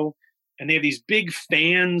below. And they have these big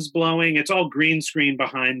fans blowing. It's all green screen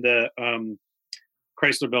behind the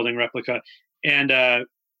Chrysler Building replica. And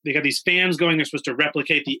they got these fans going. They're supposed to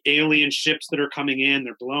replicate the alien ships that are coming in.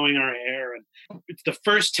 They're blowing our air. And it's the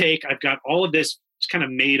first take. I've got all of this kind of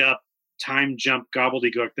made up time jump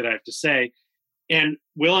gobbledygook that I have to say. And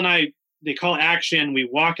Will and I, they call action. We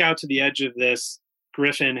walk out to the edge of this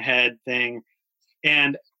griffin head thing.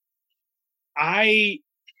 And I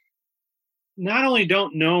not only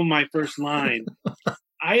don't know my first line,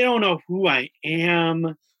 I don't know who I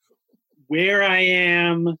am, where I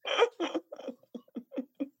am,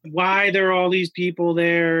 why there are all these people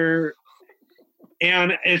there.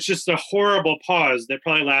 And it's just a horrible pause that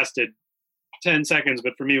probably lasted 10 seconds,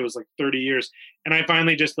 but for me it was like 30 years. And I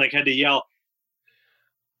finally just like had to yell,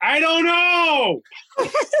 I don't know.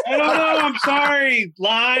 I'm sorry.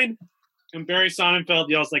 Line. And Barry Sonnenfeld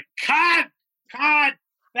yells like, cut,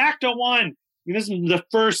 back to one. And this is the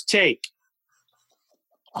first take.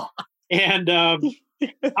 And on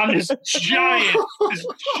this giant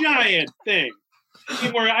thing.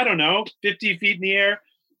 We're, I don't know, 50 feet in the air.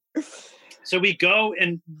 So we go,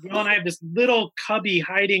 and Will and I have this little cubby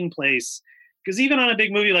hiding place. Because even on a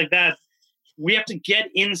big movie like that, we have to get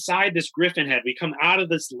inside this griffin head. We come out of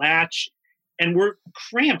this latch, and we're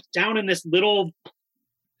cramped down in this little,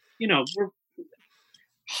 we're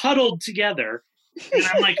huddled together. And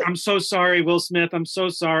I'm like, I'm so sorry, Will Smith. I'm so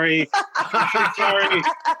sorry. I'm so sorry.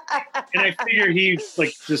 And I figure he's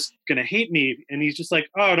like just gonna hate me. And he's just like,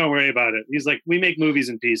 oh, don't worry about it. He's like, we make movies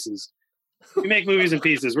in pieces.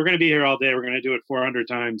 We're gonna be here all day. We're gonna do it 400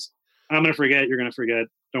 times. I'm gonna forget. You're gonna forget.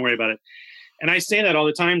 Don't worry about it. And I say that all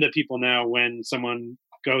the time to people now when someone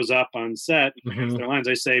goes up on set, their lines,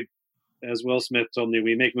 I say, as Will Smith told me,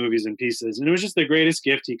 we make movies in pieces. And it was just the greatest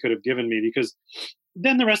gift he could have given me, because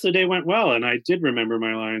then the rest of the day went well, and I did remember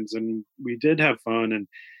my lines, and we did have fun. And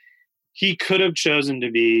he could have chosen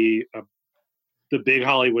to be the big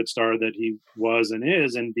Hollywood star that he was and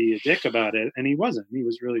is, and be a dick about it, and he wasn't. He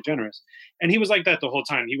was really generous, and he was like that the whole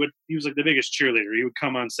time. He was like the biggest cheerleader. He would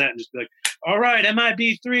come on set and just be like, "All right,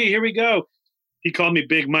 MIB3, here we go." He called me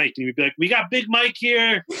Big Mike, and he'd be like, "We got Big Mike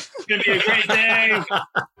here. It's gonna be a great day."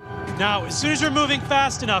 Now, as soon as you're moving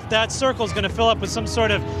fast enough, that circle is going to fill up with some sort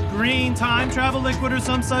of green time travel liquid or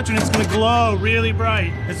some such, and it's going to glow really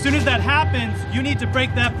bright. As soon as that happens, you need to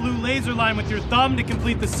break that blue laser line with your thumb to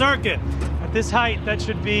complete the circuit. At this height, that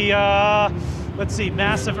should be, let's see,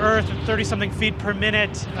 mass of Earth at 30-something feet per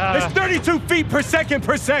minute. It's 32 feet per second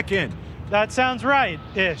per second. That sounds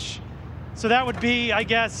right-ish. So that would be, I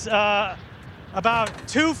guess, about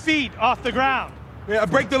 2 feet off the ground. Yeah,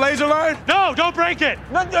 break the laser line? No, don't break it.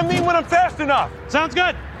 I mean when I'm fast enough. Sounds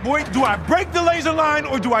good. Boy, do I break the laser line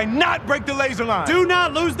or do I not break the laser line? Do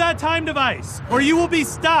not lose that time device, or you will be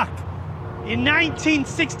stuck. In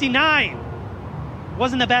 1969,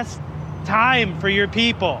 wasn't the best time for your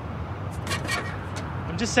people.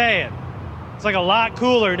 I'm just saying. It's like a lot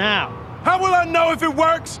cooler now. How will I know if it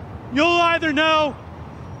works? You'll either know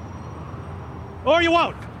or you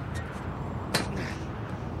won't.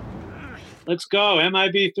 Let's go,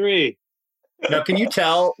 MIB3. Now, can you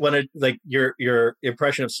tell when your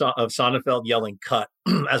impression of Sonnenfeld yelling "cut"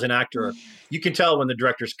 as an actor? You can tell when the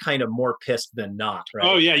director's kind of more pissed than not, right?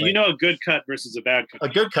 Oh yeah, a good cut versus a bad cut. A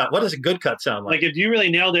good cut. What does a good cut sound like? Like if you really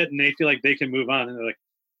nailed it and they feel like they can move on, and they're like,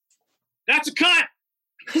 "That's a cut."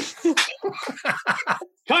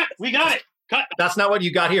 Cut. We got it. Cut. That's not what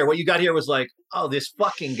you got here. What you got here was like, "Oh, this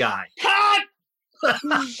fucking guy." Cut.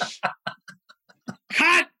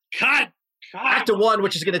 Cut. Act to one,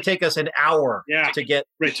 which is going to take us an hour to get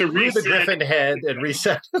through the Griffin head and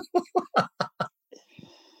reset.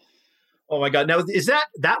 Oh my God. Now,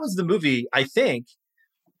 that was the movie, I think,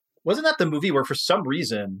 wasn't that the movie where for some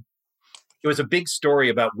reason it was a big story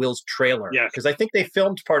about Will's trailer? Yeah. Because I think they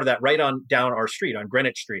filmed part of that right on down our street, on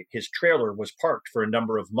Greenwich Street. His trailer was parked for a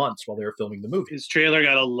number of months while they were filming the movie. His trailer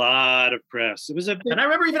got a lot of press. It was a big... And I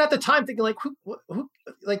remember even at the time thinking like, who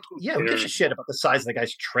gives a shit about the size of the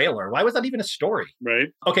guy's trailer? Why was that even a story? Right.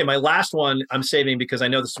 Okay, my last one I'm saving because I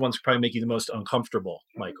know this one's probably make you the most uncomfortable,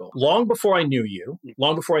 Michael. Long before I knew you,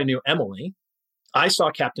 long before I knew Emily, I saw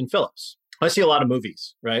Captain Phillips. I see a lot of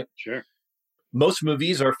movies, right? Sure. Most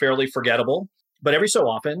movies are fairly forgettable, but every so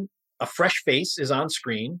often, a fresh face is on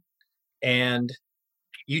screen and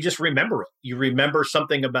you just remember it. You remember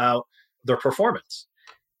something about their performance.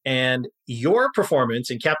 And your performance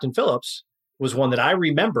in Captain Phillips was one that I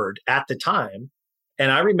remembered at the time.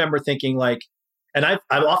 And I remember thinking like, and I've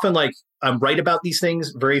often like, I'm right about these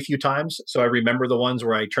things very few times. So I remember the ones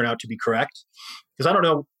where I turn out to be correct. Because I don't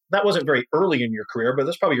know, that wasn't very early in your career, but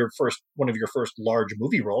that's probably one of your first large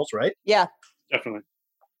movie roles, right? Yeah. Definitely.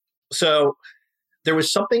 So there was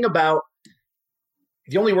something about,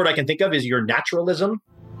 the only word I can think of is your naturalism.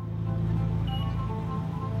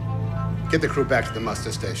 Get the crew back to the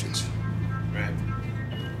muster stations. Right.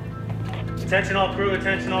 Attention all crew,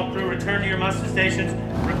 return to your muster stations.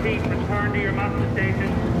 Repeat, return to your muster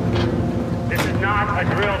stations. This is not a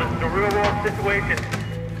drill, this is a real world situation.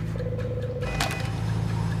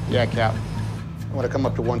 Yeah, Cap. I want to come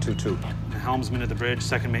up to 122. Helmsman at the bridge,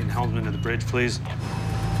 second mate and helmsman at the bridge, please.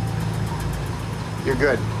 You're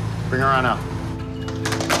good. Bring her on up.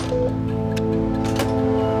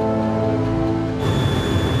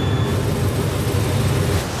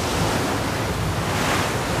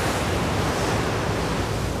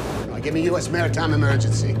 Give me U.S. maritime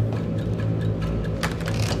emergency.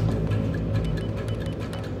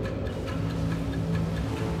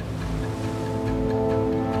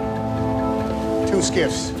 2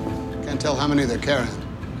 skiffs. Can't tell how many they're carrying.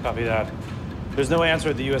 Copy that. There's no answer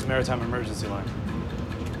at the U.S. Maritime Emergency Line.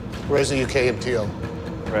 Where's the UK MTO?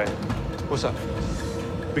 Right. What's up?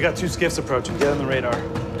 We got 2 skiffs approaching. Get on the radar.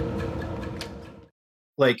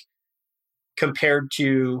 Like, compared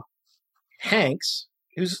to Hanks,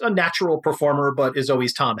 who's a natural performer, but is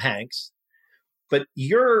always Tom Hanks. But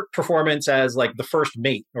your performance as like the first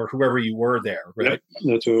mate or whoever you were there, right?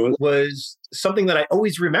 Yeah, that's what it was something that I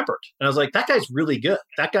always remembered. And I was like, that guy's really good.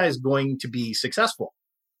 That guy's going to be successful.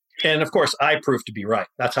 And of course, I proved to be right.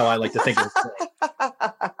 That's how I like to think of it.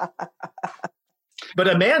 But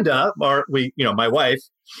Amanda, my wife,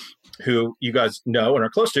 who you guys know and are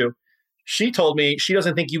close to, she told me she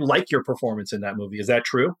doesn't think you like your performance in that movie. Is that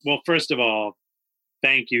true? Well, first of all,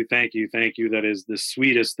 thank you. That is the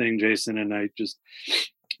sweetest thing, Jason. And I just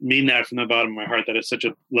mean that from the bottom of my heart. That is such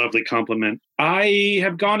a lovely compliment. I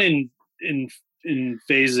have gone in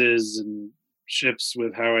phases and shifts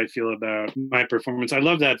with how I feel about my performance. I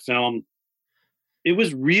love that film. It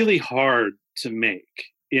was really hard to make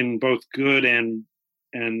in both good and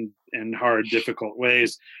hard, difficult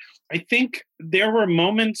ways. I think there were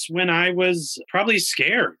moments when I was probably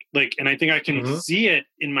scared, and I think I can see it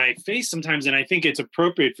in my face sometimes, and I think it's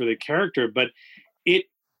appropriate for the character, but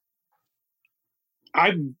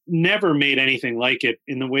I've never made anything like it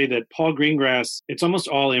in the way that Paul Greengrass, it's almost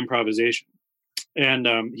all improvisation. And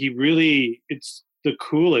it's the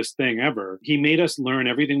coolest thing ever. He made us learn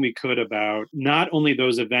everything we could about not only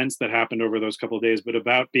those events that happened over those couple of days, but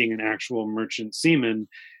about being an actual merchant seaman.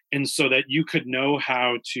 And so that you could know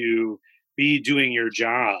how to be doing your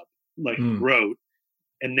job, rote.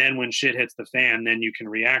 And then when shit hits the fan, then you can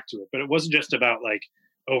react to it. But it wasn't just about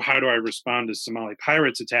how do I respond to Somali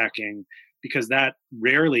pirates attacking? Because that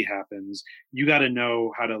rarely happens. You got to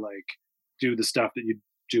know how to do the stuff that you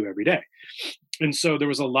do every day. And so there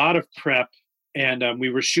was a lot of prep, and we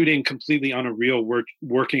were shooting completely on a real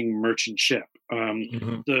working merchant ship.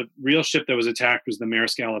 The real ship that was attacked was the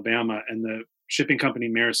Maersk Alabama, and the shipping company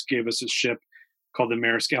Maersk gave us a ship called the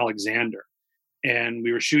Maersk Alexander. And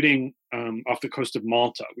we were shooting off the coast of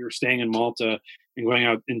Malta. We were staying in Malta and going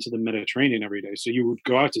out into the Mediterranean every day. So you would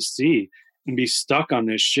go out to sea and be stuck on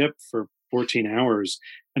this ship for 14 hours,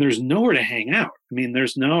 and there's nowhere to hang out. I mean,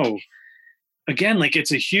 there's no, again,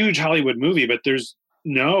 it's a huge Hollywood movie, but there's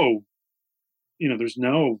no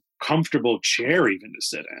comfortable chair even to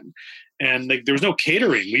sit in. And there was no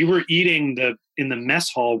catering. We were eating in the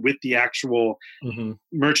mess hall with the actual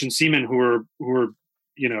merchant seamen who were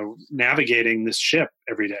navigating this ship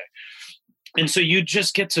every day. And so you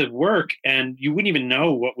just get to work, and you wouldn't even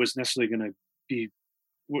know what was necessarily going to be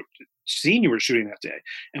what scene you were shooting that day.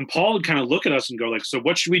 And Paul would kind of look at us and go so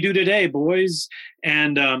what should we do today, boys?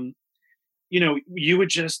 And you would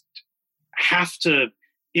just have to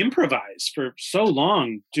improvise for so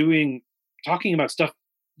long, talking about stuff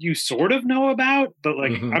you sort of know about, but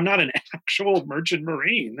I'm not an actual merchant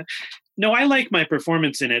marine. No, I like my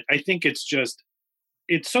performance in it. I think it's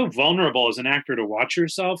so vulnerable as an actor to watch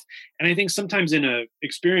yourself. And I think sometimes in a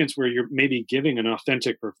experience where you're maybe giving an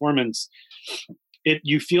authentic performance,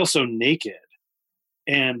 you feel so naked.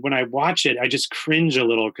 And when I watch it, I just cringe a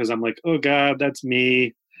little because I'm like, oh God, that's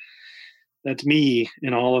me. That's me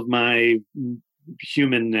in all of my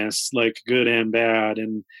humanness, good and bad.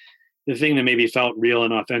 And the thing that maybe felt real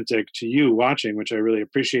and authentic to you watching, which I really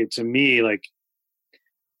appreciate, to me,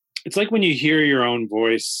 it's like when you hear your own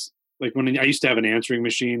voice. When I used to have an answering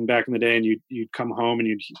machine back in the day, and you'd come home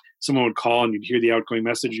and someone would call and you'd hear the outgoing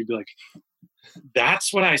message. You'd be like,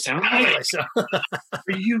 that's what I sound like?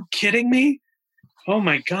 Are you kidding me? Oh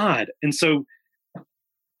my God. And so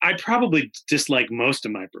I probably dislike most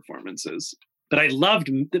of my performances, but I loved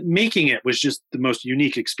making it. Was just the most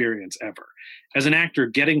unique experience ever. As an actor,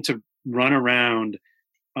 getting to run around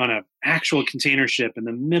on an actual container ship in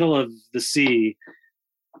the middle of the sea,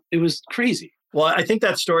 it was crazy. Well, I think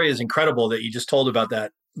that story is incredible that you just told about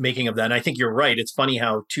that making of that. And I think you're right. It's funny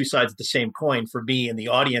how two sides of the same coin for me and the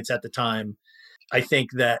audience at the time. I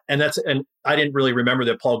think that, and I didn't really remember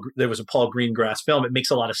that there was a Paul Greengrass film. It makes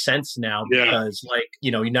a lot of sense now because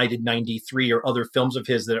United 93 or other films of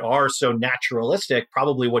his that are so naturalistic,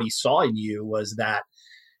 probably what he saw in you was that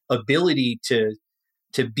ability to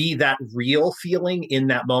be that real feeling in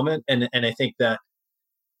that moment. And I think that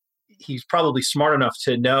he's probably smart enough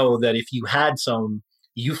to know that if you had some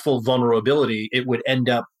youthful vulnerability, it would end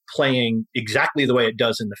up playing exactly the way it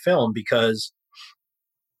does in the film, because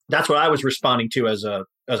that's what I was responding to as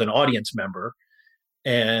an audience member.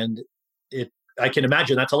 And I can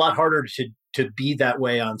imagine that's a lot harder to be that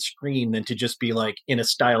way on screen than to just be in a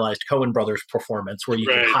stylized Coen Brothers performance where you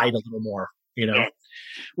can hide a little more. you know? Yeah.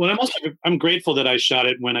 Well, I'm grateful that I shot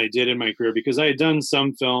it when I did in my career, because I had done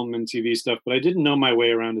some film and TV stuff, but I didn't know my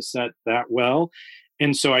way around a set that well.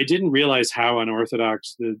 And so I didn't realize how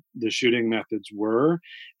unorthodox the shooting methods were.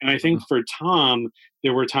 And I think for Tom,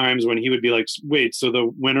 there were times when he would be like, wait, so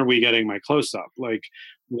when are we getting my close up? Like,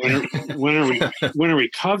 when are we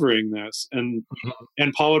covering this? And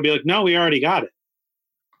Paul would be like, no, we already got it.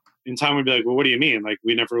 And Tom would be like, well, what do you mean? Like,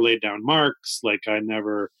 we never laid down marks. Like, I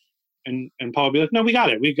never, and Paul would be like, no, we got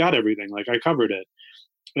it. We got everything. Like, I covered it.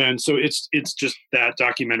 And so it's just that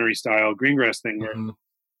documentary style Greengrass thing where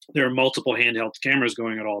there are multiple handheld cameras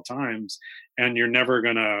going at all times, and you're never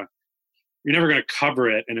gonna cover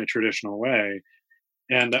it in a traditional way.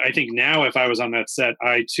 And I think now, if I was on that set,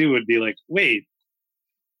 I too would be like, wait,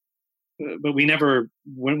 but we never,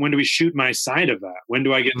 when do we shoot my side of that? When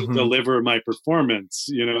do I get to deliver my performance?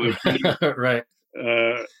 You know, right.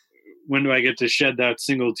 When do I get to shed that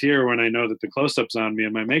single tear when I know that the close-up's on me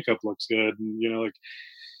and my makeup looks good? And, you know, like,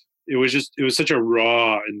 it was such a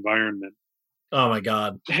raw environment. Oh my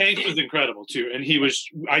God. Hank was incredible too. And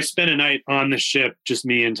I spent a night on the ship, just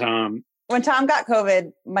me and Tom. When Tom got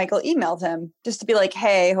COVID, Michael emailed him just to be like,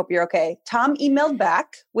 hey, hope you're okay. Tom emailed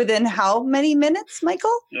back within how many minutes,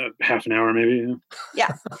 Michael? Half an hour, maybe. Yeah.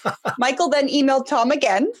 Michael then emailed Tom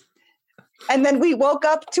again. And then we woke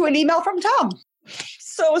up to an email from Tom.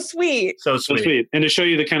 So sweet. So sweet. And to show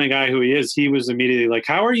you the kind of guy who he is, he was immediately like,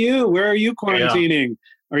 how are you? Where are you quarantining?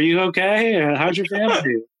 Yeah. Are you okay? How's your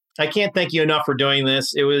family? I can't thank you enough for doing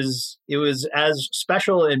this. It was as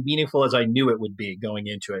special and meaningful as I knew it would be going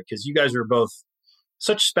into it, because you guys are both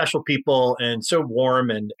such special people and so warm.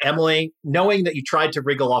 And Emily, knowing that you tried to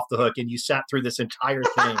wriggle off the hook and you sat through this entire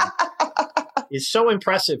thing is so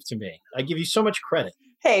impressive to me. I give you so much credit.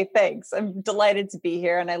 Hey, thanks. I'm delighted to be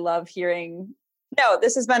here, and I love hearing. No,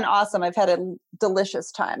 this has been awesome. I've had a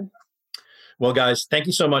delicious time. Well, guys, thank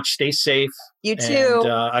you so much. Stay safe. You too.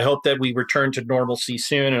 And I hope that we return to normalcy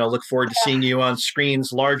soon, and I look forward to seeing you on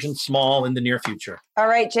screens large and small in the near future. All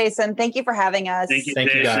right, Jason. Thank you for having us.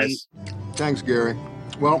 Thank you, guys. Thanks, Gary.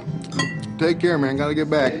 Well, take care, man. Got to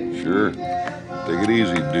get back. Sure. Take it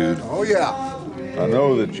easy, dude. Oh, yeah. I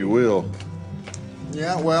know that you will.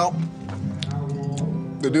 Yeah, well,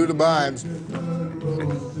 the dude abides.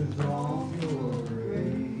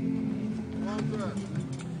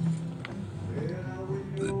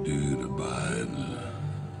 Dude abides.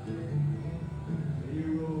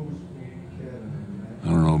 I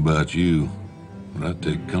don't know about you, but I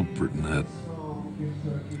take comfort in that.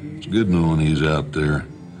 It's good knowing he's out there,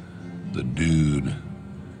 the dude,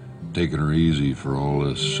 taking her easy for all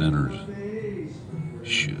us sinners.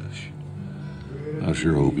 Shush. I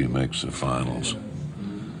sure hope he makes the finals.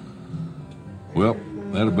 Well,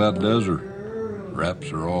 that about does her. Wraps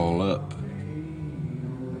her all up.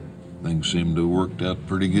 Things seemed to have worked out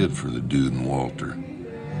pretty good for the dude and Walter.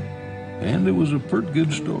 And it was a pretty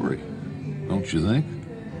good story, don't you think?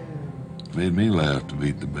 Made me laugh to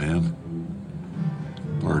beat the band.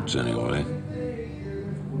 Parts, anyway.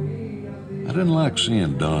 I didn't like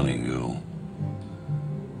seeing Donnie go.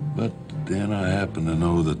 But then I happen to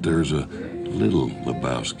know that there's a little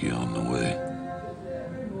Lebowski on the way.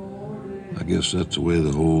 I guess that's the way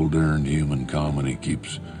the whole darn human comedy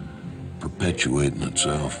keeps perpetuating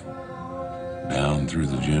itself. Down through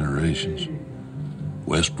the generations,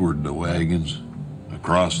 westward the wagons,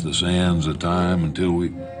 across the sands of time until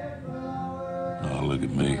we... Oh, look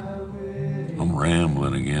at me. I'm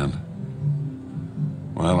rambling again.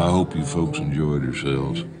 Well, I hope you folks enjoyed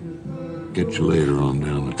yourselves. Catch you later on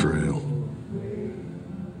down the trail.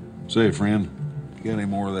 Say, friend, you got any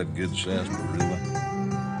more of that good sarsaparilla?